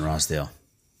goddamn Gavin Rossdale.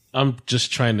 I'm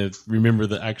just trying to remember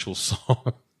the actual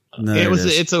song. No,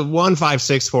 it's a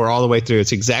 1-5-6-4 all the way through.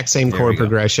 It's exact same chord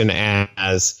progression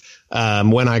as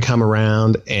When I Come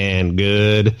Around and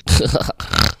Good.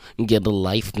 Get a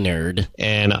life, nerd.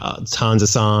 And tons of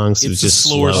songs. It's just a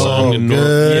slower slow. song than normal.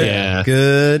 Good. Yeah.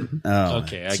 Good. Oh,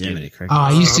 Okay, I get it. Oh,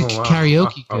 I used to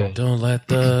karaoke good. Don't let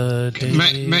the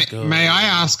day go. May I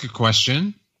ask a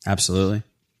question? Absolutely.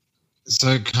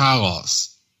 So, Carlos,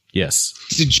 Yes.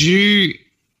 did you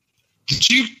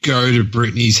go to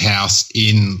Britney's house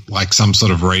in like some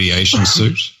sort of radiation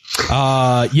suit?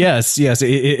 Yes.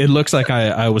 It looks like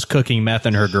I was cooking meth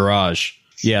in her garage.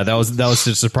 Yeah, that was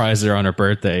to surprise her on her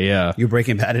birthday. Yeah, You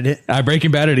Breaking Bad'd it? I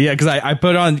Breaking Bad'd it. Yeah, because I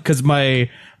put on because my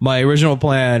my original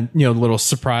plan, you know, the little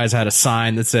surprise had a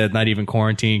sign that said "Not even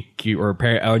quarantine or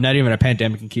not even a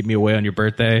pandemic can keep me away on your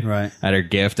birthday." Right. At her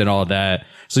gift and all that.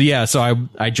 So yeah, so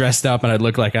I dressed up and I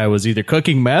looked like I was either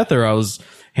cooking meth or I was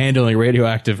handling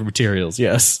radioactive materials.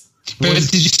 Yes. But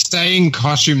did you stay in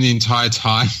costume the entire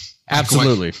time?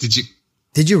 Absolutely. Like,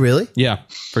 Did you really? Yeah,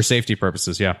 for safety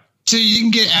purposes. Yeah. So you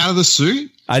can get out of the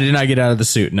suit? I did not get out of the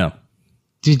suit. No.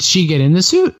 Did she get in the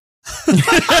suit? You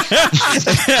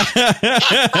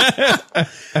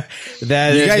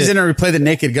guys didn't replay the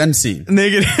Naked Gun scene.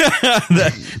 Naked.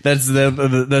 That's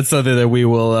something that we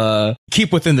will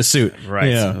keep within the suit.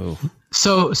 Right. Yeah.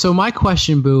 So my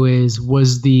question, Boo,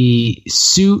 was the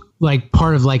suit like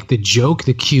part of like the joke,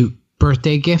 the cute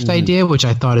birthday gift idea, which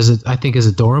I think is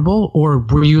adorable, or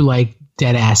were you like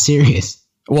dead ass serious?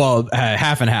 Well,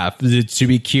 half and half, to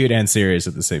be cute and serious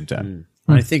at the same time.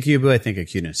 When I think you, Boo, I think of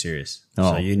cute and serious.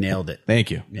 Oh. So you nailed it.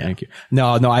 Thank you. Yeah. Thank you.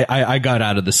 No, I got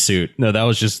out of the suit. No, that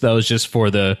was just for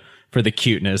the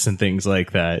cuteness and things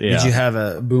like that. Yeah. Did you have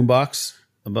a boombox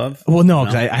above? Well, no,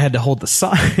 because I had to hold the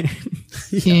sign.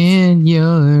 In your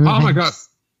Oh my God.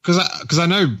 Because I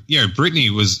know, you know, Brittany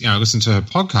was, you know, listening to her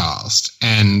podcast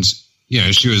and, you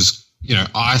know, she was, you know,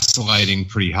 isolating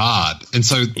pretty hard. And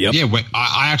so, yeah, when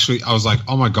I was like,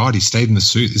 oh my God, he stayed in the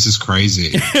suit. This is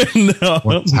crazy.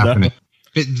 What's happening?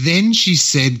 But then she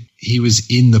said he was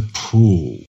in the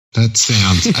pool. That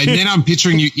sounds, and then I'm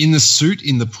picturing you in the suit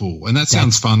in the pool, and that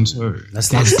sounds fun too.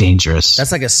 That's dangerous.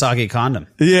 That's like a soggy condom.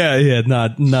 Yeah,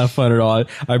 not fun at all.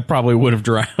 I probably would have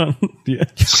drowned. Yeah.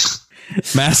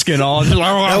 Mask and all.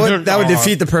 That would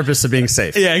defeat the purpose of being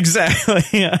safe. Yeah, exactly.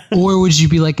 Yeah. Or would you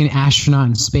be like an astronaut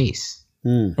in space?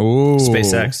 Oh,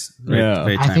 SpaceX.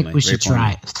 Very I think timely. we should Very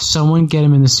try it. Someone get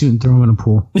him in the suit and throw him in a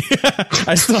pool.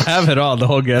 I still have it all, the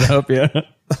whole get up. Yeah.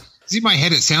 In my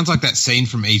head, it sounds like that scene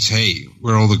from E.T.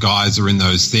 where all the guys are in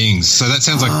those things. So that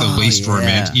sounds like the least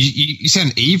romantic. You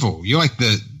sound evil. You're like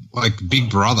Big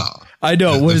Brother. I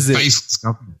know. What is it?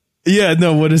 Yeah,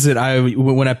 no, what is it?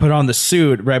 When I put on the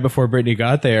suit right before Brittany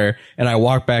got there and I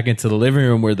walked back into the living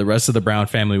room where the rest of the Brown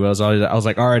family was, I was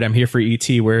like, all right, I'm here for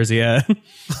E.T. Where is he at?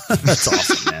 That's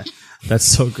awesome, man. That's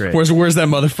so great. Where's that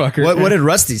motherfucker? What did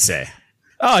Rusty say?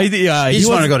 Oh, he just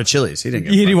wanted to go to Chili's. He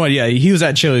didn't want. Yeah, he was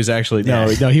at Chili's actually. No,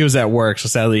 he was at work, so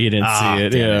sadly he didn't see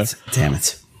it. Damn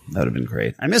it. That would have been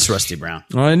great. I miss Rusty Brown.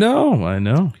 I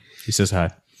know. He says hi.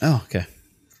 Oh, okay.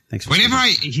 Thanks. Whenever I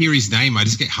hear his name, I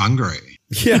just get hungry.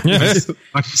 Yeah.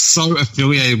 I'm so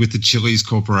affiliated with the Chili's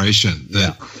Corporation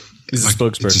that he's a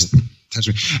spokesperson. Touch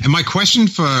me. And my question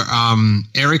for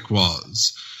Eric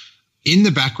was, in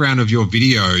the background of your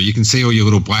video, you can see all your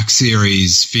little Black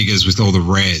Series figures with all the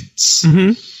reds.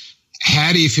 Mm-hmm.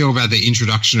 How do you feel about the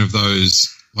introduction of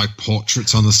those like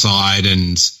portraits on the side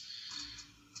and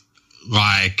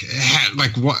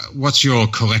what's your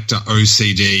collector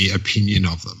OCD opinion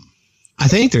of them? I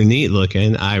think they're neat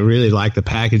looking. I really like the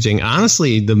packaging.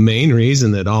 Honestly, the main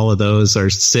reason that all of those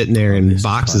are sitting there in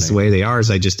boxes the way they are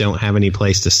is I just don't have any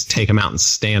place to take them out and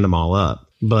stand them all up.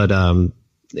 But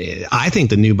I think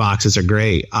the new boxes are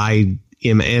great. I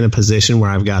am in a position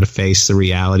where I've got to face the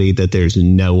reality that there's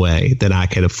no way that I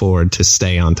could afford to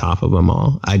stay on top of them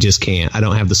all. I just can't. I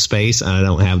don't have the space and I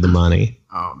don't have the money.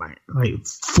 Oh my! Like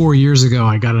 4 years ago,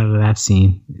 I got out of that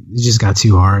scene. It just got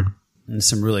too hard. And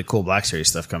some really cool Black Series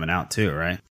stuff coming out too,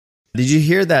 right? Did you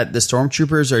hear that the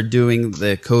Stormtroopers are doing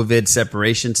the COVID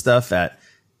separation stuff at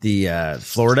the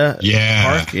Florida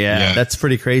park? Yeah, that's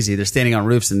pretty crazy. They're standing on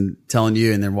roofs and telling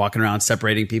you, and they're walking around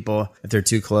separating people if they're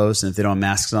too close and if they don't have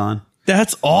masks on.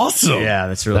 That's awesome. Yeah,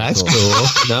 that's really cool.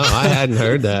 No, I hadn't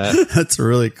heard that. That's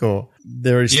really cool.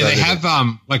 They have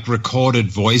like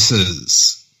recorded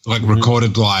voices, like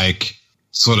recorded like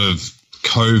sort of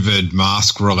COVID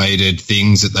mask related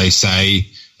things that they say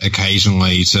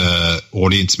occasionally to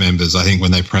audience members. I think when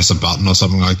they press a button or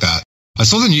something like that. I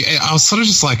saw I was sort of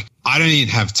just like, I don't even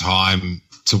have time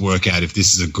to work out if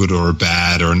this is a good or a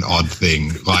bad or an odd thing.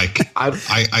 Like I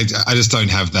just don't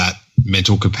have that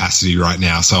mental capacity right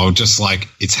now. So I'll just like,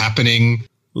 it's happening.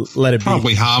 Let it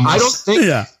probably be. Harmless.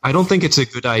 I don't think it's a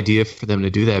good idea for them to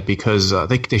do that because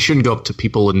they shouldn't go up to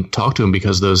people and talk to them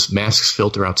because those masks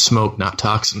filter out smoke, not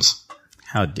toxins.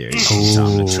 How dare you, King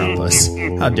Tom, to trump us?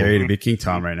 How dare you to be King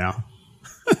Tom right now?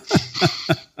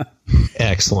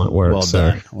 Excellent work, well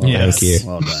sir. Done. Well Thank you.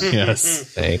 Well done.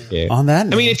 Yes. Thank you. On that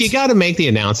note, I mean, if you got to make the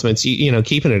announcements, you know,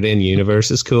 keeping it in universe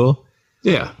is cool.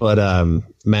 Yeah. But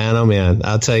man, oh man,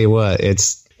 I'll tell you what,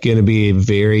 it's going to be a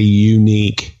very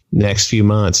unique next few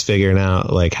months figuring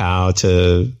out like how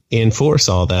to enforce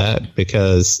all that,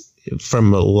 because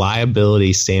from a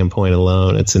liability standpoint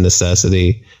alone, it's a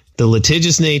necessity the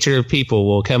litigious nature of people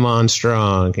will come on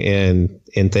strong in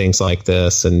things like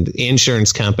this. And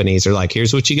insurance companies are like,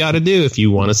 here's what you got to do if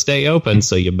you want to stay open.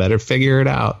 So you better figure it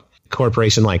out.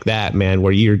 Corporation like that, man,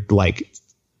 where you're like,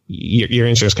 your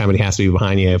insurance company has to be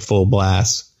behind you at full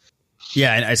blast.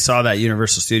 Yeah, and I saw that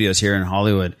Universal Studios here in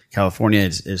Hollywood, California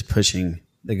is pushing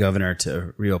the governor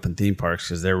to reopen theme parks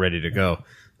because they're ready to go.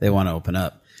 They want to open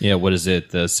up. Yeah, what is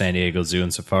it? The San Diego Zoo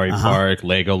and Safari Park,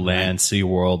 Legoland,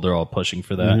 SeaWorld, they're all pushing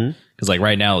for that. Because like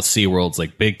right now, SeaWorld's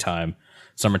like big time.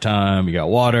 Summertime, you got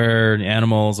water,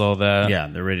 animals, all that. Yeah,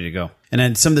 they're ready to go. And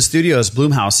then some of the studios,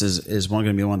 Blumhouse is going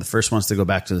to be one of the first ones to go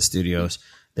back to the studios.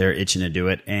 They're itching to do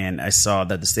it. And I saw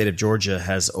that the state of Georgia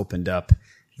has opened up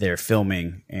their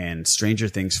filming, and Stranger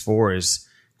Things 4 is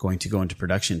going to go into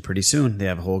production pretty soon. They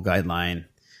have a whole guideline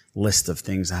list of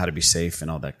things on how to be safe and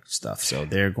all that stuff. So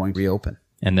they're going to reopen.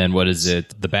 And then what is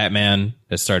it? The Batman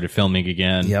has started filming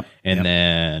again. Yep. And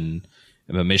then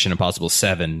Mission Impossible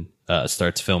 7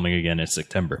 starts filming again in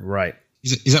September. Right.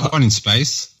 Is that one in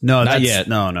space? No, not yet.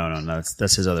 No.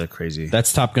 That's his other crazy.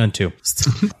 That's Top Gun 2.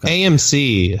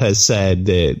 AMC has said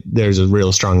that there's a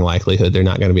real strong likelihood they're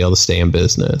not going to be able to stay in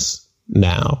business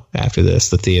now after this,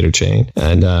 the theater chain.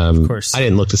 And of course, I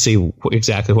didn't look to see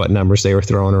exactly what numbers they were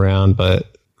throwing around, but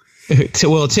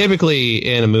typically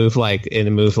in a move like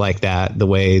that, the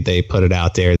way they put it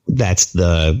out there, that's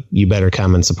the you better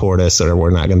come and support us or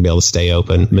we're not going to be able to stay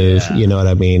open move. Yeah. You know what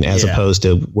I mean? As opposed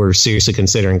to we're seriously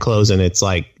considering closing. It's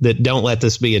like that. Don't let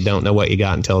this be a don't know what you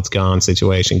got until it's gone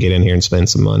situation. Get in here and spend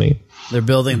some money. They're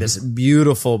building this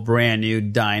beautiful brand new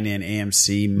dine-in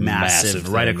AMC massive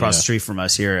right across the street from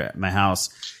us here at my house.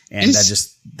 And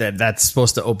that's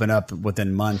supposed to open up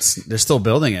within months. They're still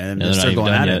building it, and they're still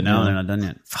going at it. No, they're not done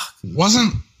yet. Fuck.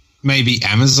 Wasn't maybe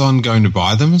Amazon going to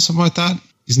buy them or something like that?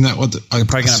 Isn't that what they're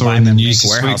probably going to buy them and make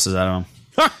warehouses out of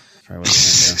them?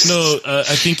 No,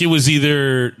 I think it was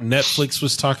either Netflix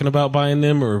was talking about buying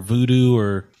them or Vudu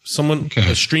or someone,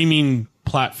 a streaming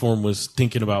platform was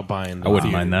thinking about buying them. I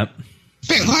wouldn't mind that.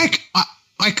 But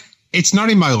like it's not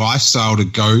in my lifestyle to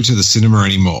go to the cinema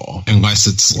anymore unless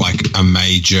it's like a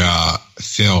major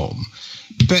film.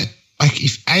 But like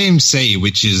if AMC,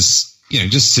 which is, you know,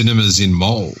 just cinemas in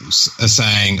malls, are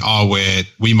saying, oh,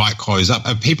 we might close up,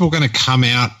 are people going to come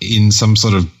out in some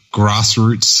sort of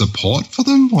grassroots support for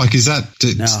them? Like, is that,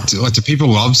 do people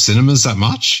love cinemas that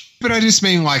much? But I just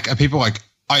mean, like, are people like,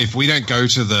 oh, if we don't go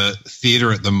to the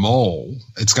theater at the mall,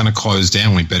 it's going to close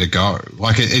down. We better go.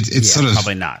 Like it's sort of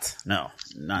probably not. No,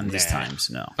 not in these times.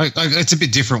 No, like it's a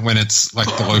bit different when it's like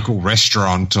the local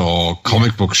restaurant or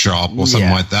comic book shop or something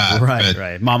like that. Right,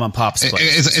 right. Mom and pop's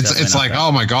place. It's like,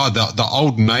 oh my God, the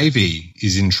Old Navy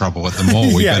is in trouble at the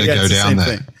mall. We better go down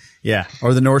there. Thing. Yeah,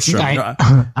 or the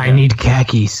Nordstrom. I need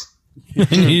khakis.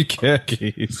 I need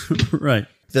khakis. Right.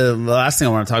 The last thing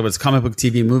I want to talk about is comic book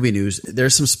TV movie news.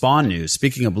 There's some Spawn news.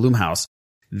 Speaking of Blumhouse,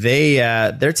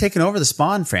 they're taking over the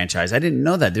Spawn franchise. I didn't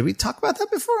know that. Did we talk about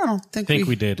that before? I don't think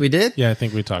we did. We did? Yeah, I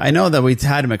think we talked. I know that we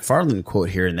had a McFarlane quote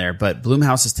here and there, but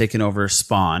Blumhouse has taken over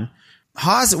Spawn.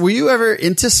 Haas, were you ever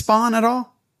into Spawn at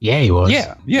all? Yeah, he was.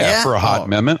 Yeah, for a hot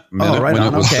minute right when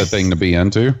it was the thing to be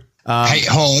into. Hey,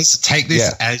 Hawes, take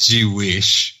this as you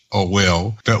wish or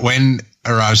will, but when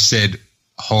Araj said,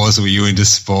 Hawes, were you into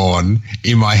Spawn?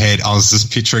 In my head, I was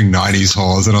just picturing 90s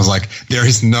Hawes, and I was like, there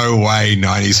is no way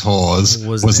 90s Hawes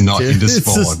was not into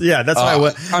Spawn. That's why I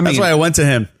went. That's why I went to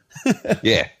him.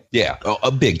 yeah,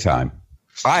 a big time.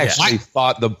 I actually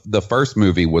thought the first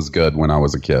movie was good when I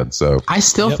was a kid. So I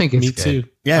still think it's me good. too.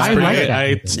 Yeah,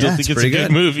 I still think it's a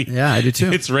good movie. Yeah, I do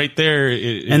too. It's right there.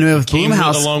 And with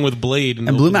Blumhouse, along with Blade, and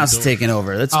Blumhouse is taking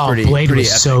over. That's Blade pretty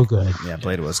was epic. so good. Yeah,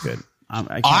 Blade was good. I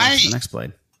can't wait for the next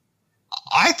Blade.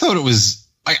 I thought it was.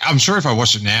 I'm sure if I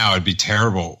watched it now, it'd be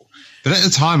terrible. But at the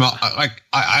time,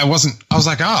 I wasn't. I was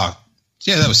like, oh,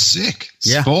 yeah, that was sick.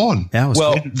 Yeah. Spawn. Yeah, it was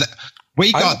good.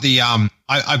 We got the.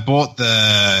 I bought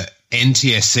the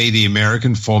NTSC, the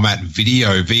American format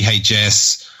video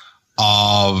VHS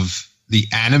of the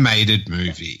animated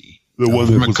movie. The one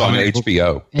that was on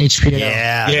HBO.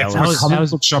 Yeah, from a comic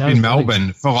book shop in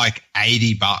Melbourne for like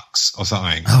 $80 or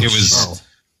something. Oh, it was,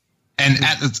 and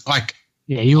at the like.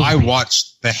 Yeah, I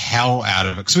watched the hell out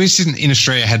of it because we in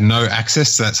Australia had no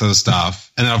access to that sort of stuff,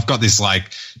 and then I've got this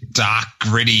like dark,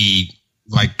 gritty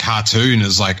like cartoon. It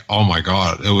was like, oh my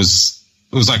God, it was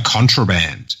like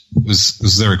contraband. It was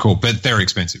very cool, but very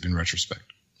expensive in retrospect.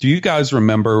 Do you guys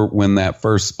remember when that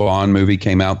first Spawn movie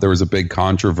came out? There was a big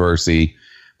controversy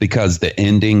because the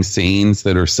ending scenes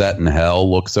that are set in hell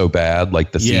look so bad,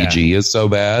 like the CG is so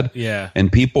bad. Yeah,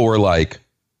 and people were like,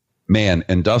 man,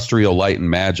 Industrial Light and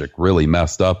Magic really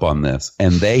messed up on this.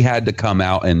 And they had to come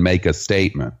out and make a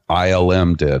statement.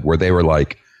 ILM did, where they were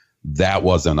like, that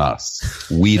wasn't us.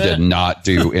 We did not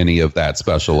do any of that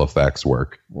special effects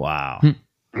work. Wow.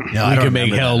 Yeah, we can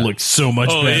make hell look so much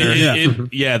better.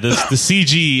 The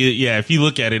CG, if you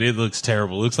look at it, it looks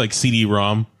terrible. It looks like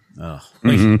CD-ROM. Oh.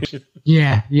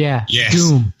 Yeah. Yes.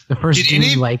 Doom, the first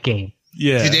Doom light game.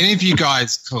 Yeah. Did any of you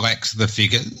guys collect the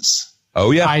figures?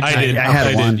 Oh yeah, I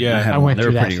had one. I went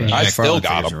through that phase. I still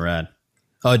got them. Rad.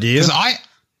 Oh, do you? Because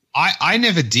I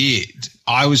never did.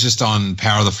 I was just on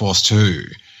Power of the Force 2.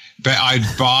 But I'd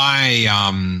buy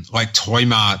like Toy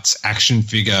Mart's action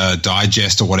figure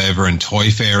digest or whatever and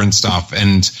Toy Fair and stuff.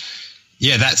 And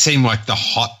yeah, that seemed like the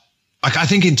hot, like I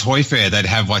think in Toy Fair they'd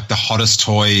have like the hottest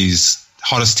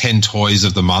 10 toys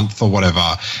of the month or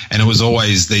whatever. And it was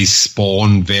always these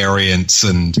Spawn variants.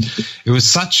 And it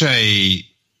was such a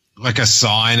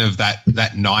sign of that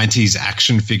 90s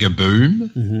action figure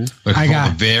boom. Mm-hmm. Like all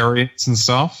the variants and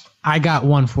stuff. I got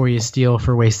one for you, Steele,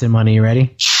 for wasting money. You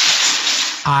ready?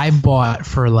 I bought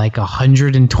for like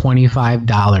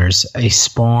 $125 a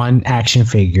Spawn action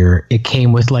figure. It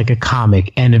came with like a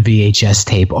comic and a VHS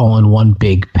tape all in one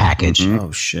big package.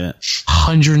 Oh shit.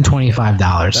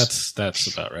 $125. That's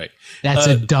about right. That's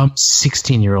a dumb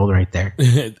 16-year-old right there.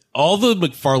 All the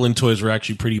McFarlane toys were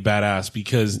actually pretty badass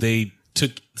because they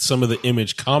took some of the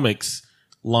Image Comics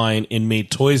line and made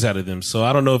toys out of them. So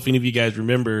I don't know if any of you guys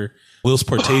remember Will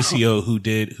Portacio,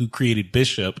 who created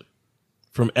Bishop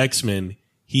from X-Men.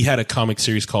 He had a comic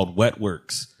series called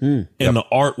Wetworks, and the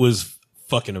art was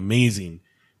fucking amazing,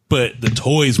 but the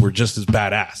toys were just as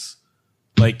badass.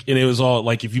 Like, and it was all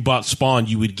like, if you bought Spawn,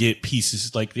 you would get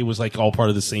pieces. Like, it was like all part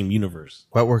of the same universe.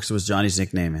 Wetworks was Johnny's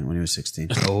nickname when he was 16.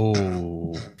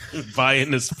 Oh,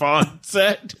 buying the Spawn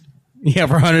set. Yeah,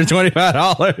 for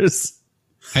 $125.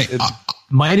 Hey,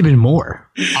 might have been more.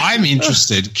 I'm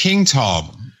interested. King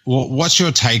Tom, what's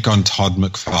your take on Todd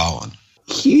McFarlane?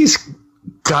 He's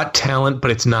got talent, but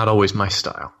it's not always my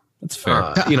style. That's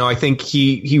fair. I think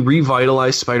he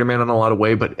revitalized Spider-Man in a lot of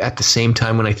way, but at the same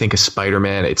time, when I think of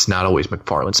Spider-Man, it's not always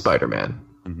McFarlane Spider-Man.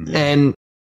 Mm-hmm. And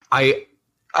I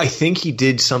think he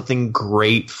did something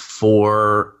great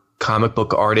for comic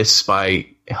book artists by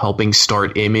helping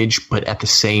start Image, but at the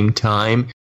same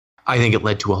time, I think it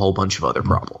led to a whole bunch of other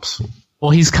problems. Well,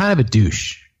 he's kind of a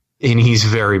douche. And he's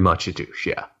very much a douche,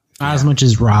 yeah. Not as much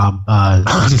as Rob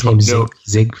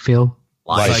Ziegfeld.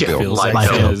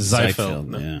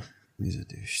 Liefeld. Yeah, he's a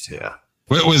douche too. Yeah.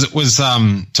 Was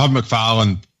Todd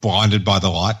McFarlane blinded by the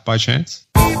light by chance?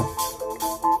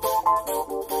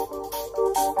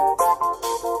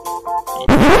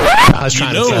 I was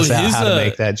trying to suss out how to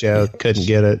make that joke. Couldn't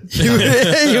get it. He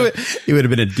would have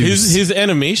been a douche. His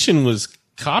animation was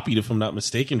copied, if I'm not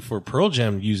mistaken, for Pearl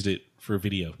Jam used it for a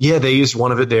video. Yeah, they used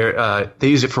one of it there. They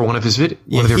used it for one of their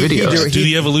videos. Do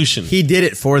the evolution. He did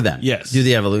it for them. Yes. Do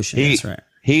the evolution. That's right.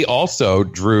 He also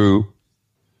drew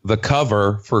the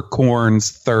cover for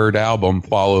Korn's third album,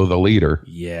 Follow the Leader.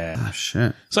 Yeah. Oh,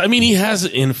 shit. So, I mean, he has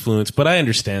influence, but I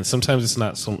understand. Sometimes it's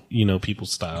not some,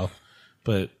 people's style.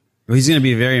 But he's going to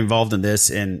be very involved in this,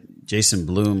 and Jason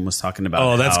Blum was talking about.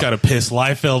 Oh, that's got to piss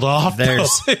Liefeld off.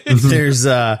 There's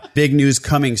big news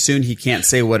coming soon. He can't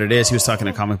say what it is. He was talking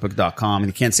to comicbook.com,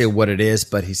 and he can't say what it is,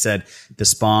 but he said the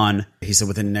Spawn. He said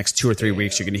within the next 2 or 3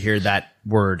 weeks, you're going to hear that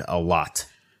word a lot.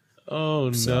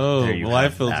 Oh, so, no.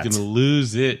 Liefeld's going to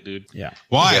lose it, dude. Yeah.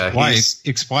 Why? Yeah, Why?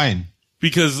 Explain.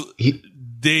 Because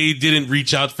they didn't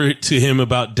reach out to him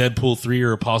about Deadpool 3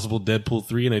 or a possible Deadpool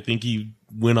 3, and I think he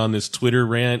went on this Twitter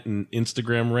rant and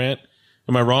Instagram rant.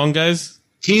 Am I wrong, guys?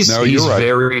 He's right.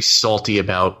 Very salty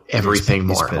about everything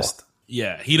Marvel.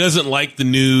 Yeah, he doesn't like the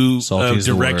new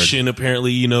direction,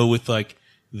 apparently, with like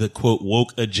the quote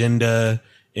woke agenda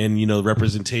and,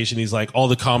 representation. He's like, all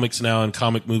the comics now and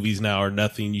comic movies now are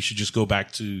nothing. You should just go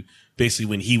back to basically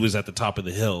when he was at the top of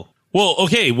the hill. Well,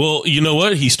 okay. Well, you know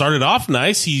what? He started off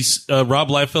nice. Rob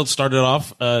Liefeld started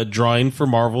off, drawing for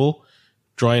Marvel,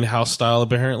 drawing house style,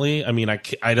 apparently. I mean,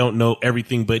 I don't know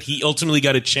everything, but he ultimately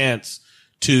got a chance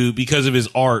to, because of his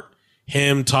art,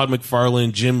 him, Todd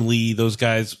McFarlane, Jim Lee, those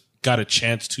guys got a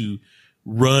chance to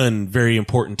run very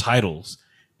important titles.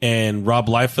 And Rob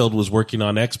Liefeld was working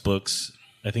on X-Books.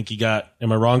 I think he got,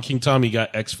 am I wrong, King Tom? He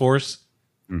got X-Force?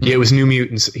 Mm-hmm. Yeah, it was New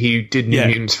Mutants. He did New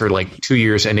Mutants for like 2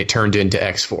 years, and it turned into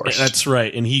X-Force. That's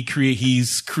right. And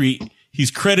he's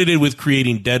credited with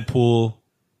creating Deadpool,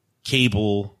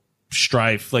 Cable,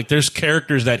 Strife. Like, there's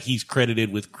characters that he's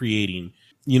credited with creating.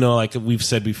 Like we've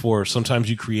said before, sometimes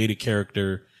you create a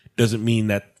character doesn't mean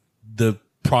that the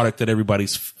product that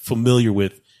everybody's familiar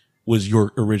with was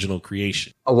your original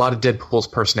creation. A lot of Deadpool's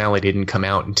personality didn't come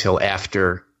out until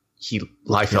after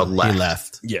Liefeld left. He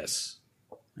left. Yes.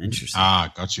 Interesting.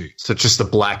 Got you. So just the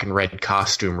black and red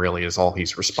costume really is all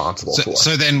he's responsible for.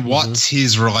 So then what's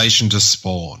his relation to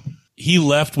Spawn? He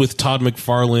left with Todd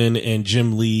McFarlane and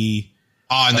Jim Lee.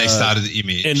 Oh, and they started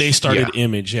Image. And they started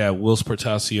Image, yeah. Wills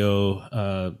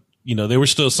Portacio. They were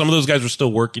still, some of those guys were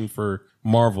still working for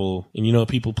Marvel. And,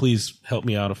 people, please help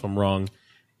me out if I'm wrong.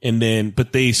 And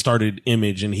but they started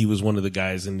Image, and he was one of the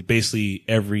guys. And basically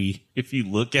if you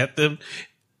look at them,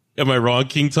 am I wrong,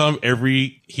 King Tom?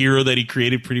 Every hero that he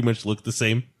created pretty much looked the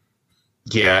same.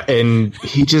 Yeah, and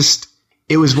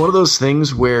it was one of those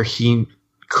things where he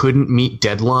couldn't meet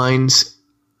deadlines,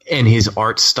 and his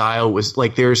art style was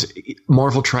like,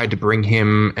 Marvel tried to bring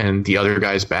him and the other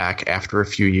guys back after a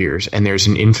few years, and there's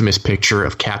an infamous picture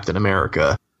of Captain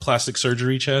America. Plastic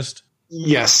surgery chest?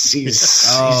 Yes, he's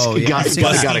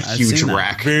got a huge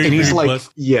rack. And he's like,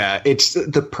 it's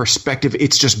the perspective,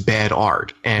 it's just bad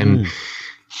art. And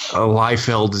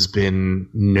Liefeld has been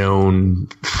known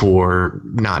for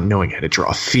not knowing how to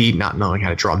draw feet, not knowing how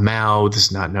to draw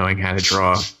mouths, not knowing how to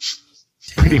draw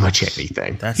pretty much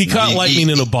anything. He caught lightning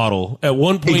in a bottle. At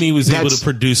one point, he was able to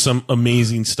produce some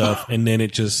amazing stuff, and then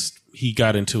he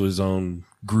got into his own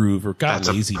groove or got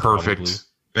lazy. Perfect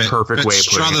way of putting it.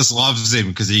 Struthers loves him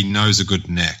because he knows a good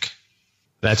neck.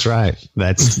 That's right.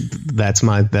 That's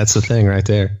the thing right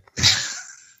there.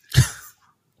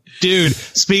 Dude,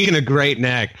 speaking of great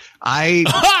neck, hang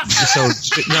on.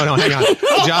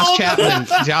 Josh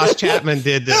Chapman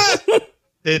did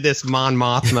this Mon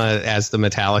Mothma as the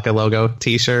Metallica logo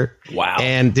t-shirt. Wow.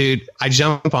 And dude, I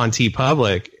jump on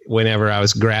TeePublic whenever I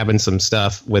was grabbing some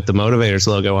stuff with the Motivators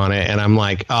logo on it, and I'm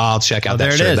like, I'll check out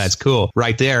that shirt. That's cool.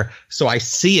 Right there. So I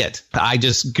see it. I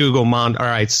just Google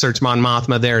search Mon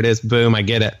Mothma. There it is. Boom, I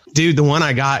get it. Dude, the one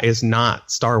I got is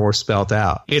not Star Wars spelt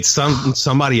out. It's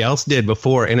somebody else did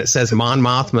before, and it says Mon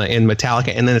Mothma in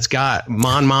Metallica, and then it's got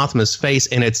Mon Mothma's face,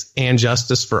 and it's And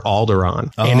Justice for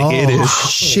Alderaan. And it is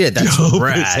shit, that's dope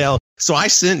rad. as hell. So I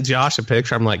sent Josh a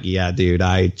picture. I'm like, yeah, dude,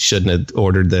 I shouldn't have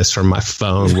ordered this from my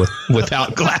phone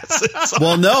without glasses.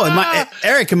 Well, no,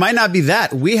 Eric, it might not be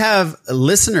that. We have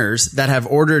listeners that have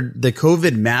ordered the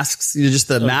COVID masks, just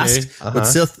the masks with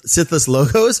Sithless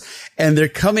logos, and they're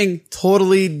coming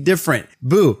totally different.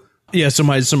 Boo. Yeah, so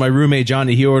my roommate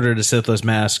Johnny, he ordered a Sithless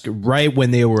mask right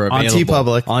when they were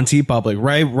available. On TeePublic,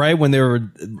 right when they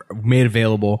were made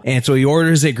available. And so he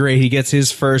orders it, great. He gets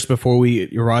his first before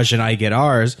Raj and I get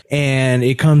ours. And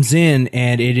it comes in,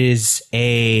 and it is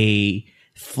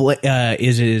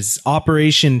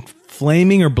Operation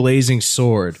Flaming or Blazing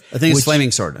Sword. I think it's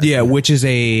Flaming Sword. Yeah, which is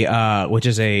a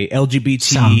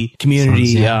LGBT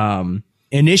community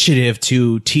initiative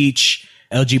to teach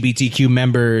LGBTQ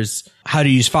members how to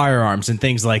use firearms and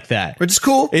things like that. Which is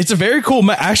cool. It's a very cool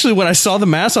actually, when I saw the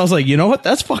mask, I was like, you know what?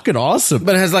 That's fucking awesome.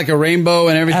 But it has like a rainbow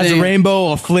and everything. It has a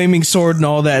rainbow, a flaming sword and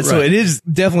all that. Right. So it is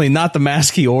definitely not the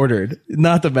mask he ordered.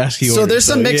 So there's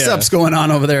some mix-ups going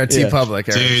on over there at TeePublic.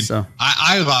 Dude, so.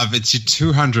 I love it's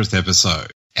your 200th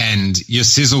episode. And your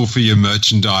sizzle for your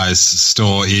merchandise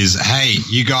store is, hey,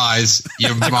 you guys,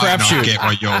 you might not get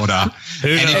what you order. And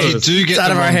if you do get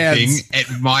the wrong thing, it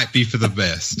might be for the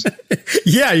best.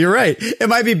 Yeah, you're right. It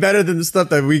might be better than the stuff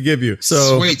that we give you.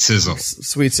 So sweet sizzle.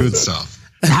 Sweet sizzle. Good stuff.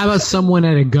 How about someone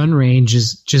at a gun range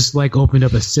just like opened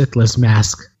up a Sithless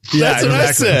mask? Yeah, that's what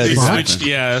I said.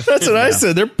 That's what I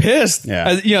said. They're pissed.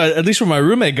 Yeah. At least what my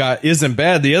roommate got isn't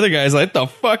bad. The other guy's like, the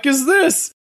fuck is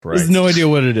this? Right. There's no idea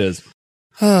what it is.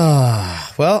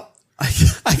 Well,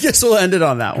 I guess we'll end it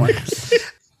on that one.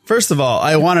 First of all,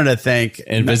 I wanted to thank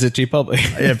and visit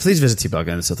TeePublic. Yeah, please visit TeePublic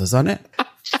and with us on it.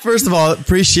 First of all,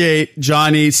 appreciate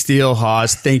Johnny Steele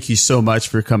Hawes. Thank you so much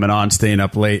for coming on, staying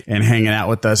up late, and hanging out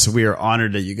with us. We are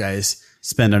honored that you guys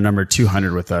spend our number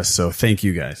 200 with us. So thank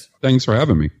you guys. Thanks for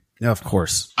having me. Yeah, of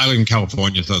course. I live in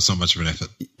California, so it's not much of an effort.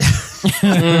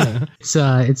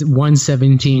 It's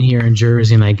 1:17 here in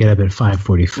Jersey, and I get up at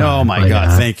 5:45. Oh my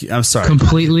God! Thank you. I'm sorry.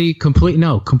 Completely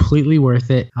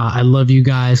worth it. I love you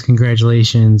guys.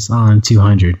 Congratulations on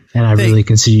 200, and I really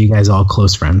consider you guys all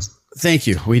close friends. Thank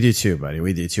you. We do too, buddy.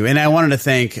 We do too. And I wanted to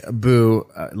thank Boo,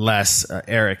 Les,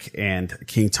 Eric, and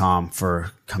King Tom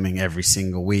for coming every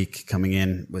single week, coming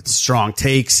in with strong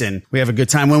takes, and we have a good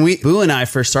time. When Boo and I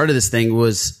first started this thing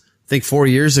was, I think 4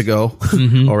 years ago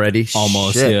already.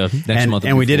 Almost, Shit. Next month.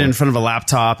 And we did it in front of a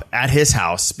laptop at his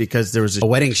house because there was a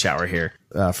wedding shower here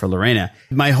for Lorena.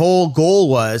 My whole goal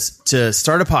was to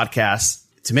start a podcast,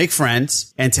 to make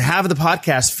friends, and to have the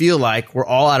podcast feel like we're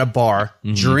all at a bar,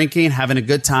 drinking, having a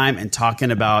good time, and talking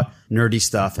about nerdy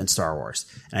stuff and Star Wars.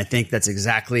 And I think that's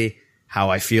exactly how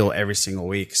I feel every single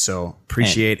week. So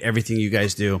appreciate everything you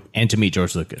guys do. And to meet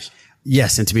George Lucas.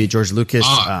 Yes, and to meet George Lucas.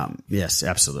 Yes,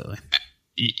 absolutely.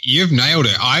 You've nailed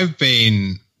it. I've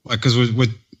been because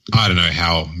with I don't know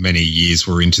how many years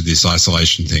we're into this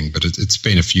isolation thing, but it's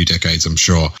been a few decades, I'm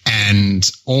sure.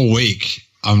 And all week,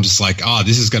 I'm just like,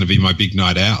 this is going to be my big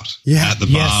night out at the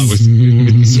bar with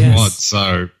the squad. So,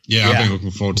 I've been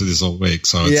looking forward to this all week.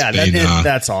 So,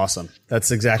 that's awesome.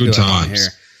 That's exactly what I want to hear.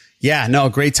 Yeah, no,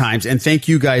 great times. And thank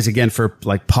you guys again for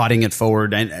like potting it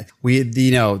forward. And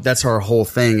that's our whole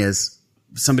thing is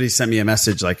somebody sent me a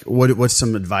message like, what's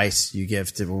some advice you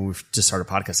give to when we just start a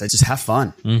podcast? I just have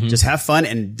fun. Mm-hmm. Just have fun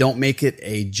and don't make it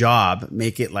a job.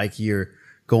 Make it like you're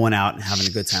going out and having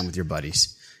a good time with your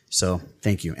buddies. So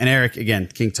thank you. And Eric, again,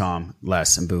 King Tom,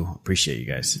 Les, and Boo, appreciate you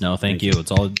guys. No, thank you. It's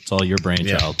all your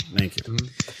brainchild. Yeah, thank you.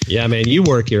 Yeah, man, you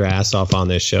work your ass off on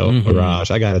this show,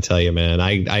 Raj. I got to tell you, man.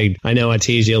 I know I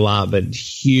tease you a lot, but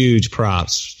huge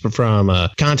props from a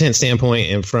content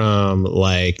standpoint and from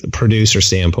like the producer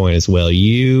standpoint as well.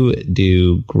 You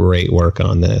do great work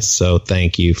on this. So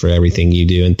thank you for everything you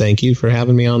do. And thank you for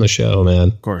having me on the show, man.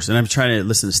 Of course. And I'm trying to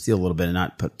listen to Steel a little bit and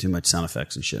not put too much sound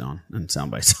effects and shit on and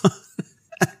sound bites.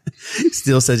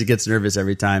 Steele says he gets nervous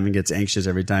every time and gets anxious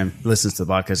every time he listens to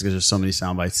the podcast because there's so many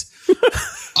sound bites.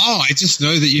 I just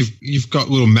know that you've got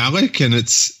little Malik and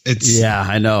it's yeah,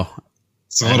 I know.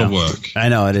 It's a lot of work. I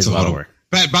know it is a lot of work.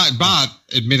 But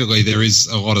admittedly, there is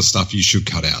a lot of stuff you should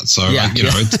cut out. So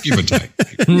it's give and take.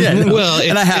 Well,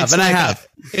 and I have.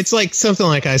 It's like something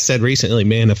like I said recently,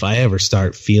 man, if I ever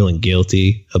start feeling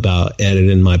guilty about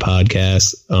editing my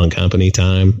podcast on company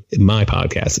time, my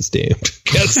podcast is doomed.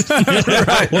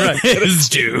 right. It is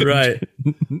doomed. Right.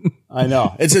 I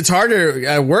know. It's harder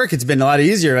at work. It's been a lot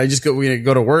easier. I just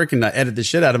go to work and I edit the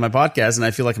shit out of my podcast and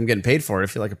I feel like I'm getting paid for it. I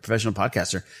feel like a professional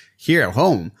podcaster. Here at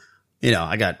home,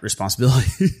 I got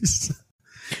responsibilities.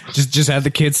 just have the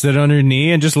kids sit on your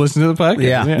knee and just listen to the podcast.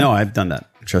 Yeah. No, I've done that.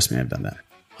 Trust me, I've done that.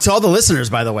 To all the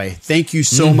listeners, by the way, thank you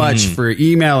so much for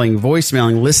emailing,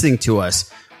 voicemailing, listening to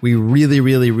us. We really,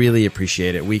 really, really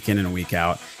appreciate it week in and week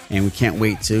out. And we can't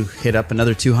wait to hit up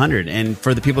another 200. And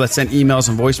for the people that sent emails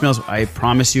and voicemails, I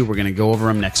promise you we're going to go over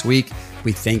them next week.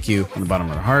 We thank you from the bottom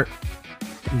of our heart.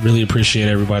 Really appreciate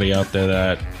everybody out there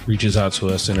that reaches out to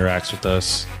us, interacts with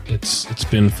us. It's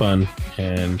been fun,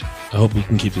 and I hope we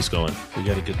can keep this going. We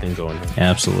got a good thing going here.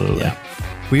 Absolutely. Yeah.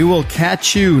 We will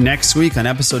catch you next week on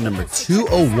episode number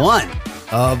 201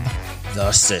 of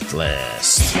The Sit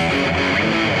List.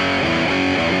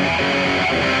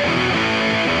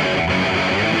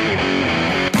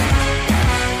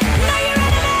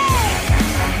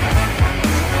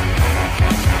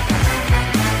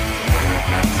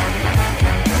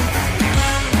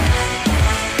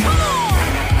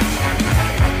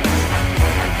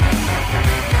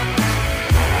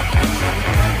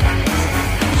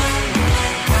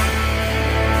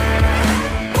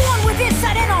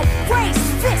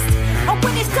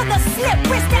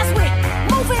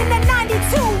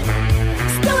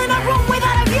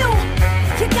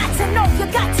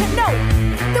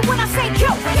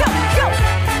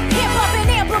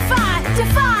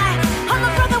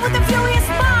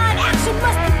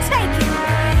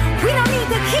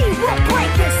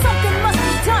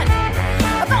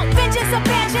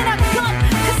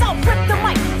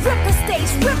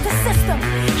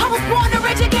 I was born to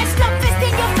rage against the fist in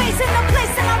your face in the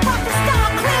place, and I rock the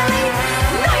style clearly.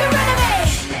 Know your enemy.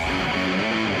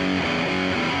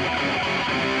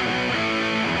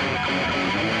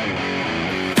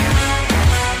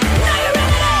 Know your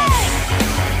enemy.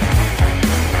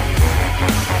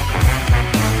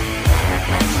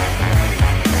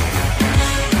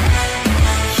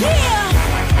 Yeah.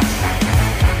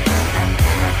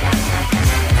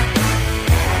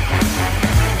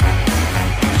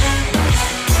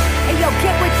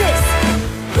 Get with this.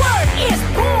 Word is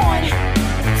born.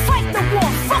 Fight the war,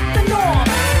 fuck the norm.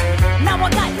 Now I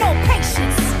got no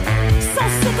patience. So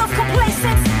sick of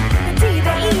complacence. The D,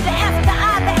 the E, the F, the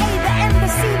I, the A, the M, the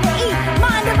C, the E.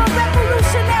 Mind of a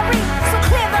revolutionary. So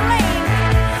clear the lane.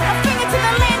 A finger to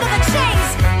the land of the chains.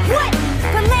 What?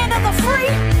 The land of the free?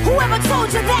 Whoever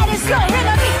told you that is your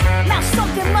enemy. Now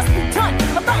something must be done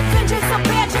about vengeance, a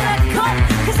badge and a gun.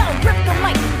 Cause I'll rip the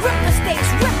mic, rip the stage,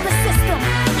 rip the system.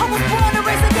 I was born to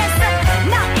raise against them.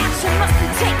 Now action must be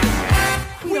taken.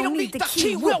 We don't need the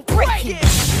key, we'll break it.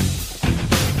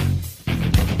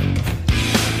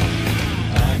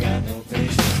 I got no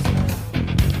patience.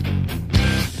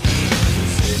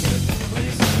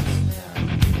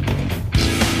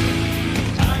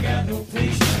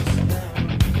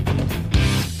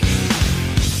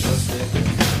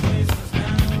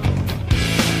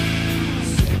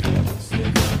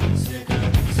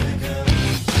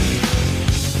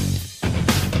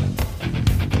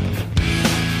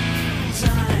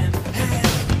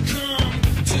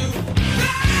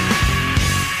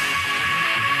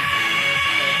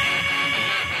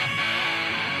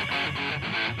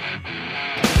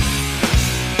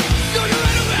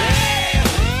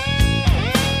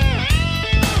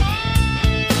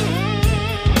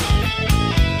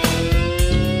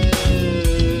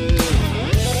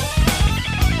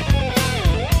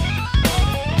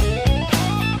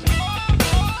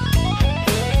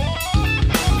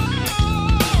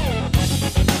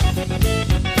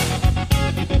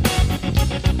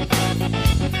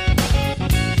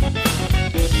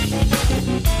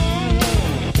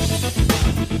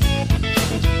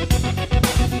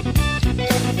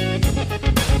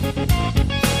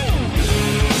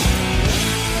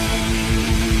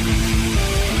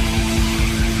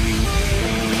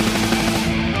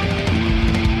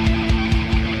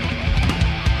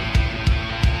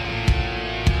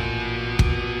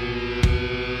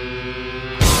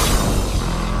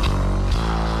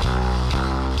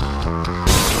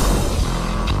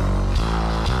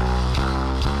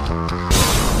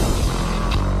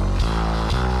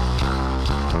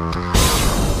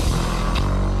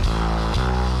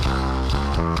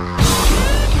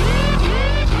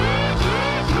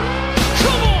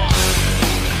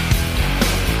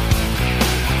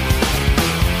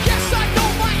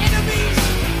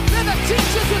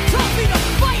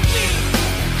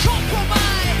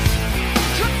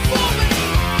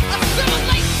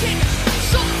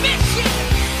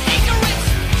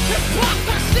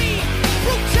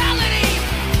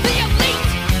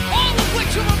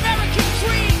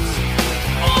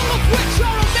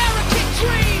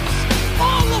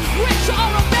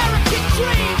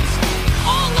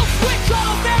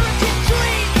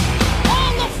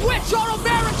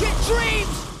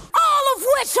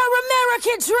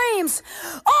 dreams,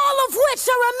 all of which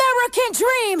are American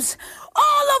dreams,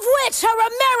 all of which are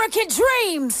American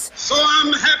dreams. So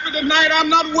I'm happy tonight. I'm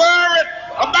not worried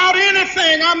about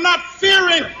anything. I'm not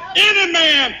fearing any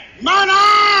man. Mine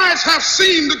eyes have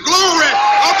seen the glory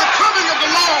of the coming of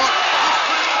the Lord.